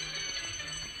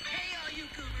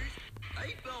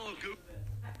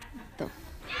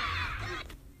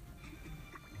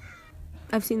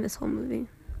 I've seen this whole movie.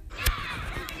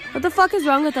 What the fuck is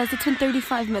wrong with us? It's been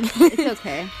 35 minutes. It's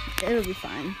okay. It'll be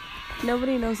fine.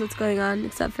 Nobody knows what's going on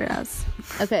except for us.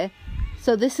 Okay.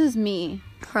 So, this is me.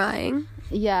 Crying.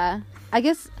 Yeah. I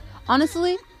guess,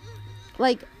 honestly,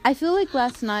 like, I feel like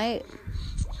last night,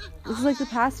 this is like the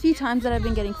past few times that I've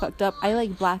been getting fucked up, I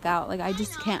like black out. Like, I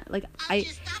just can't. Like,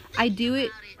 I do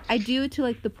it to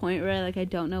like the point where I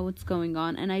don't know what's going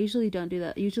on, and I usually don't do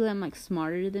that. Usually I'm like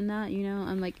smarter than that, you know?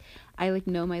 I'm like, I like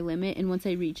know my limit, and once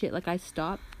I reach it, like, I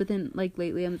stop. But then like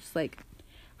lately I'm just like,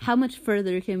 how much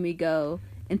further can we go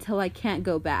until I can't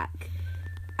go back?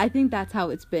 I think that's how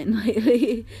it's been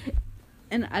lately.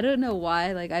 And I don't know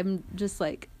why, like, I'm just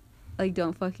like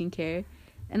don't fucking care.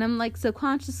 And I'm like,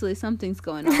 subconsciously something's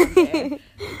going on there.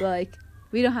 But like,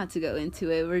 we don't have to go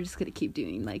into it. We're just gonna keep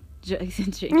doing like drugs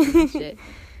and drinking and shit.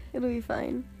 It'll be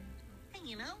fine. Hey,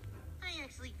 you know, I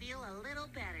actually feel a little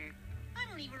better. I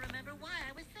don't even remember why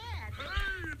I was sad.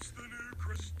 Hey, it's the new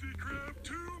Krusty Krab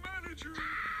 2 manager.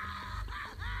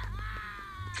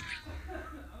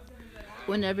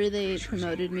 Whenever they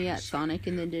promoted me at Sonic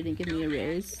and then didn't give me a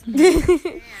raise.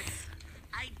 Yes,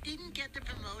 I didn't get the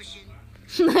promotion.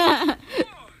 Mr.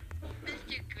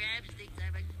 Krabs thinks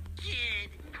I'm a kid.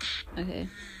 Okay.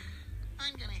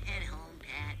 I'm gonna head home,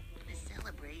 Pat. The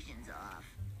celebration's off.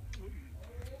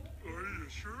 Are you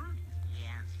sure?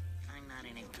 Yeah, I'm not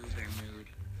in a goober mood.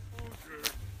 Okay.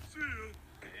 See ya.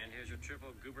 And here's your triple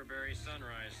gooberberry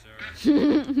sunrise,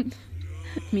 sir.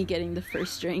 Me getting the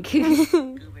first drink. Gooberberry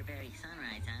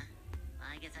sunrise, huh? Well,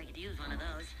 I guess I could use one of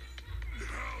those.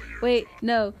 Wait,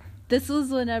 no. This was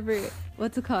whenever,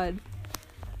 what's it called?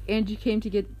 Andrew came to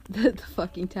get the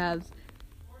fucking tabs.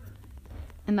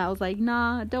 And I was like,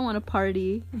 nah, don't want to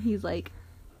party. And he's like,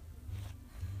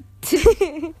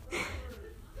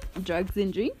 drugs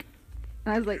and drink?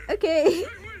 And I was like, okay. Hey,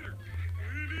 waiter,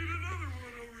 we need another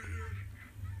one over here.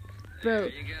 Bro, There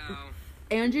you go.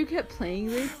 Andrew kept playing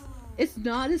this. It's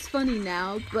not as funny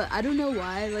now, but I don't know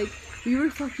why. Like, we were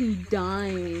fucking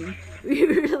dying. We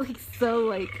were like so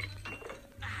like,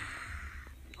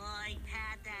 Boy,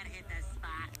 Pat, that hit the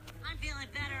spot. I'm feeling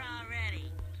better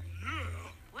already. Yeah.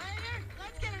 Waiter,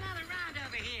 let's get another round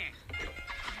over here.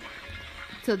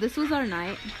 so this was our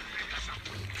night.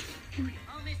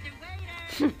 Oh, Mr. Waiter,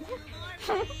 two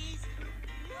more, please.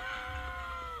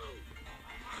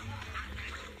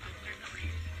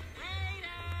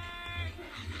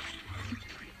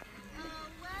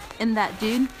 And that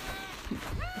dude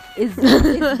is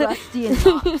Rusty and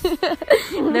Knox.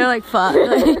 They're like, fuck.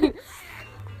 Why do I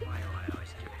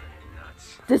always get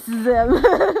nuts? This is them.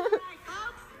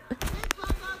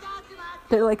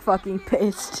 They're like fucking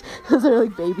pissed. Those are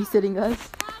like babysitting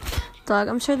us. Dog,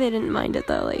 I'm sure they didn't mind it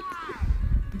though. Like,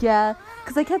 Yeah,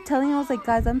 because I kept telling them, I was like,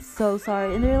 guys, I'm so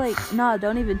sorry. And they're like, nah,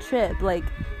 don't even trip. Like,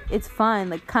 it's fine.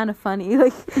 Like, kind of funny.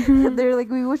 Like, they're like,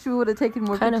 we wish we would have taken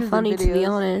more kind pictures of funny and to be videos.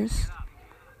 honest.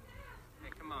 Hey,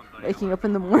 come on, buddy. Waking up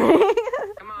in the morning.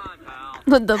 Come on, pal.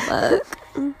 What the fuck?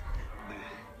 Oh,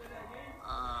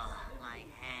 my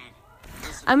head.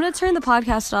 I'm gonna turn the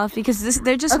podcast off because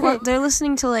they're just Okay. they're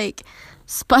listening to like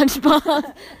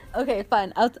SpongeBob. Okay,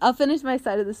 fine. I'll finish my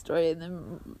side of the story and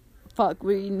then, fuck,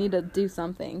 we need to do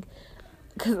something.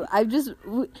 Because I've just,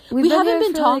 we We've been haven't here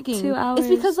been for, like, talking. 2 hours. It's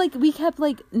because, like, we kept,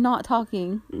 like, not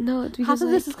talking. No, it's Half because of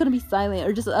like, this is going to be silent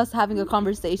or just us having a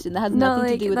conversation that has no, nothing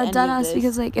like to do with that any dead of ass this.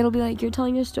 because like it'll be like you're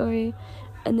telling your story,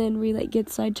 and then we like get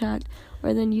sidetracked,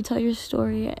 or then you tell your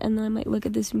story, and then I might look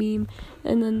at this meme,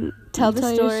 and then Tell you the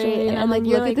your story, and I'm like,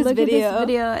 you're look at this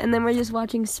video. and then we're just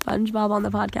watching SpongeBob on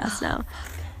the podcast now.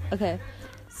 Okay,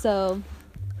 so...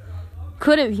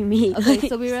 Couldn't be me. Okay,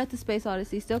 so we were at the Space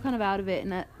Odyssey, still kind of out of it,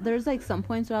 and there's like some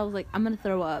points where I was like, I'm gonna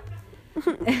throw up,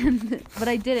 but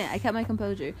I didn't. I kept my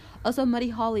composure. Also, Muddy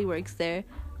Holly works there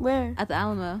Where? at the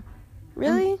Alamo.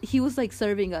 Really? And he was like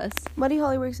serving us. Buddy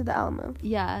Holly works at the Alamo.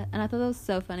 Yeah, and I thought that was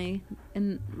so funny.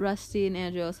 And Rusty and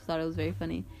Andrew also thought it was very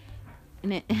funny.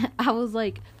 And I was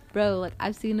like, bro, like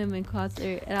I've seen him in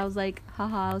concert, and I was like,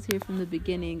 haha, I was here from the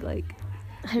beginning, like,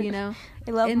 you know.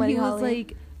 I love And Muddy he was Holly.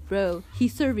 like, bro,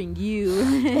 he's serving you.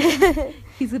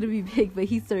 He's gonna be big, but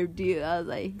he served you. I was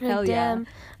like, hell yeah. Damn,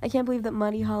 I can't believe that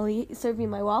Muddy Holly served me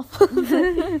my waffles.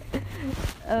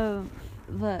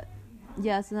 But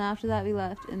yeah, so then after that we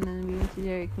left, and then we went to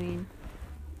Dairy Queen.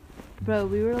 Bro,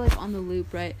 we were like on the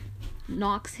loop, right?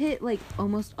 Knox hit like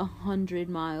almost 100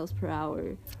 miles per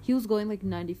hour. He was going like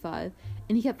 95,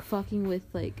 and he kept fucking with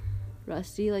like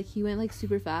Rusty. Like he went like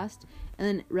super fast, and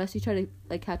then Rusty tried to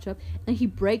like catch up, and he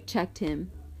brake checked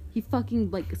him. He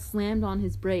fucking like slammed on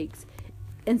his brakes,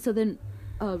 and so then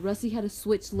Rusty had to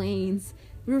switch lanes.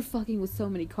 We were fucking with so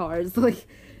many cars, like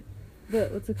the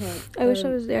what's it called? I wish I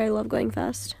was there. I love going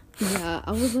fast. Yeah,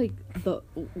 I was like, the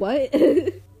what?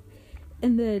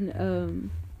 And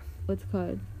then what's it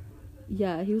called?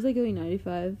 Yeah, he was like going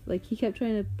 95. Like he kept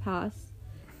trying to pass.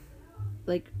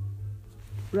 Like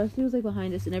Rusty was like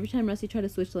behind us, and every time Rusty tried to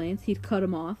switch lanes, he'd cut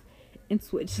him off and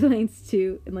switch lanes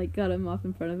too, and like got him off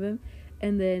in front of him.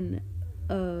 And then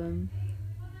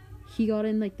he got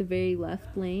in like the very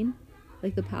left lane,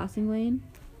 like the passing lane,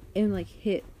 and like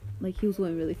hit, like he was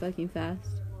going really fucking fast.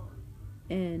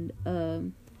 And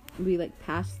we like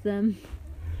passed them,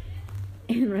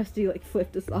 and Rusty like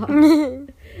flipped us off.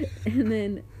 And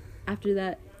then after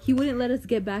that, he wouldn't let us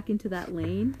get back into that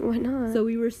lane, Why not? so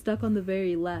we were stuck on the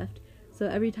very left. So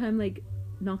every time like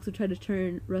Knox would try to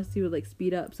turn, Rusty would like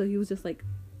speed up, so he was just like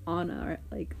on our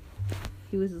like,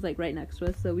 he was just like right next to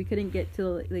us, so we couldn't get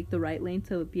to like the right lane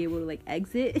to be able to like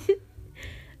exit.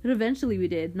 But eventually we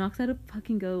did. Knox had to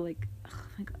fucking go like, oh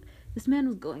my god, this man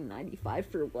was going 95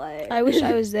 for what? I wish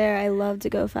I was there. I love to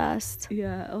go fast.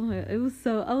 Yeah, oh my, it was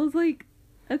so, I was like,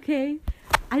 okay.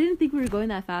 I didn't think we were going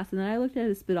that fast, and then I looked at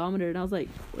his speedometer, and I was like,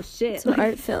 well, shit. It's an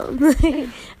art film.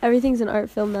 Everything's an art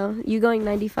film now. You going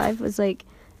 95 was like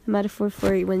a metaphor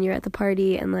for when you're at the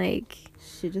party and like,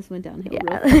 Shit just went downhill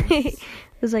yeah. real fast.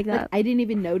 It was like Like, that. I didn't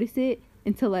even notice it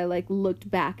until I like looked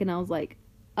back, and I was like,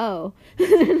 oh.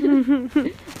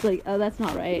 It's like, oh, that's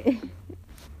not right.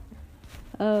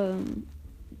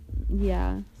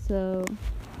 Yeah, so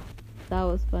That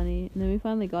was funny. And then we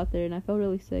finally got there, and I felt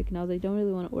really sick, and I was like, don't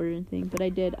really want to order anything, but I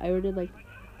did. I ordered like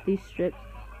these strips.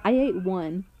 I ate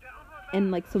one and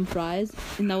like some fries,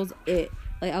 and that was it.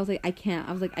 Like, I was like, I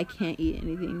can't eat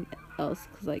anything else,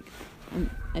 because like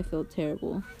I feel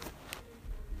terrible.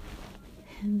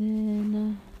 And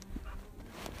then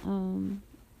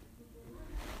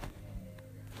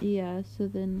yeah, so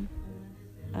then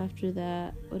after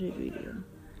that, what did we do?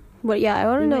 What? Yeah, I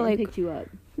want to We know, went and like, picked you up.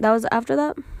 that was after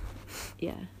that?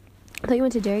 Yeah. I thought you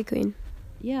went to Dairy Queen.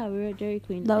 Yeah, we were at Dairy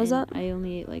Queen. That was and that? I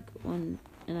only ate like one,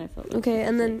 and I felt like Okay,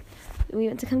 and sick. then we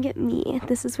went to come get me.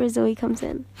 This is where Zoe comes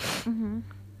in.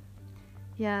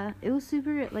 Yeah, it was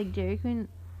super, like, Dairy Queen,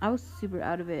 I was super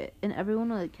out of it, and everyone,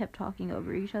 like, kept talking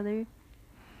over each other,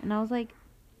 and I was like,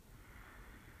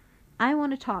 I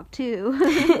want to talk,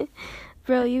 too.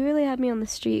 Bro, you really had me on the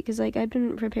street, because, like, I'd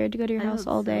been prepared to go to your I house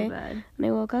felt all so day, bad. and I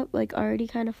woke up, like, already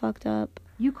kind of fucked up.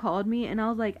 You called me, and I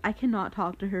was like, I cannot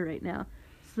talk to her right now.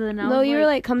 So then I No, was you were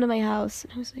like, come to my house,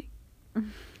 and I was like,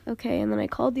 okay, and then I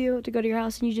called you to go to your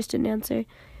house, and you just didn't answer,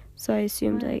 so I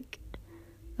assumed, What? like,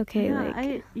 okay, yeah,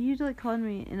 like... you like called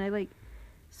me, and I like,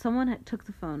 someone took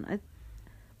the phone.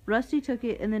 Rusty took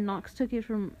it, and then Knox took it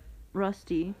from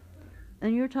Rusty,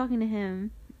 and you were talking to him,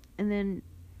 and then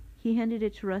he handed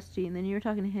it to Rusty, and then you were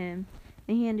talking to him,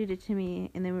 and he handed it to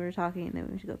me, and then we were talking, and then we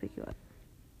went to go pick you up.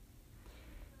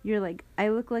 You're like, I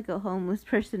look like a homeless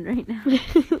person right now.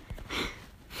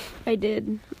 I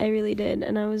did. I really did.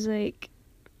 And I was like,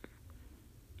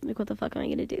 what the fuck am I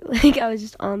gonna do? Like, I was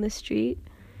just on the street,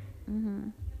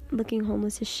 looking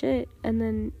homeless as shit. And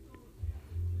then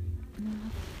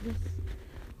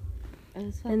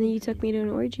and then you took me to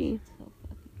an orgy. So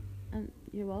fucking,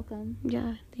 you're welcome.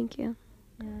 Yeah, thank you.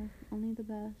 Yeah, only the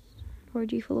best.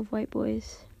 Orgy full of white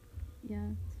boys. Yeah,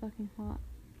 it's fucking hot.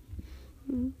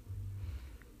 Mm.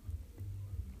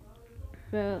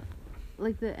 But,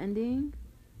 like, the ending...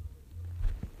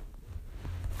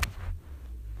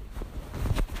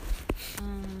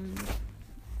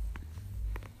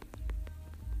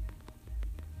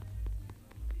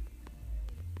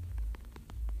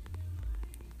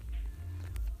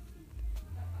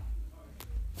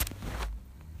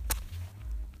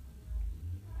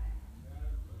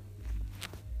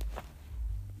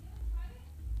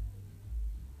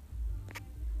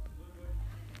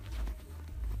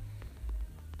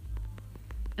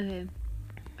 Okay,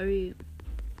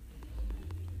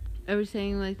 are we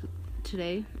saying, like,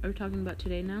 today? Are we talking about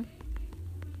today now?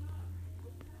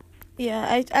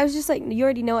 Yeah, I was just like, you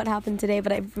already know what happened today,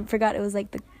 but I forgot it was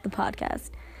like the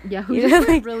podcast. Yeah, we You just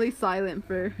know, went really silent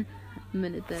for a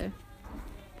minute there.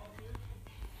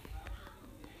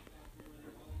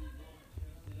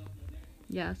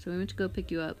 Yeah, so we went to go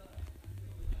pick you up.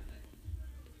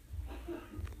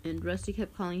 And Rusty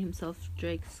kept calling himself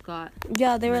Drake Scott.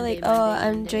 Yeah, they were Monday, like, oh, Monday,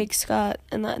 I'm Monday. Drake Scott.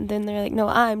 And then they're like, no,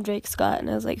 I'm Drake Scott.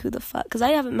 And I was like, who the fuck? Because I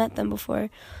haven't met them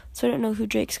before, so I don't know who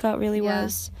Drake Scott really Yeah.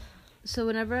 was. So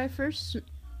whenever I first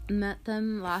met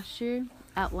them last year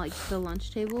at, like, the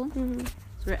lunch table,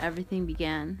 that's where everything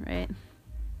began, right?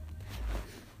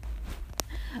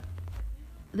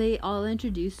 They all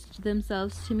introduced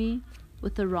themselves to me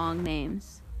with the wrong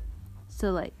names.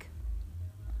 So, like,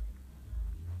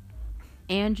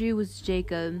 Andrew was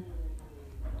Jacob.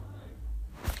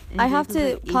 and I have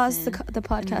Jacob to was pause Ethan, the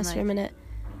podcast and then, for a like, minute.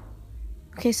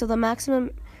 Okay, so the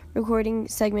maximum recording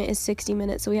segment is 60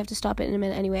 minutes, so we have to stop it in a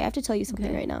minute anyway. I have to tell you something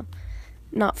Okay. right now.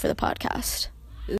 Not for the podcast.